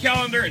trip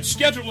calendar and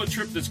schedule a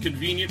trip that's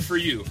convenient for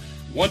you.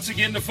 Once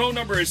again, the phone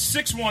number is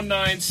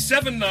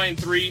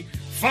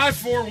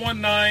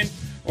 619-793-5419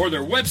 or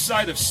their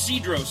website of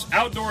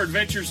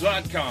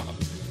cedrosoutdooradventures.com.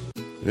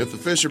 If the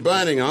fish are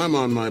biting, I'm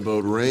on my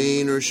boat,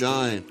 rain or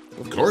shine.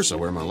 Of course, I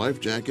wear my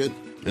life jacket.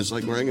 It's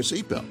like wearing a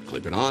seatbelt.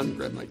 Clip it on,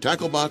 grab my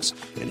tackle box,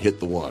 and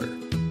hit the water.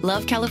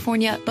 Love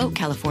California, Boat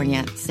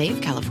California,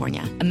 Save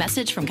California. A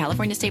message from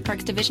California State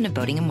Parks Division of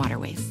Boating and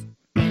Waterways.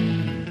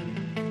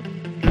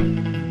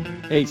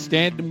 Hey,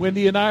 Stan,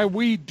 Wendy, and I,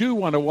 we do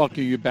want to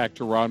welcome you back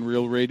to Rod and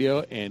Reel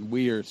Radio, and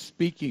we are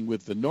speaking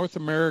with the North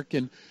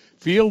American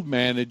Field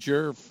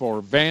Manager for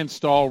Van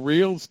Staal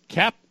Reels,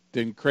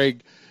 Captain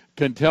Craig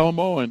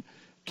Cantelmo. And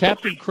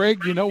Captain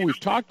Craig, you know, we've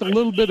talked a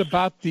little bit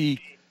about the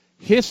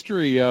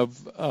history of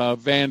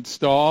Van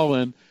Staal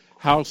and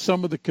how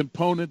some of the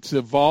components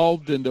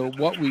evolved into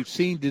what we've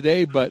seen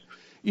today. But,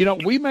 you know,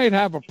 we might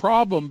have a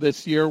problem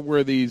this year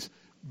where these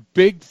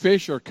big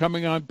fish are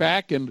coming on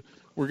back, and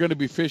we're going to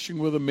be fishing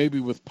with them maybe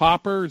with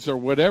poppers or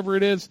whatever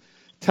it is.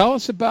 Tell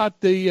us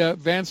about the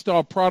Van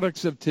Staal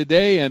products of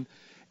today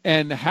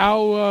and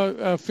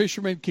how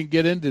fishermen can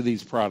get into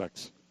these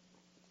products.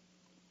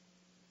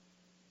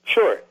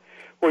 Sure.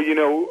 Well, you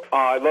know,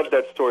 I love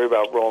that story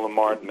about Roland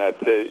Martin.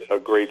 That's a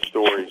great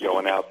story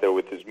going out there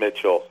with his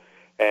Mitchell,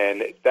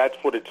 and that's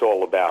what it's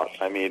all about.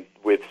 I mean,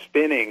 with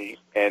spinning,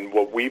 and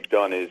what we've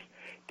done is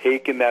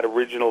taken that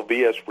original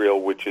VS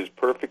reel, which is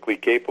perfectly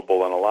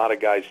capable, and a lot of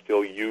guys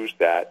still use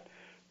that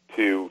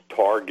to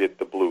target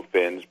the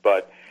bluefins.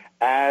 But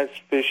as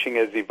fishing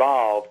has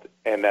evolved,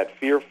 and that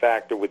fear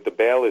factor with the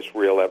bailless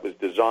reel that was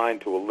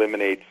designed to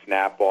eliminate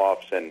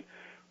snap-offs and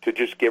to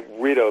just get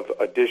rid of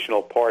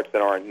additional parts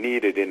that aren't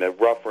needed in a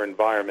rougher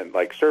environment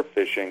like surf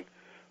fishing,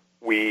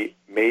 we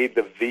made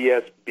the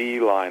VSB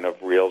line of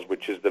reels,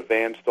 which is the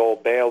Van Staal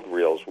bailed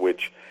reels,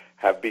 which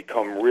have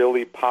become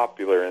really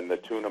popular in the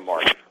tuna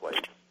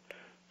marketplace.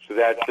 So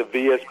that's the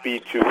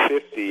VSB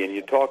 250, and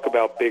you talk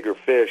about bigger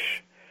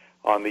fish.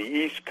 On the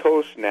East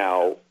Coast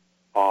now,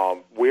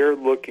 we're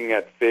looking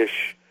at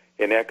fish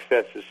in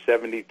excess of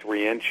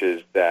 73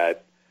 inches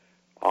that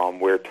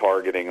we're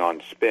targeting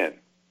on spin.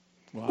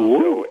 Wow.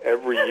 So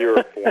every year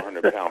a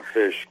 400-pound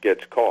fish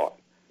gets caught.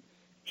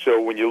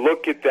 So when you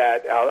look at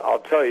that, I'll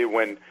tell you,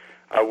 when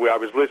I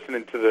was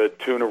listening to the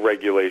tuna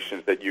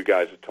regulations that you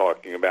guys are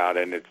talking about,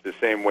 and it's the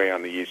same way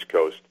on the East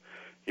Coast.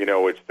 You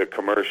know, it's the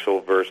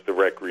commercial versus the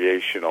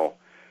recreational.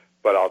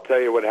 But I'll tell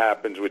you what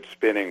happens with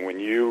spinning. When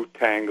you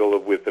tangle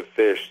with a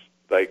fish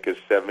like a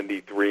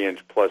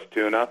 73-inch plus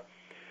tuna,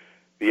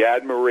 the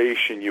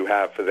admiration you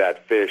have for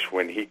that fish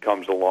when he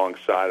comes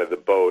alongside of the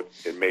boat,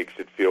 it makes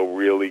it feel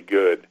really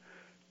good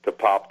to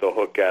pop the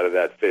hook out of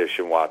that fish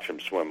and watch him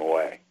swim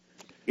away.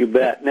 You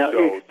bet. Now,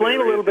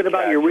 explain a little bit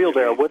about your reel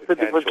there. What's the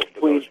difference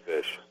between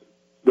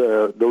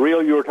the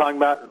reel you were talking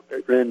about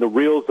and the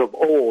reels of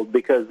old?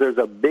 Because there's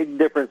a big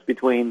difference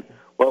between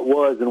what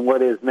was and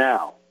what is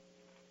now.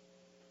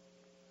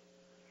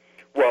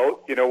 Well,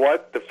 you know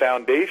what? The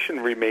foundation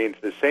remains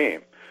the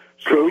same.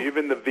 So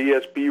even the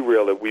VSB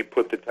reel that we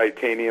put the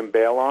titanium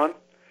bail on,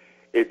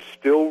 it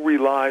still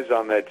relies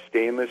on that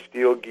stainless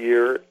steel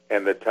gear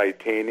and the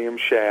titanium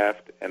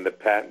shaft and the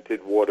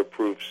patented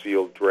waterproof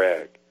sealed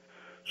drag.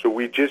 So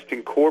we just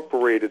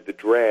incorporated the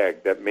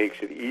drag that makes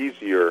it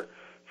easier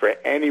for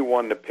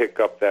anyone to pick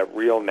up that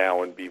reel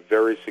now and be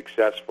very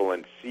successful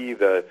and see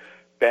the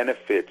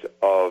benefits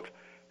of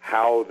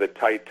how the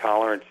tight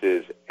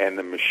tolerances and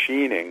the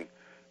machining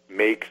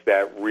makes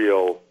that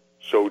reel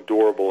so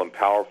durable and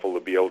powerful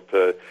to be able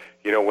to,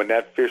 you know, when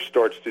that fish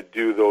starts to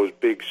do those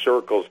big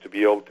circles, to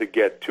be able to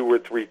get 2 or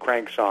 3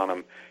 cranks on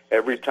him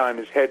every time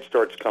his head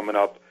starts coming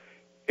up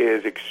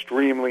is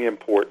extremely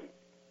important.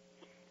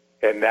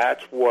 And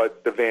that's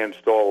what the Van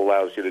Staal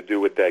allows you to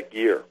do with that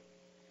gear.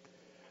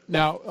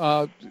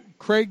 Now,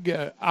 Craig,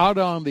 out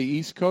on the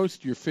East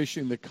Coast, you're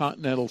fishing the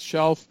continental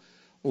shelf,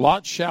 a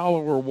lot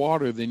shallower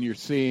water than you're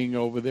seeing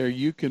over there.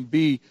 You can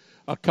be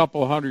a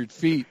couple hundred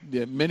feet,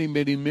 many,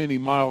 many, many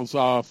miles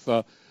off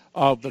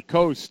of the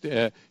coast.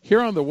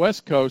 Here on the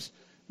West Coast,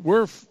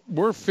 we're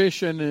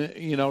fishing,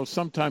 you know,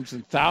 sometimes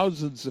in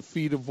thousands of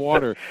feet of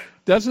water.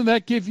 Doesn't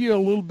that give you a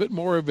little bit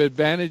more of an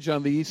advantage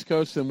on the East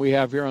Coast than we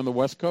have here on the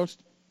West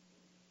Coast?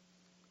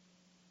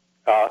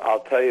 I'll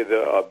tell you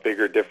a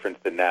bigger difference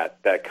than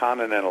that. That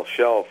continental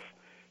shelf,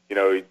 you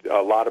know,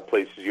 a lot of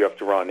places you have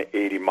to run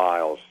 80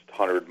 miles,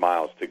 100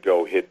 miles to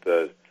go hit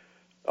the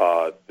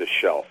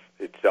shelf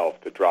itself,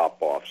 the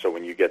drop-off. So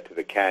when you get to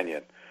the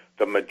canyon,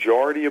 the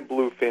majority of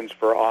bluefins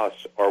for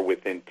us are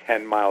within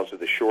 10 miles of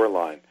the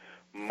shoreline.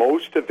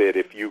 Most of it,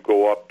 if you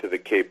go up to the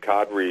Cape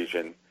Cod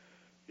region,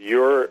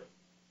 you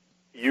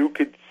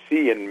could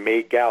see and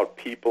make out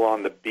people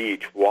on the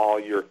beach while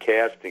you're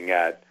casting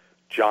at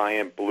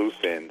giant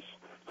bluefins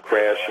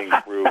crashing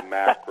through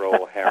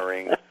mackerel,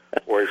 herring,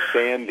 or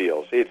sand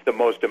eels. It's the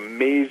most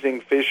amazing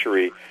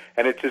fishery,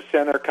 and it's a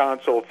center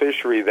console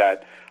fishery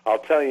that I'll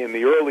tell you in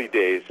the early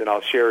days, and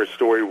I'll share a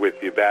story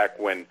with you back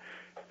when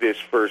this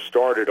first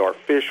started. Our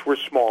fish were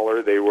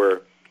smaller. They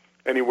were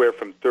anywhere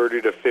from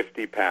 30 to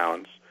 50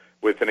 pounds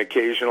with an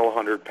occasional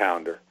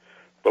 100-pounder.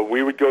 But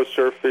we would go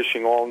surf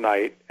fishing all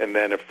night, and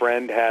then a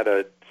friend had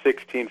a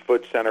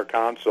 16-foot center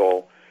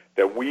console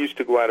that we used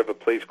to go out of a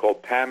place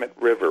called Pamet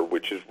River,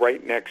 which is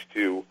right next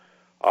to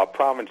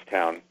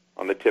Provincetown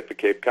on the tip of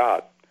Cape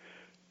Cod.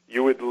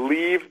 You would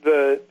leave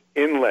the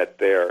inlet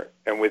there,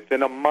 and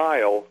within a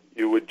mile,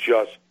 you would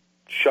just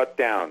shut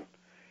down.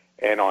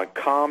 And on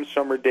calm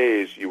summer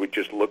days, you would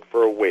just look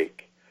for a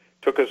wake.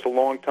 Took us a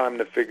long time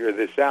to figure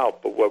this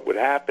out, but what would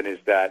happen is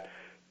that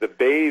the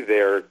bay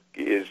there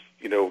is,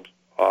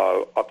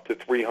 up to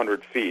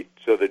 300 feet.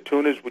 So the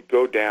tunas would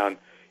go down,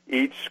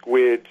 eat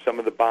squid, some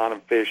of the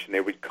bottom fish, and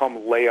they would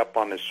come lay up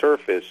on the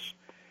surface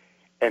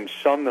and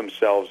sun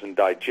themselves and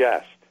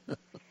digest.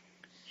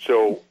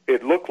 So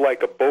it looked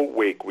like a boat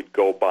wake would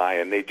go by,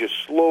 and they just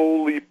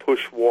slowly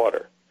push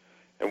water.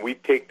 And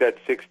we'd take that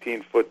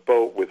 16-foot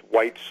boat with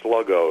white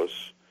sluggos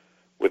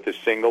with a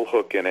single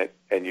hook in it,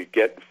 and you'd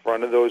get in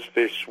front of those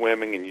fish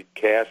swimming, and you'd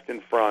cast in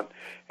front.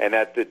 And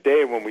at the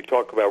day when we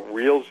talk about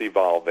reels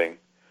evolving,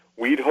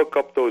 we'd hook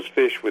up those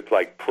fish with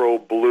like Pro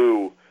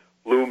Blue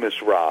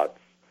Loomis rods,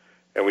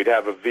 and we'd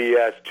have a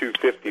VS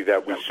 250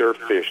 that we surf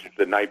fished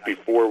the night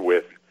before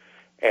with,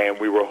 and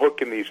we were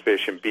hooking these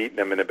fish and beating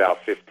them in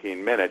about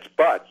 15 minutes.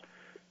 But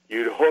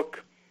you'd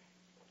hook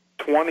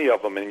 20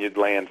 of them and you'd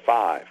land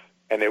 5.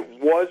 And it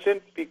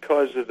wasn't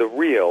because of the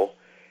reel.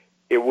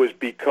 It was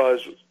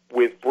because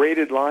with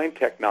braided line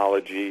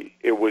technology,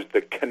 it was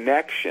the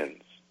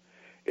connections.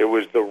 It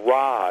was the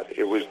rod.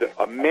 It was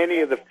many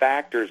of the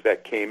factors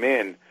that came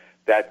in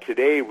that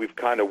today we've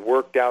kind of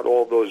worked out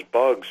all those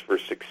bugs for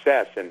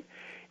success. And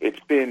it's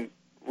been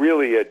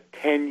really a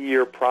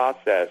 10-year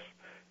process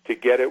to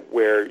get it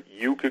where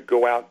you could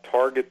go out,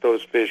 target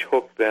those fish,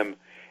 hook them,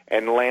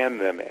 and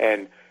land them.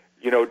 And,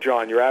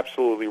 John, you're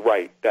absolutely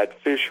right. That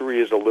fishery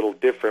is a little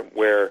different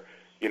where,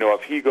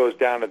 if he goes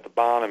down at the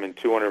bottom in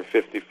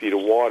 250 feet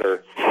of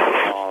water,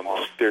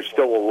 there's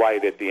still a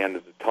light at the end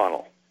of the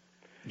tunnel.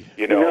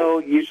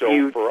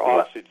 For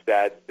us, it's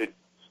that.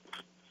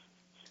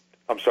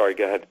 I'm sorry,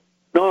 go ahead.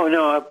 No,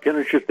 I'll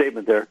finish your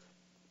statement there.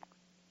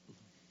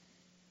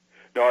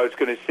 No, I was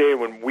going to say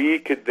when we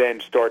could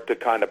then start to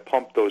kind of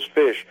pump those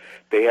fish,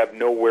 they have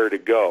nowhere to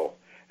go.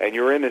 And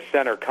you're in the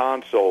center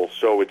console,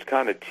 so it's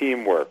kind of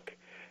teamwork.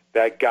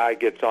 That guy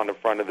gets on the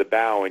front of the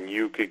bow, and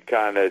you could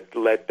kind of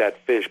let that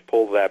fish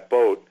pull that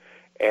boat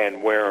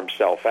and wear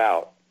himself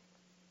out.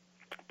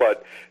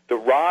 But the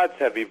rods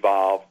have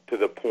evolved to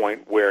the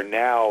point where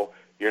now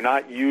you're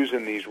not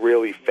using these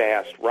really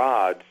fast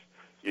rods.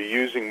 You're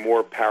using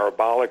more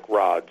parabolic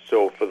rods.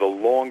 So for the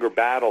longer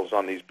battles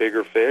on these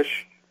bigger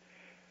fish,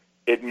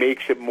 it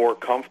makes it more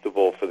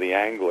comfortable for the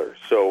angler.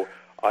 So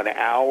an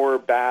hour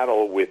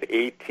battle with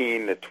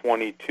 18 to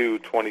 22,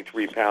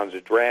 23 pounds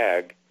of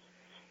drag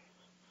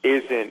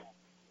isn't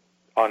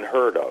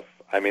unheard of.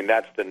 I mean,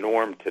 that's the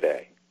norm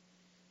today.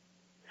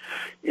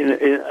 And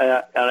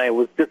I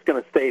was just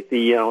going to state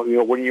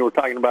when you were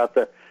talking about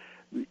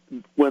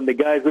when the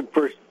guys would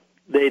first,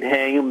 they'd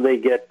hang them, they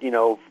get,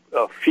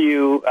 a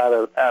few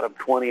out of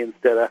 20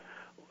 instead of,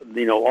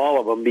 all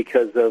of them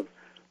because of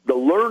the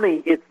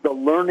learning. It's the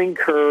learning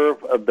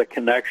curve of the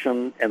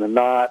connection and the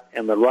knot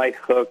and the right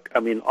hook. I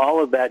mean,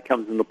 all of that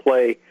comes into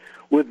play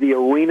with the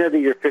arena that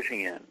you're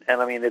fishing in.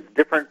 And I mean, it's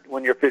different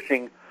when you're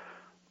fishing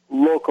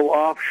local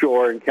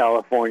offshore in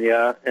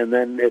California, and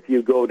then if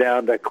you go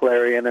down to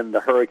Clarion and the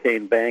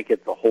Hurricane Bank,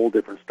 it's a whole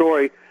different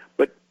story.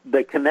 But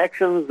the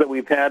connections that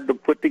we've had to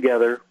put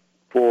together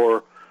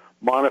for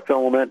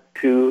monofilament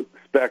to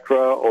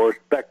spectra or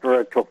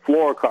spectra to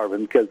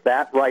fluorocarbon, because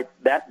that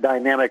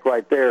dynamic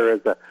right there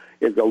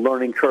is a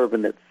learning curve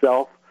in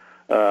itself.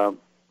 The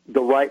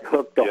right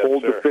hook to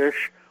hold the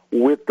fish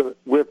with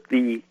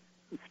the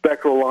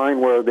spectral line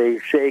where they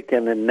shake,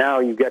 and then now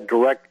you've got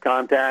direct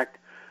contact.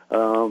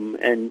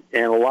 And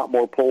a lot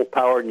more pull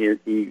power, and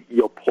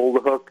you'll pull the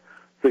hook,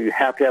 so you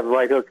have to have the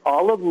right hook.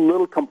 All of the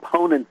little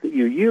components that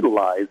you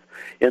utilize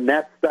in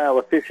that style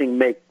of fishing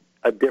make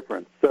a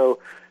difference. So,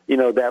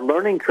 that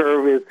learning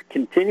curve is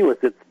continuous.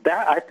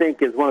 That, I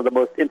think, is one of the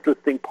most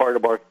interesting part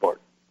of our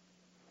sport.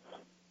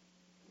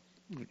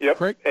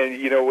 Yep, and,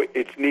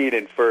 it's neat.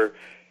 And for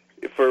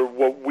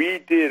what we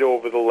did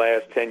over the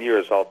last 10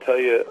 years, I'll tell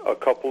you a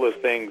couple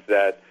of things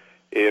that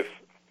if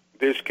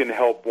this can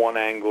help one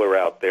angler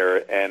out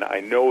there, and I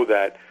know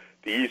that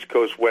the East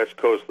Coast, West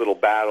Coast little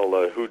battle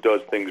of who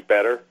does things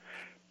better,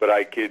 but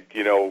I could,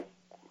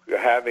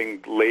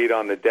 having laid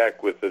on the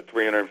deck with a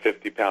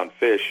 350-pound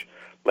fish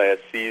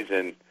last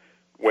season,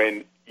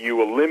 when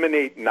you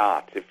eliminate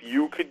knots, if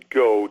you could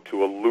go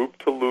to a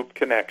loop-to-loop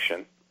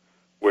connection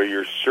where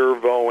you're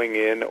servoing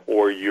in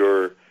or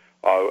you're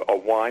a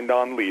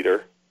wind-on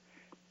leader,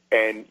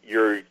 and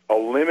you're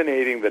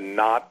eliminating the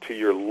knot to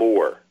your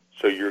lure,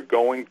 so you're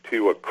going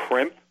to a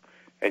crimp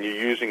and you're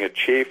using a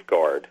chafe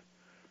guard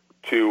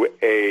to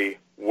a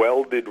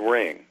welded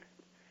ring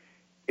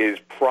is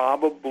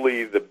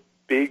probably the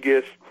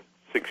biggest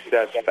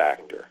success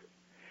factor.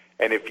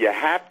 And if you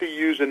have to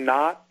use a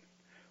knot,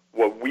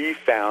 what we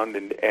found,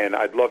 and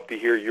I'd love to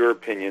hear your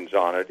opinions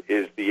on it,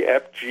 is the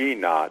FG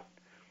knot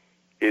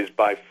is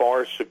by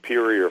far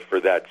superior for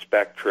that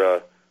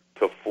spectra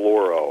to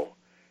fluoro.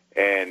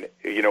 And,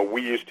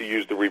 we used to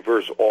use the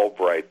reverse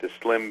Albright, the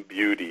Slim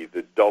Beauty,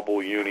 the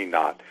double uni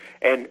knot.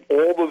 And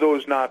all of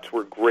those knots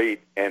were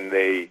great, and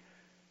they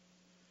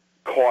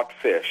caught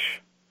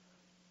fish.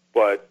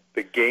 But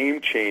the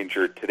game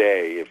changer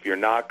today, if you're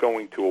not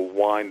going to a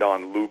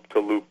wind-on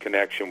loop-to-loop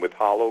connection with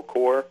hollow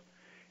core,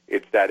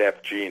 it's that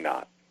FG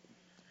knot.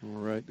 All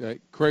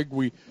right. Craig,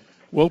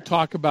 we'll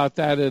talk about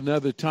that at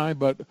another time,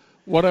 but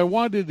what I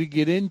wanted to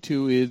get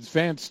into is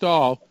Van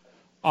Staal,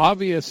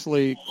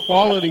 obviously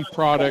quality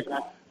product,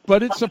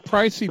 but it's a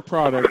pricey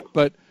product.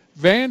 But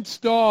Van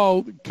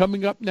Staal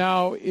coming up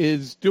now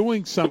is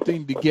doing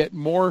something to get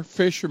more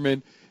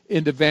fishermen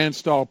into Van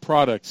Staal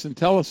products. And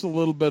tell us a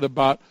little bit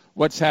about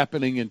what's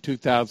happening in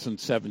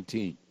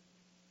 2017.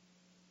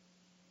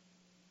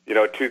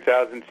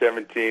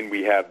 2017,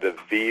 we have the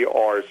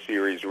VR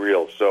Series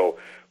reel, so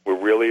we're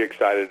really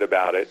excited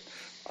about it.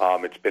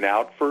 It's been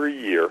out for a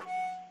year.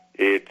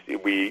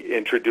 We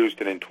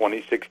introduced it in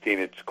 2016.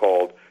 It's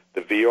called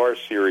the VR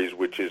Series,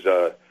 which is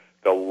the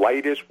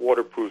lightest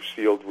waterproof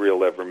sealed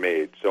reel ever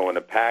made. So in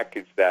a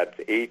package that's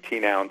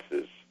 18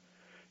 ounces,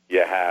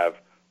 you have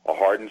a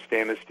hardened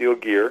stainless steel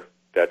gear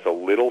that's a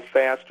little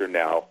faster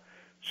now.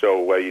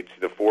 So it's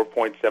the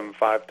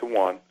 4.75 to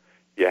 1.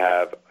 You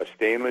have a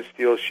stainless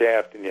steel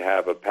shaft, and you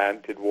have a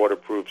patented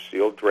waterproof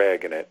sealed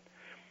drag in it.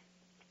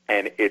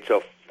 And it's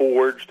a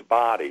forged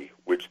body,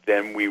 which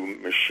then we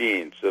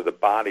machine. So the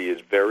body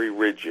is very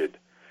rigid,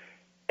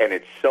 and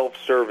it's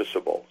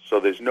self-serviceable. So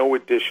there's no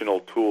additional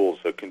tools.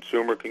 The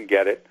consumer can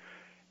get it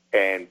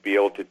and be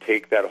able to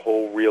take that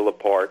whole reel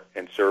apart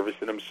and service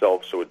it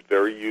himself, so it's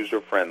very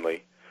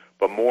user-friendly.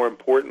 But more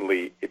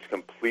importantly, it's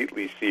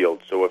completely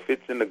sealed. So if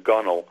it's in the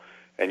gunnel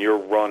and you're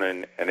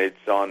running and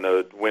it's on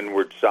the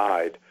windward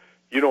side,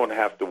 you don't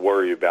have to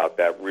worry about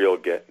that reel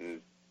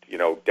getting,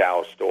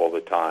 doused all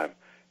the time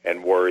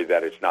and worry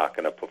that it's not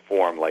going to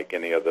perform like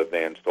any other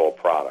Van Staal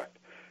product.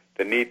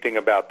 The neat thing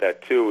about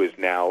that, too, is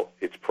now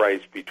it's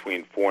priced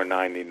between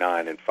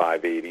 $4.99 and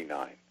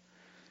 $5.89.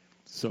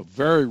 So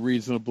very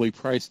reasonably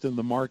priced in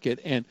the market.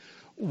 And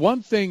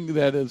one thing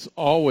that has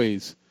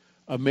always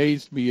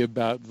amazed me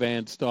about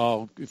Van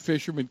Staal,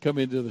 fishermen come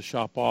into the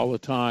shop all the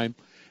time,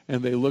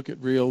 and they look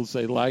at reels,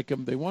 they like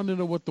them, they want to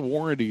know what the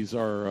warranties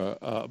are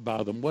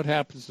about them, what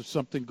happens if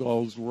something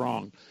goes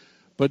wrong.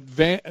 But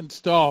Van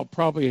Staal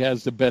probably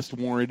has the best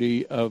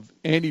warranty of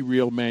any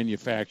reel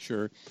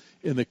manufacturer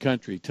in the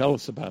country. Tell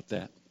us about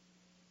that.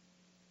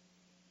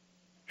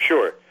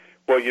 Sure.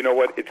 Well, you know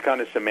what? It's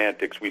kind of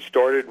semantics. We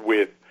started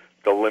with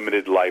the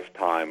limited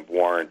lifetime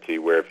warranty,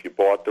 where if you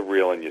bought the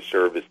reel and you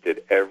serviced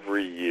it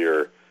every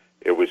year,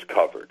 it was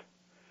covered.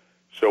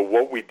 So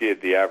what we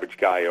did, the average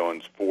guy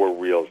owns 4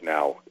 reels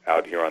now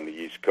out here on the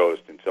East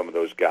Coast, and some of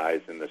those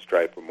guys in the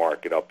striper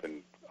market up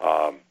in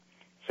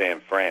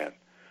San Fran.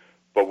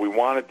 But we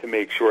wanted to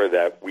make sure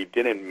that we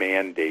didn't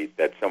mandate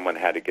that someone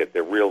had to get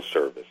their reel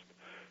serviced.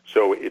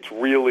 So it's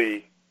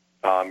really,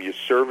 you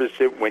service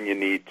it when you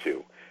need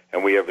to.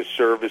 And we have a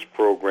service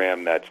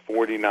program that's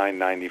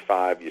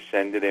 $49.95. You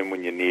send it in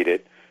when you need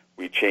it.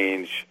 We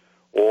change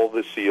all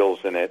the seals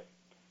in it,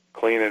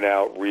 clean it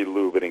out,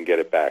 re-lube it, and get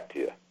it back to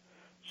you.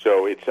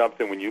 So it's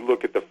something, when you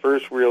look at the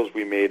first reels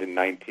we made in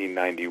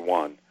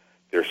 1991,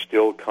 they're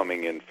still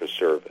coming in for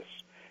service.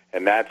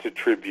 And that's a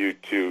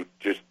tribute to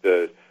just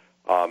the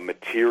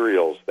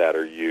materials that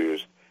are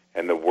used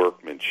and the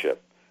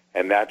workmanship.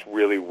 And that's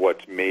really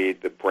what's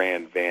made the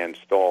brand Van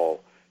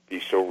Staal be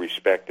so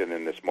respected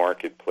in this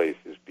marketplace,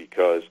 is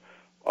because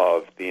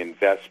of the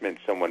investment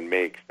someone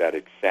makes, that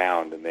it's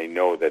sound, and they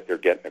know that they're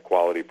getting a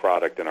quality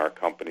product, and our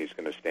company's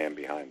going to stand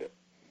behind it.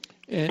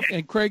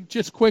 And Craig,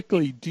 just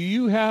quickly, do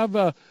you have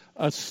a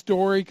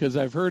story? Because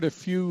I've heard a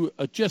few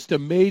just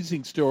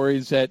amazing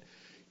stories that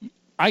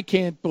I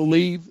can't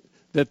believe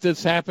that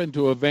this happened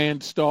to a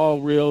Van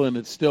Staal reel and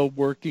it's still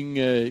working.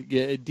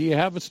 Do you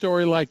have a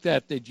story like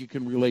that you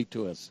can relate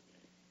to us?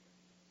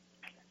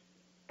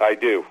 I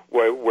do.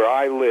 Where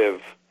I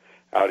live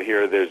out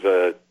here,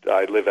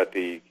 I live at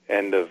the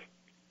end of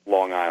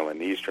Long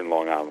Island, eastern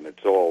Long Island.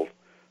 It's all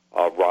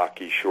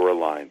rocky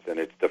shorelines, and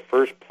it's the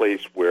first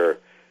place where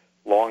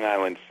Long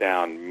Island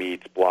Sound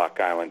meets Block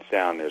Island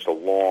Sound. There's a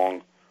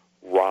long,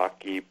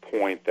 rocky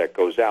point that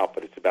goes out,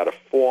 but it's about a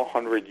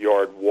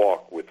 400-yard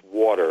walk with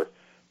water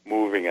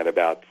moving at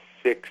about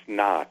 6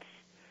 knots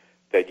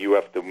that you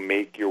have to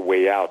make your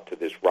way out to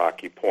this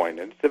rocky point.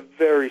 And it's a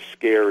very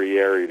scary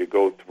area to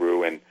go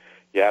through, and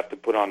you have to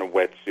put on a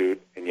wetsuit,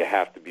 and you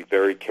have to be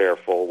very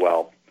careful.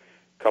 Well,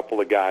 a couple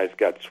of guys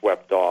got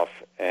swept off,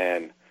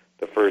 and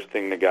the first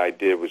thing the guy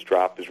did was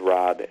drop his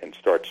rod and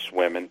start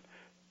swimming,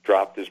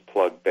 dropped his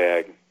plug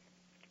bag,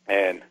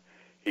 and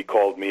he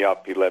called me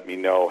up. He let me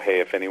know,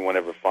 hey, if anyone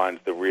ever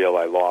finds the reel,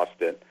 I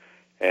lost it.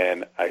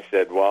 And I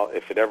said, well,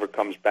 if it ever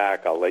comes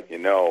back, I'll let you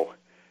know.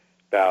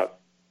 About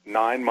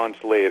 9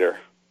 months later,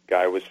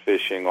 guy was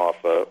fishing off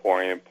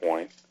Orient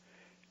Point,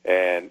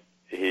 and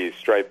he's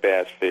striped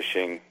bass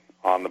fishing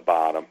on the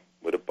bottom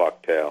with a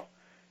bucktail,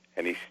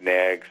 and he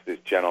snags this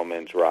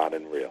gentleman's rod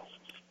and reel.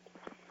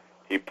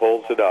 He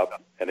pulls it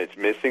up, and it's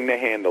missing the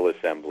handle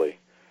assembly,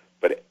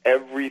 but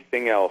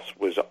everything else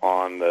was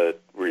on the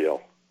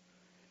reel.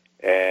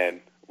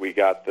 And we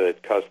got the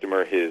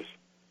customer his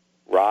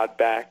rod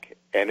back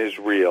and his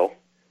reel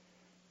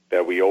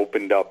that we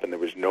opened up, and there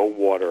was no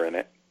water in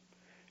it.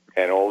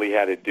 And all he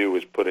had to do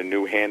was put a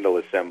new handle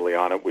assembly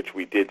on it, which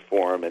we did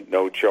for him at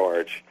no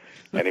charge,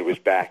 and he was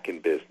back in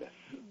business.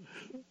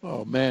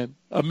 Oh, man.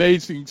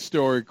 Amazing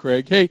story,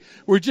 Craig. Hey,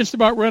 we're just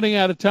about running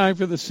out of time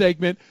for the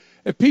segment.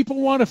 If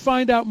people want to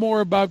find out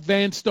more about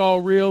Van Staal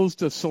reels,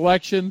 the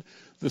selection,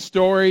 the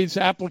stories,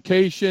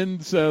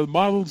 applications,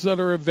 models that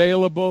are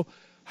available,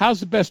 how's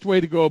the best way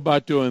to go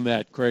about doing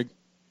that, Craig?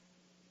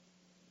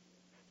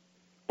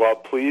 Well,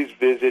 please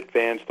visit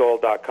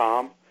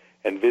vanstaal.com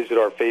and visit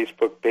our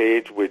Facebook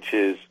page, which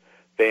is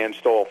Van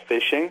Staal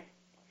Fishing.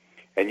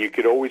 And you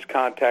could always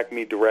contact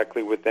me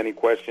directly with any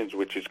questions,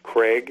 which is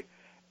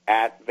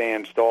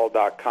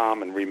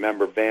Craig@vanstaal.com. And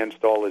remember, Van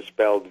Staal is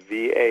spelled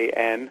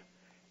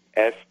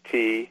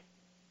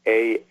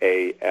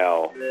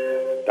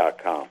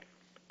VANSTAAL.com.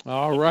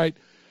 All right.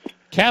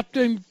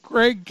 Captain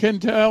Craig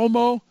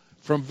Cantelmo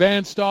from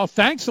Van Staal,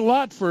 thanks a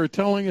lot for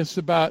telling us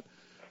about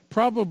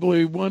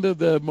probably one of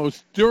the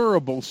most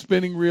durable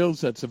spinning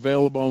reels that's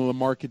available on the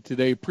market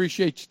today.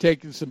 Appreciate you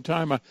taking some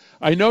time.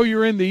 I know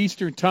you're in the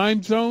Eastern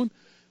time zone,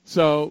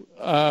 so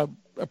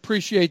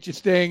appreciate you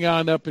staying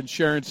on up and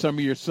sharing some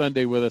of your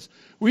Sunday with us.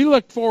 We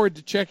look forward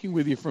to checking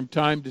with you from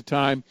time to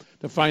time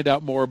to find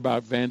out more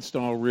about Van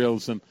Staal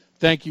reels, and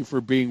thank you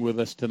for being with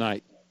us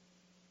tonight.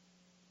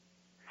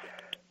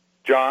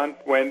 John,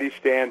 Wendy,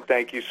 Stan,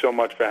 thank you so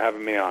much for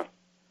having me on.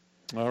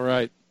 All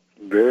right.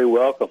 Very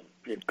welcome.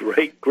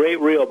 Great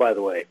reel, by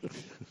the way.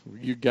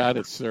 You got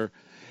it, sir.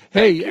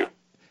 Hey,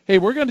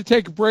 we're going to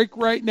take a break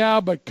right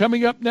now, but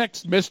coming up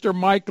next, Mr.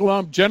 Mike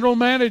Lum, General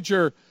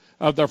Manager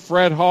of the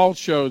Fred Hall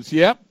Shows.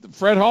 Yep, the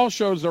Fred Hall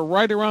Shows are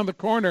right around the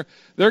corner.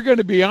 They're going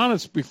to be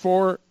honest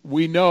before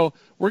we know.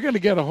 We're going to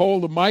get a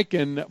hold of Mike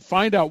and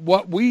find out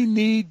what we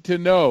need to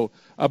know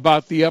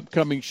about the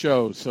upcoming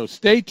shows. So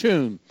stay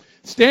tuned.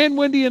 Stan,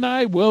 Wendy, and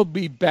I will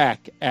be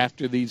back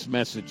after these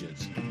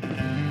messages.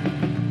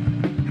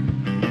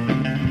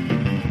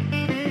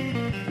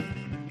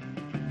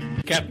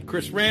 Captain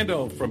Chris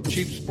Randall from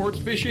Chief Sports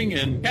Fishing.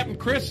 And Captain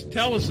Chris,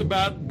 tell us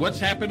about what's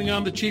happening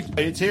on the Chief.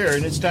 It's here,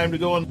 and it's time to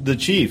go on the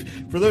Chief.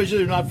 For those of you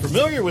that are not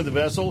familiar with the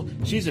vessel,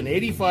 she's an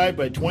 85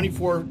 by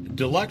 24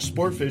 deluxe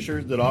sport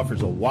fisher that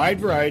offers a wide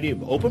variety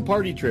of open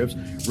party trips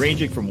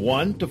ranging from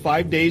 1 to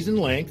 5 days in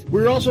length.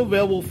 We're also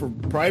available for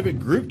private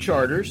group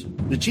charters.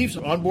 The Chief's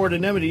onboard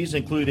amenities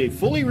include a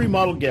fully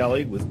remodeled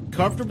galley with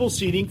comfortable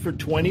seating for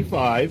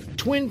 25,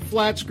 twin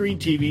flat screen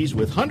TVs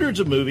with hundreds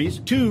of movies,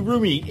 2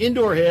 roomy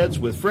indoor heads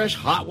with fresh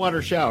hot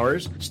water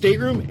showers,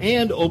 stateroom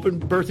and open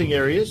berthing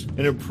areas,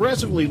 an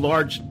impressively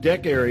large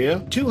deck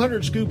area,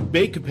 200 scoop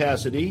bait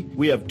capacity.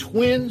 We have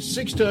twin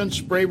 6-ton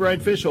spray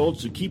brine fish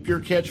holds to keep your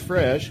catch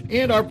fresh,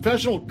 and our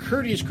professional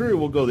courteous crew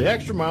will go the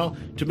extra mile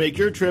to make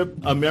your trip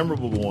a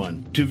memorable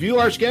one. To view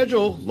our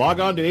schedule,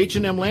 log on to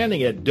H&M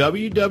Landing at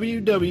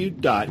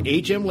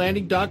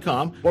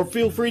www.hmlanding.com or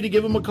feel free to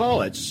give them a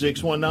call at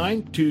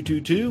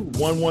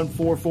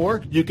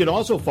 619-222-1144. You can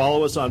also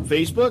follow us on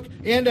Facebook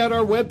and at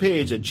our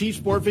webpage at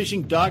chiefsportfishing.com.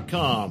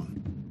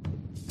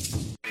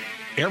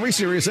 Every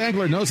serious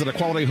angler knows that a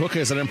quality hook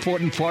is an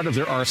important part of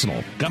their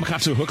arsenal.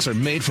 Gamakatsu hooks are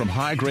made from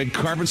high-grade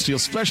carbon steel,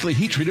 specially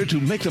heat-treated to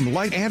make them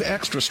light and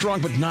extra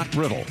strong but not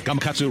brittle.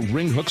 Gamakatsu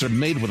ring hooks are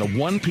made with a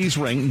one-piece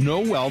ring,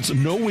 no welds,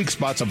 no weak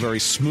spots, a very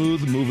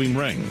smooth-moving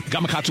ring.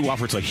 Gamakatsu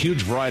offers a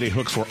huge variety of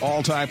hooks for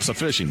all types of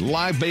fishing.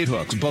 Live bait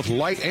hooks, both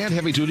light and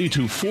heavy-duty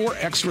to 4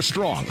 extra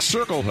strong,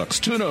 circle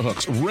hooks, tuna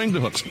hooks, ringed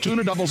hooks,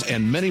 tuna doubles,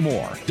 and many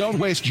more. Don't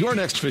waste your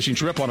next fishing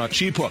trip on a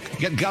cheap hook.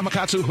 Get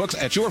Gamakatsu hooks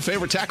at your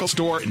favorite tackle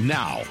store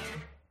now.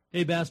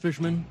 Hey, bass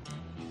fishermen,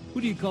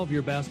 who do you call for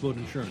your bass boat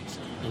insurance?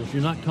 Well, if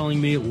you're not calling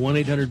me at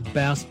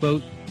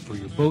 1-800-BASS-BOAT for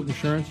your boat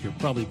insurance, you're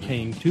probably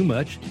paying too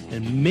much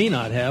and may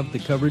not have the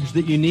coverage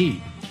that you need.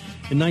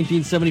 In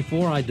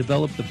 1974, I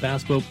developed the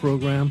Bass Boat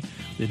program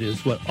that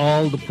is what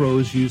all the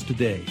pros use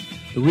today.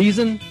 The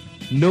reason?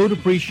 No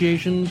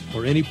depreciation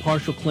or any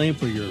partial claim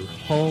for your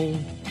hull,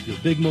 your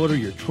big motor,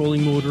 your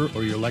trolling motor,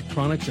 or your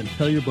electronics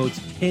until your boat's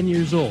 10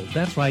 years old.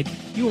 That's right,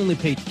 you only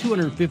pay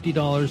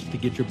 $250 to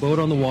get your boat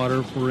on the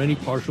water for any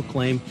partial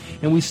claim,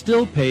 and we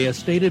still pay a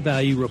stated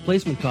value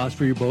replacement cost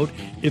for your boat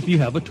if you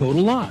have a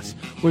total loss.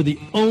 We're the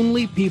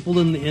only people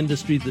in the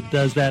industry that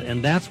does that,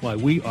 and that's why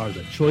we are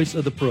the choice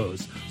of the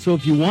pros. So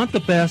if you want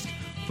the best,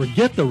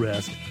 forget the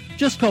rest.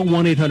 Just call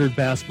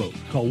 1-800-BASS-BOAT.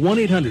 Call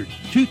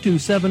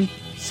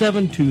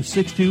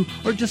 1-800-227-7262,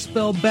 or just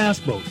spell Bass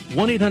Boat.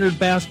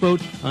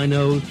 1-800-BASS-BOAT. I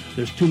know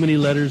there's too many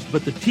letters,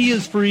 but the T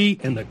is free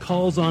and the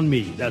call's on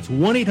me. That's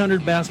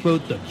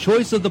 1-800-BASS-BOAT, the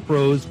choice of the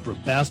pros for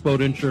bass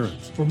boat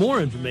insurance. For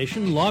more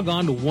information, log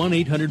on to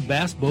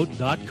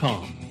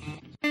 1-800-BASSBOAT.com.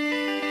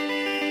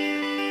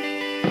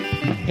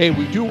 Hey,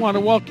 we do want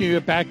to welcome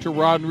you back to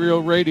Rod and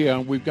Reel Radio,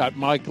 and we've got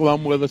Mike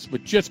Lum with us.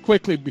 But just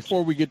quickly,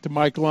 before we get to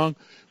Mike Lum,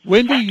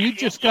 Wendy, you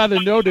just got to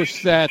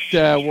notice that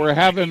we're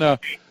having a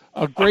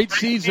a great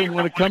season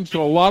when it comes to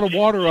a lot of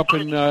water up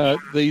in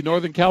the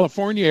Northern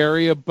California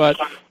area, but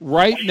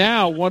right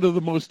now one of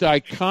the most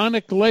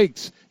iconic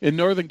lakes in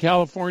Northern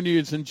California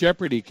is in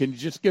jeopardy. Can you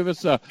just give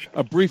us a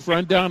brief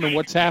rundown of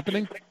what's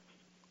happening?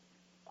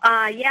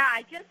 Yeah,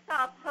 I just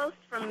saw a post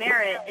from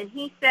Merritt, and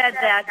he said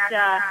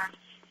that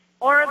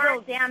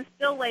Oroville Dam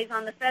spillways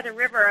on the Feather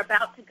River are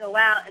about to go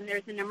out, and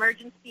there's an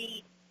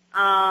emergency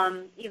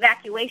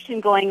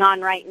evacuation going on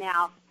right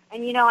now.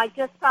 And, you know, I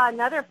just saw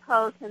another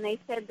post, and they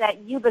said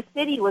that Yuba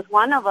City was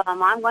one of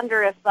them. I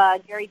wonder if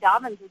Jerry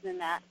Dobbins is in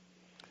that.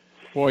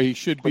 Boy, he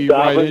should be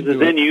Dobbins right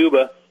into is in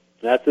Yuba.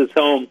 That's his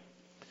home.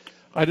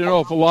 I don't know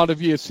if a lot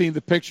of you have seen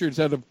the pictures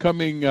that are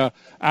coming out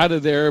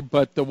of there,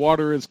 but the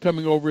water is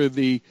coming over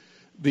the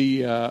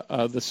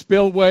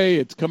spillway.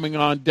 It's coming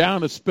on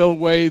down a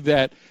spillway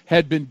that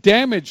had been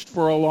damaged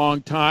for a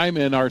long time,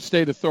 and our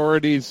state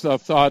authorities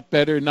thought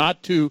better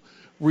not to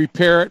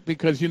repair it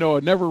because, you know,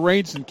 it never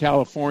rains in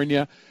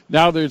California.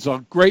 Now there's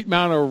a great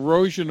amount of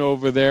erosion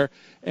over there,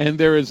 and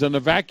there is an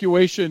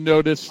evacuation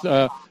notice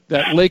that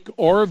Lake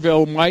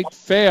Oroville might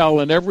fail,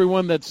 and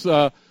everyone that's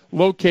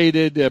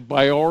located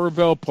by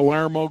Oroville,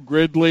 Palermo,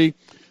 Gridley,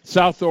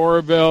 South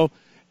Oroville,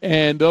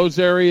 and those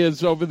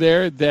areas over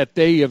there, that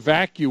they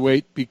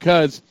evacuate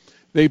because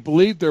they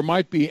believe there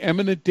might be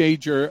imminent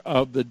danger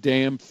of the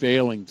dam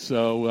failing.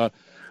 So,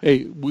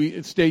 hey,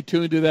 we stay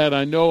tuned to that.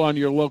 I know on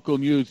your local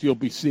news you'll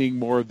be seeing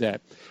more of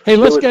that. Hey,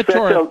 let's get to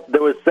our...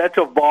 There was such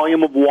a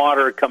volume of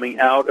water coming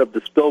out of the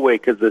spillway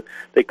because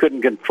they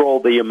couldn't control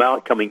the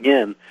amount coming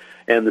in,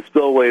 and the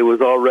spillway was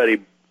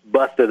already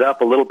busted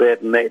up a little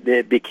bit, and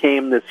it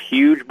became this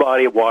huge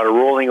body of water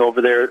rolling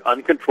over there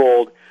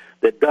uncontrolled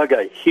that dug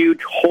a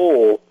huge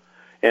hole,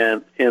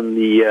 and in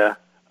the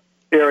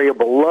area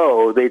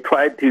below, they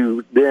tried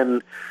to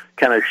then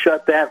kind of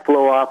shut that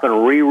flow off and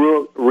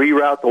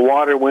reroute the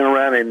water, went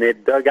around, and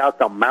it dug out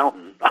the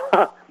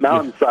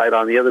mountainside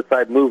on the other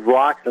side, moved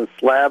rocks and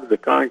slabs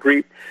of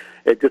concrete.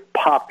 It just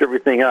popped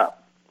everything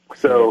up.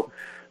 So,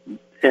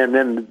 and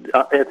then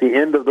at the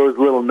end of those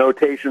little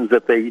notations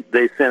that they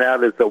sent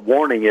out as a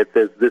warning, it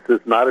says, this is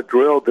not a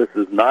drill, this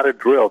is not a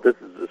drill, this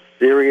is a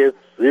serious,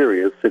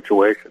 serious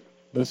situation.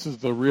 This is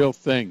the real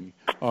thing.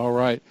 All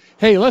right.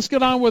 Hey, let's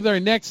get on with our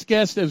next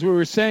guest. As we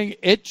were saying,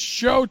 it's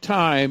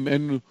showtime.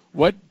 And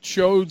what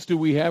shows do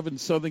we have in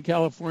Southern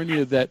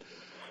California that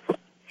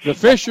the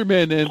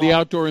fishermen and the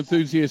outdoor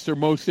enthusiasts are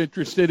most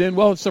interested in?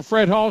 Well, it's the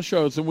Fred Hall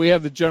shows, and we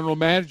have the general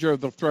manager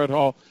of the Fred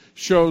Hall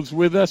shows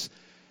with us.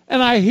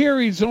 And I hear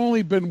he's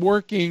only been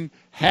working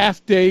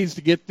half days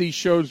to get these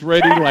shows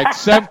ready, like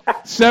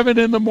 7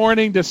 in the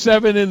morning to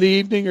 7 in the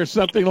evening or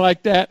something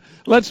like that.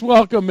 Let's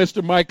welcome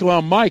Mr. Mike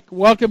Lum. Mike,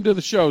 welcome to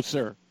the show,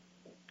 sir.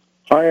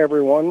 Hi,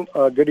 everyone.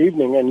 Good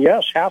evening. And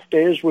yes, half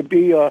days would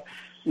be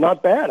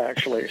not bad,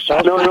 actually.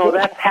 No,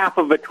 that's half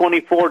of a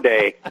 24-hour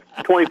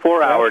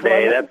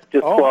day. That's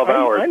just 12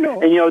 hours. I know.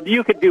 And, you know,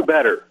 you could do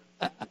better.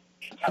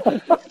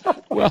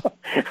 Well,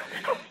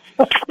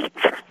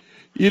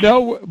 you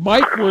know,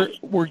 Mike,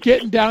 we're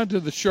getting down to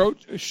the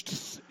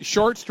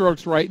short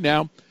strokes right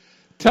now.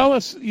 Tell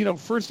us, you know,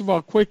 first of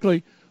all,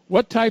 quickly,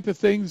 what type of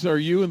things are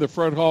you and the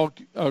Fred Hall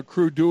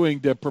crew doing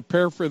to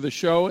prepare for the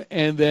show?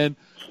 And then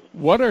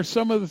what are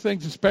some of the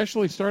things,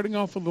 especially starting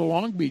off with the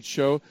Long Beach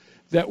show,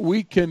 that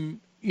we can,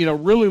 you know,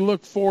 really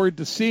look forward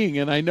to seeing?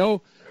 And I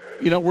know,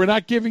 you know, we're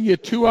not giving you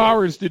 2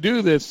 hours to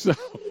do this. So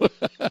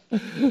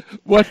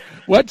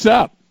what's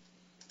up?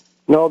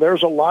 No,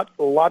 there's a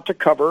lot to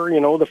cover.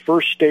 You know, the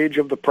first stage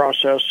of the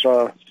process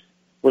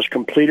was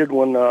completed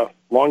when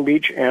Long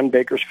Beach and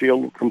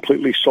Bakersfield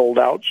completely sold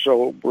out,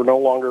 so we're no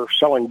longer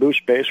selling booth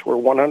space. We're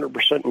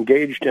 100%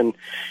 engaged in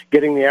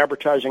getting the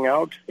advertising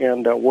out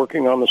and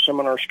working on the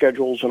seminar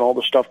schedules and all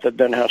the stuff that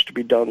then has to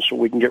be done so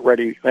we can get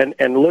ready.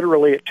 And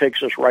literally it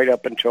takes us right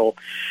up until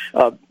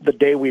the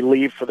day we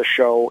leave for the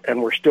show,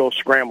 and we're still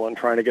scrambling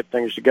trying to get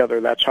things together.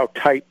 That's how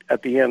tight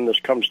at the end this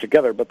comes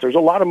together. But there's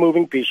a lot of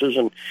moving pieces,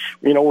 and,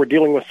 you know, we're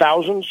dealing with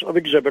thousands of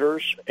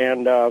exhibitors,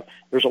 and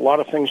there's a lot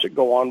of things that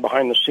go on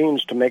behind the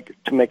scenes to make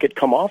it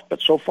come off.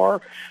 But so far,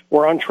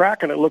 we're on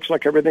track, and it looks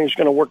like everything's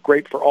going to work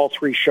great for all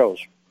three shows.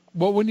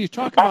 Well, when you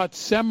talk about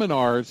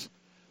seminars,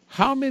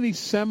 how many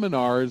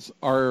seminars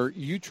are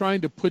you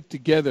trying to put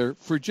together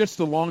for just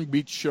the Long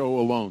Beach show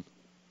alone?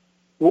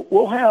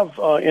 We'll have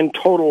in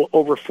total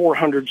over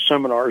 400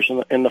 seminars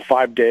in the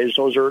 5 days.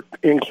 Those are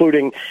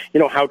including, you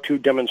know, how-to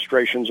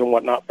demonstrations and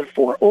whatnot, but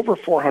over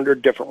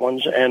 400 different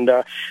ones. And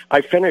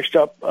I finished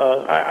up,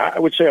 I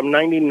would say I'm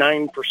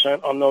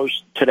 99% on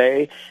those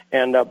today.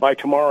 And by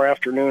tomorrow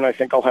afternoon, I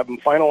think I'll have them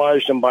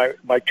finalized. And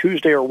by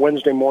Tuesday or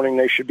Wednesday morning,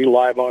 they should be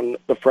live on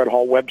the Fred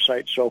Hall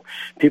website, so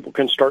people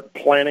can start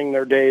planning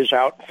their days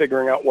out,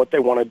 figuring out what they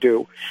want to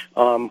do.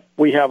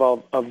 We have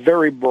a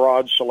very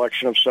broad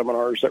selection of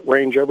seminars that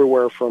range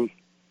everywhere from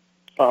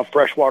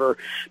freshwater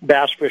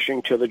bass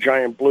fishing to the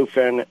giant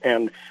bluefin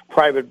and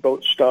private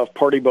boat stuff,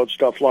 party boat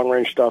stuff,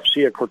 long-range stuff,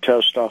 Sea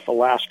Cortez stuff,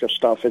 Alaska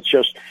stuff.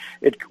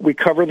 We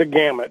cover the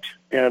gamut,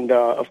 and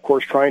of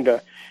course trying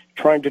to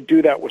trying to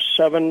do that with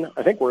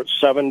I think we're at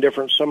 7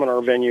 different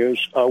seminar venues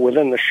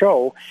within the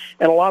show,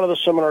 and a lot of the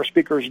seminar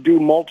speakers do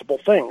multiple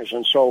things,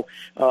 and so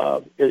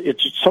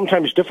it's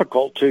sometimes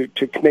difficult to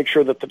make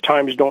sure that the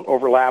times don't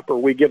overlap, or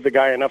we give the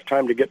guy enough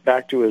time to get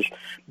back to his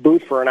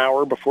booth for an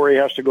hour before he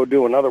has to go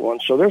do another one.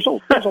 So there's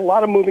a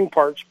lot of moving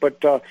parts, but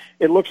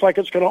it looks like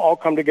it's going to all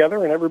come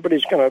together, and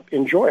everybody's going to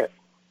enjoy it.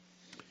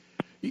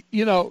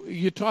 You know,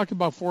 you talk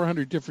about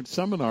 400 different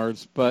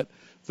seminars, but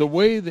the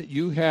way that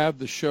you have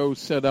the show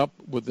set up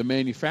with the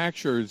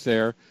manufacturers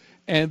there,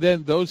 and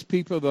then those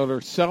people that are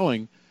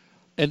selling,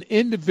 an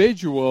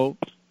individual,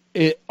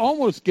 it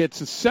almost gets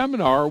a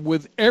seminar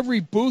with every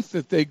booth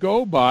that they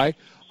go by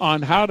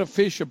on how to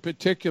fish a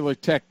particular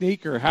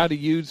technique or how to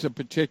use a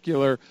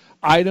particular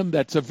item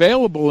that's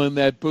available in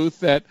that booth,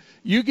 that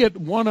you get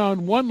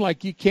one-on-one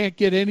like you can't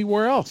get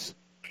anywhere else.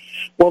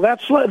 Well,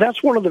 that's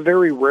one of the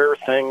very rare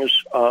things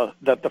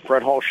that the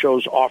Fred Hall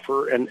shows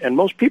offer, and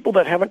most people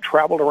that haven't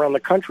traveled around the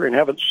country and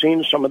haven't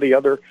seen some of the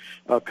other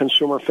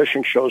consumer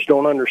fishing shows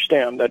don't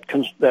understand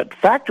that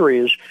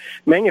factories,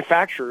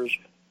 manufacturers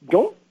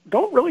don't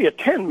really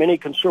attend many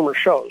consumer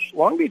shows.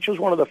 Long Beach is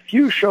one of the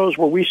few shows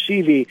where we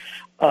see the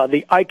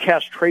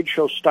ICAST trade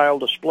show style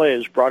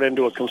displays brought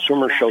into a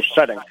consumer show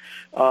setting.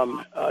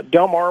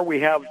 Del Mar,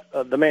 we have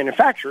the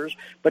manufacturers,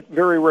 but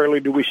very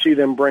rarely do we see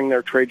them bring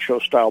their trade show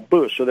style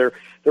booths. So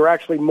they're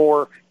actually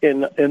more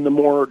in the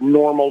more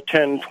normal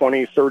 10,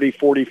 20, 30,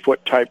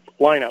 40-foot type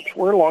lineups.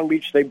 Where in Long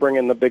Beach, they bring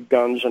in the big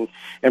guns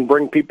and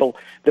bring people.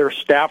 Their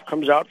staff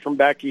comes out from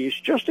back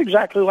east, just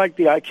exactly like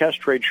the ICAST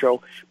trade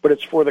show, but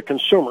it's for the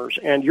consumers.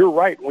 And you're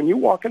right. When you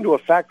walk into a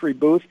factory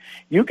booth,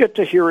 you get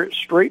to hear it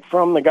straight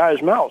from the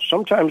guy's mouth.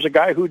 Sometimes the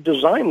guy who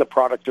designed the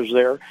product is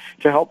there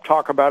to help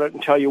talk about it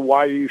and tell you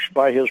why you should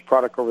buy his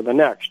product over the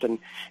next. And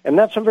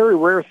that's a very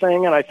rare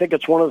thing, and I think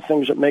it's one of the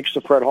things that makes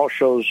the Fred Hall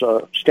shows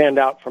stand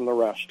out from the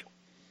rest.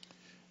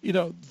 You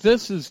know,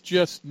 this is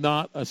just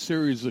not a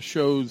series of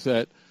shows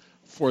that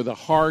for the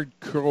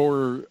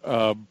hardcore,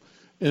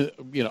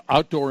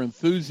 outdoor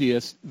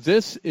enthusiasts.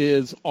 This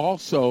is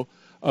also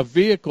a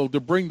vehicle to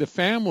bring the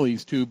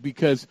families to,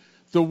 because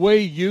the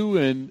way you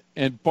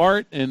and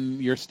Bart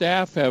and your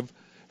staff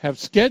have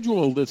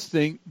scheduled this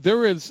thing,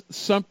 there is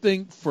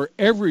something for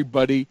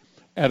everybody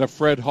at a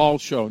Fred Hall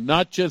show,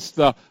 not just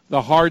the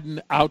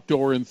hardened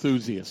outdoor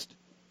enthusiast.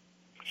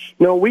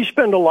 No, we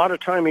spend a lot of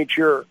time each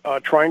year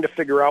trying to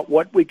figure out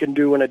what we can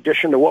do in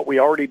addition to what we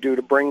already do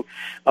to bring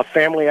a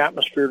family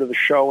atmosphere to the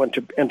show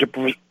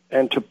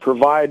and to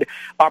provide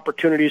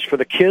opportunities for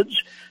the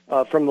kids,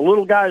 from the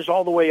little guys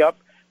all the way up,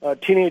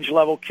 teenage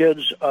level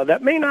kids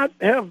that may not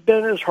have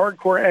been as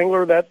hardcore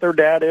angler that their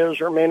dad is,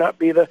 or may not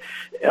be the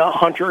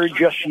hunter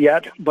just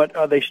yet,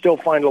 but they still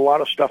find a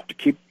lot of stuff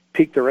to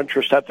pique their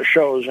interest at the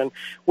shows. And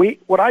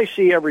what I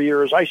see every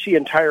year is I see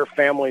entire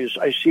families.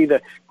 I see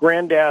the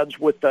granddads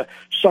with the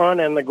son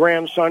and the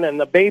grandson and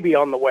the baby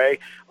on the way,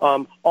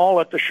 all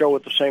at the show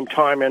at the same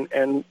time.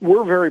 And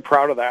we're very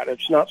proud of that.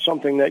 It's not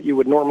something that you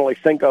would normally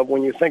think of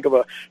when you think of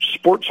a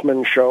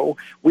sportsman show.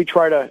 We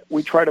try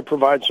to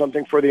provide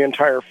something for the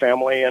entire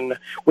family, and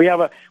we have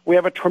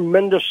a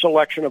tremendous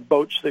selection of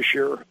boats this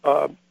year,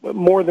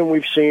 more than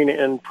we've seen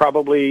in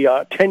probably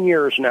 10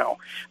 years now.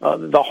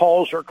 The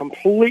halls are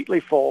completely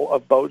full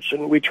of boats,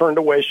 and we turned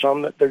away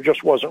some that there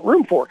just wasn't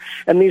room for.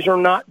 And these are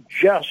not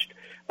just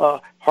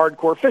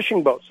hardcore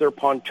fishing boats. They're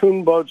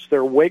pontoon boats,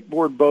 they're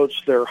wakeboard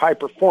boats, they're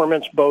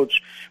high-performance boats.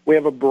 We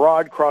have a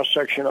broad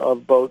cross-section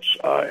of boats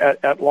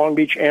at Long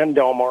Beach and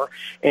Del Mar.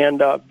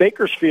 And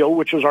Bakersfield,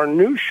 which is our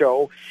new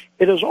show,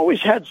 it has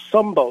always had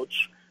some boats,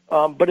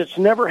 but it's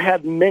never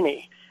had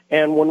many.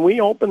 And when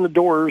we open the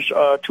doors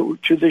to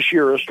this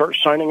year and start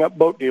signing up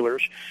boat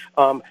dealers,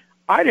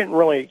 I didn't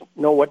really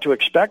know what to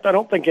expect. I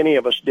don't think any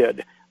of us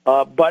did.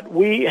 But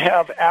we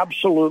have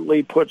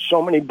absolutely put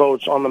so many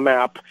boats on the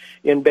map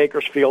in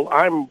Bakersfield.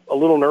 I'm a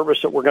little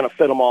nervous that we're going to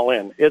fit them all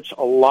in. It's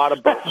a lot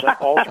of boats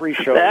at all three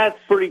shows. That's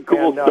pretty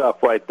cool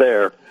stuff right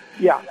there.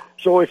 Yeah.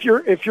 So if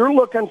you're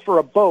looking for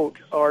a boat,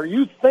 or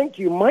you think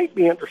you might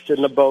be interested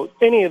in a boat,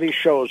 any of these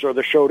shows are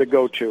the show to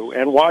go to.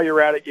 And while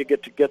you're at it, you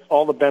get to get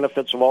all the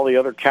benefits of all the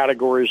other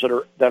categories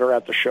that are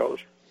at the shows.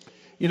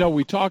 You know,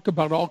 we talk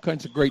about all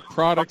kinds of great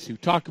products. You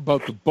talk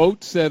about the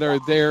boats that are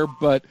there,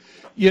 but,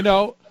 you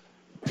know,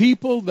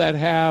 people that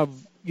have,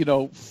 you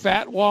know,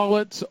 fat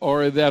wallets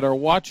or that are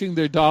watching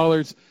their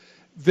dollars,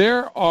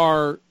 there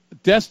are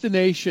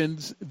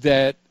destinations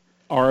that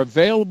are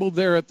available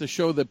there at the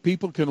show that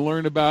people can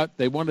learn about.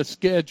 They want to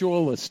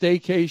schedule a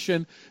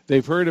staycation.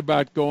 They've heard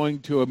about going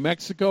to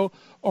Mexico,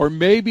 or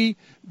maybe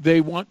they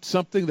want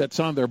something that's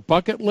on their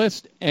bucket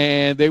list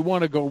and they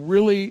want to go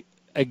really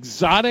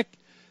exotic.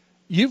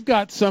 You've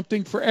got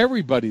something for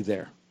everybody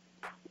there.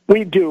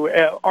 We do.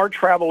 Our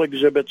travel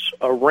exhibits,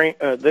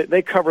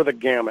 they cover the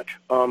gamut,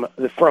 from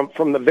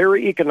the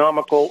very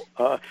economical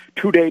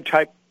 2-day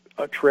type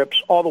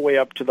trips all the way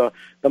up to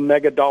the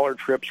mega dollar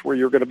trips where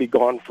you're going to be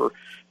gone for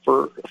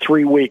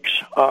 3 weeks.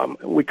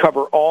 We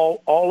cover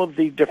all of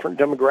the different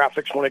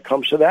demographics when it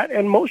comes to that,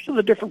 and most of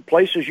the different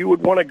places you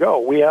would want to go.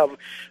 We have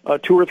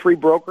 2 or 3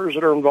 brokers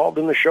that are involved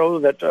in the show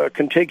that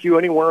can take you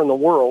anywhere in the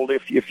world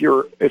if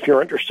you're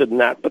interested in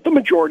that. But the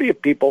majority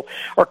of people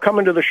are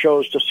coming to the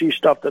shows to see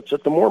stuff that's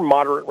at the more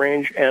moderate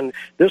range, and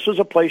this is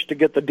a place to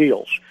get the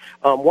deals.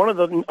 One of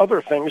the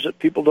other things that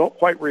people don't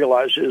quite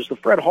realize is the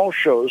Fred Hall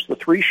shows, the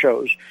 3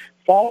 shows,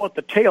 fall at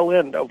the tail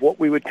end of what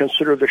we would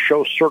consider the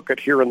show circuit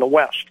here in the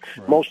West.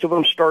 Right. Most of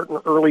them start in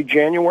early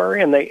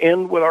January, and they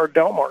end with our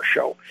Del Mar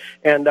show.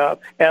 And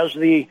as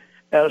the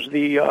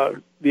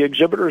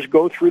exhibitors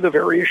go through the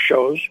various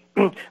shows,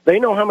 they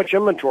know how much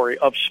inventory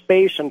of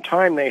space and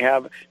time they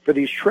have for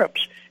these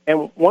trips.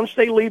 And once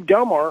they leave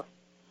Del Mar,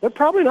 they're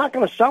probably not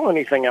going to sell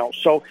anything else.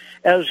 So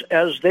as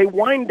they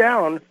wind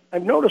down,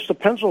 I've noticed the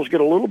pencils get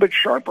a little bit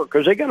sharper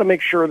because they got to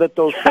make sure that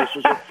those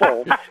places are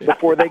full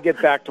before they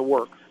get back to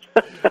work.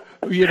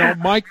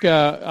 Mike,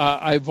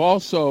 I've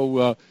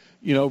also,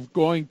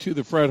 going to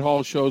the Fred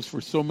Hall shows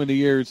for so many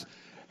years,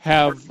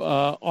 have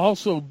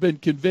also been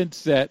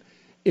convinced that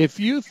if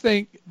you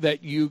think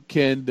that you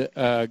can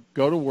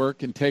go to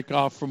work and take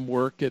off from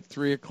work at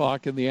 3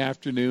 o'clock in the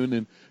afternoon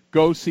and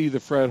go see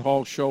the Fred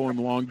Hall show in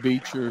Long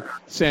Beach or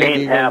San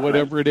Diego,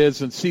 whatever it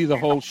is, and see the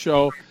whole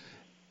show,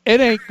 it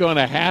ain't going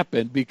to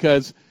happen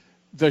because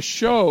the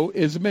show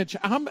is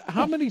mentioned.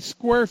 How many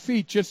square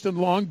feet just in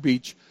Long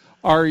Beach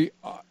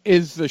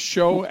is the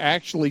show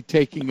actually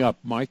taking up,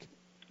 Mike?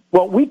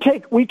 Well, we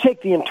take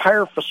the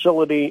entire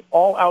facility,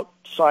 all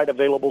outside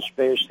available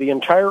space, the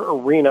entire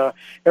arena,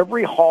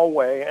 every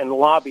hallway and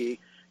lobby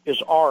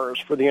is ours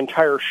for the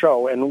entire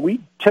show. And we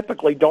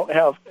typically don't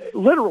have,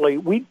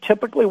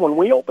 when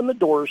we open the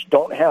doors,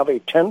 don't have a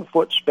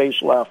 10-foot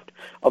space left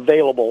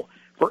available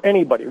for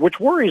anybody, which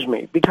worries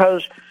me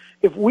because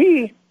if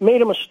we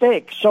made a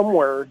mistake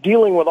somewhere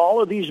dealing with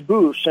all of these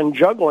booths and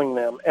juggling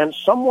them and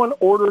someone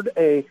ordered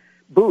a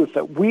booth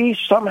that we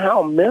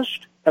somehow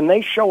missed and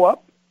they show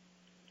up,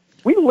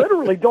 we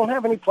literally don't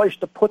have any place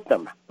to put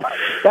them.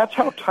 That's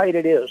how tight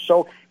it is.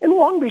 So in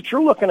Long Beach,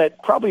 you're looking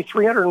at probably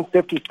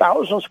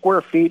 350,000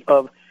 square feet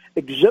of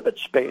exhibit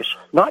space,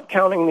 not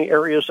counting the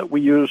areas that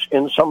we use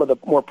in some of the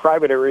more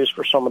private areas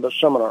for some of the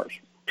seminars.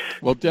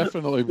 Well,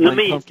 definitely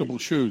bring comfortable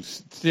shoes.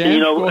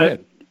 Dan, go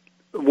ahead.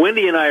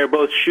 Wendy and I are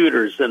both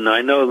shooters, and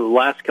I know the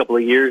last couple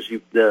of years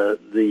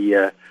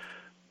the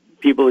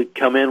people that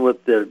come in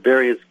with the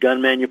various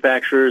gun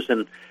manufacturers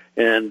and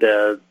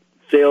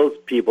sales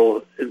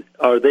people,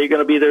 are they going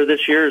to be there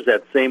this year? Is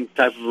that same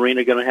type of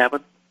arena going to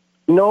happen?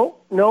 No.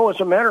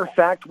 As a matter of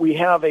fact, we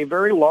have a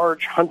very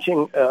large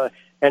hunting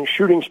and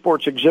shooting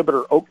sports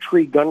exhibitor, Oak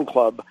Tree Gun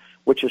Club,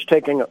 which is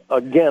taking,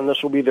 again,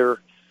 this will be their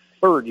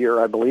 3rd year,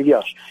 I believe,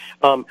 yes.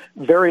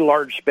 Very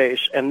large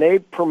space, and they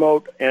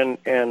promote,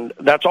 and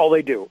that's all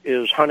they do,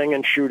 is hunting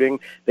and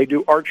shooting. They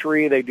do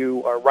archery, they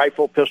do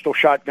rifle, pistol,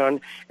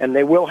 shotgun, and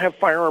they will have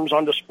firearms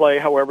on display.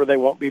 However, they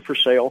won't be for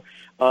sale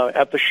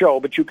at the show,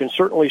 but you can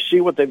certainly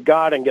see what they've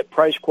got and get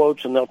price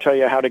quotes, and they'll tell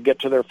you how to get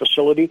to their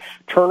facility.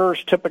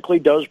 Turner's typically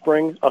does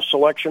bring a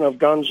selection of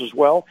guns as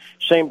well.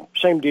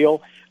 Same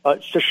deal.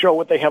 It's to show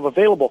what they have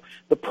available.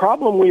 The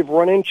problem we've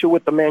run into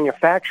with the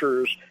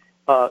manufacturers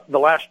the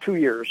last 2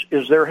 years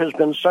is there has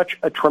been such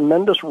a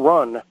tremendous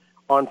run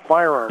on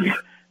firearms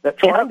that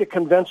trying to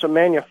convince a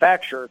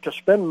manufacturer to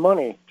spend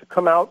money to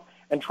come out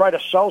and try to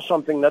sell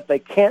something that they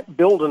can't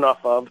build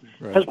enough of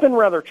has been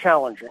rather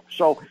challenging.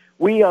 So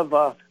we have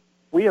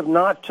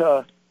not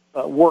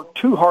worked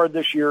too hard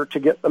this year to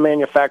get the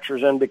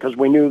manufacturers in because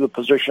we knew the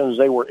positions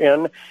they were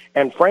in.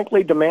 And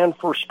frankly, demand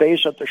for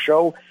space at the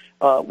show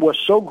was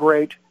so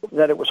great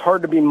that it was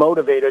hard to be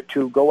motivated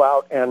to go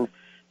out and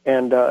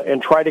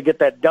try to get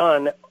that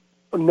done,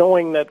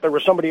 knowing that there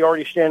was somebody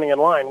already standing in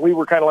line. We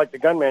were kind of like the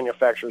gun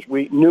manufacturers.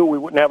 We knew we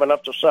wouldn't have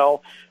enough to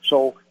sell,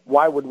 so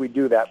why would we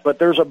do that? But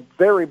there's a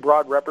very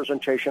broad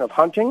representation of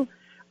hunting,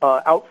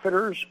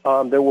 outfitters.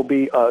 There will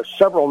be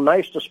several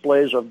nice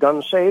displays of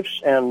gun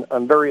safes and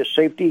various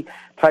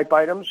safety-type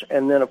items.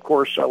 And then, of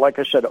course, like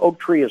I said, Oak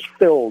Tree is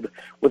filled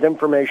with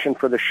information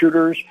for the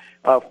shooters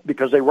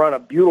because they run a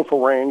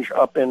beautiful range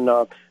up in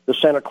the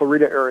Santa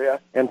Clarita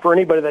area. And for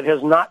anybody that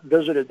has not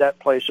visited that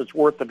place, it's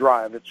worth the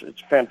drive.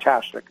 It's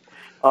fantastic.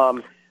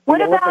 What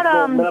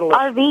about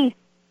RVs?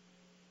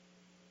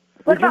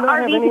 What about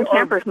RVs and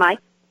campers, Mike?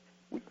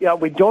 Yeah,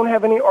 we don't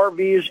have any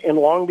RVs in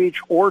Long Beach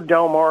or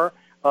Del Mar.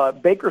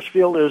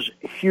 Bakersfield is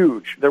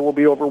huge. There will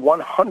be over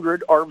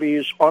 100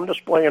 RVs on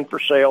display and for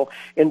sale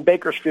in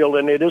Bakersfield,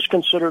 and it is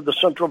considered the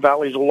Central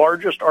Valley's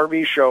largest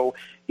RV show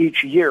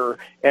each year.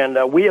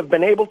 And we have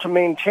been able to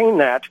maintain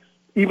that,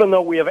 even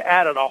though we have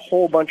added a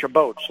whole bunch of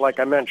boats. Like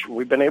I mentioned,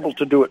 we've been able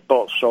to do it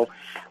both. So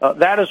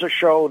that is a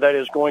show that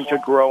is going to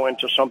grow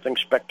into something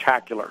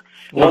spectacular.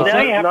 Well, now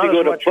you have to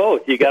go to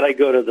both. You got to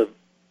go to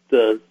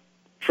the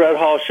Fred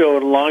Hall show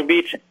in Long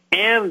Beach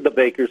and the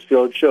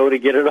Bakersfield show to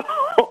get it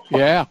all.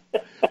 Yeah.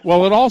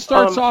 Well, it all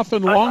starts off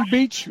in Long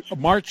Beach,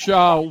 March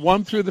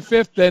 1 through the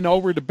 5th, then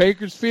over to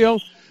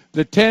Bakersfield.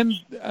 the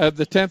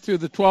 10th through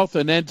the 12th,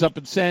 and ends up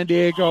in San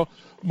Diego,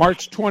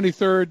 March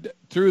 23rd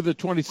through the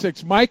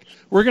 26th. Mike,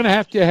 we're going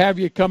to have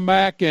you come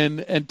back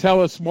and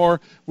tell us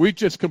more. We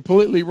just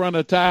completely run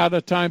out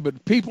of time,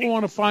 but people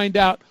want to find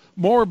out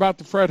more about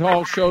the Fred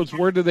Hall shows.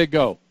 Where do they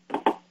go?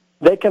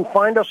 They can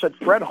find us at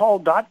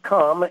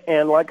fredhall.com,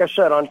 and like I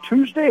said, on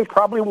Tuesday,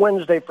 probably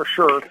Wednesday for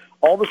sure,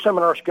 all the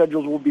seminar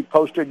schedules will be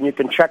posted, and you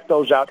can check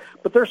those out.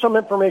 But there's some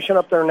information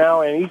up there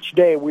now, and each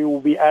day we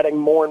will be adding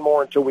more and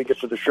more until we get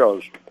to the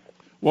shows.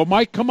 Well,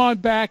 Mike, come on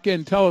back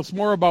and tell us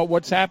more about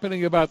what's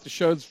happening about the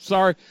shows.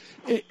 Sorry,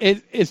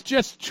 it's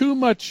just too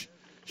much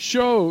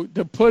show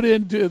to put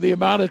into the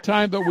amount of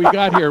time that we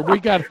got here. We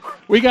got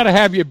to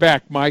have you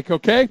back, Mike,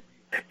 okay?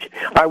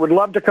 I would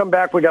love to come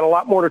back. We got a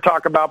lot more to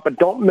talk about, but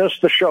don't miss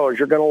the shows.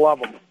 You're going to love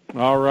them.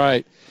 All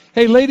right.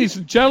 Hey, ladies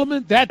and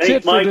gentlemen, that's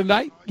it for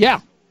tonight. Yeah.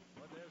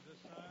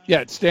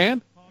 Yeah,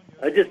 Stan?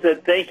 I just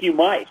said thank you,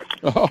 Mike.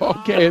 Oh,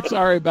 okay.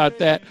 Sorry about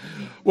that.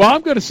 Well, I'm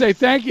going to say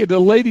thank you to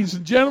ladies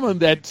and gentlemen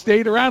that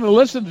stayed around and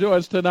listened to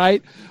us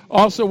tonight.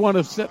 Also want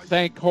to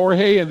thank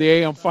Jorge and the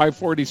AM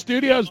 540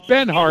 studios,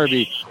 Ben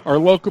Harvey, our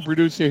local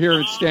producer here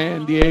in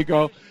San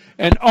Diego,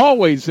 and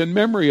always in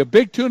memory of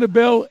Big Tuna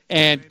Bill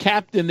and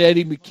Captain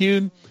Eddie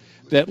McCune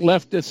that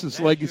left us this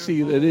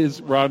legacy that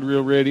is Rod and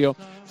Reel Radio.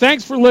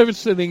 Thanks for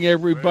listening,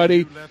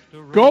 everybody.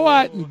 Go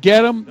out and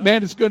get them.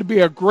 Man, it's going to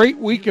be a great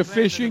week of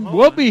fishing.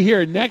 We'll be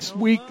here next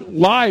week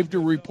live to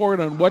report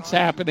on what's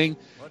happening.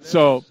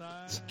 So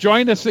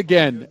join us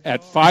again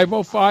at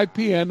 5:05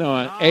 p.m.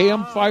 on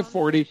AM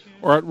 540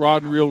 or at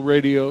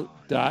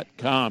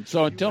rodandreelradio.com.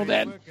 So until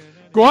then,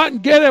 go out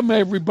and get them,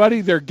 everybody.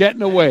 They're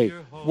getting away.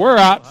 We're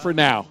out for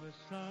now.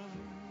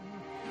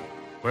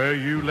 Where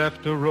you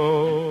left a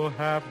row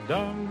half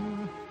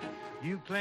done, you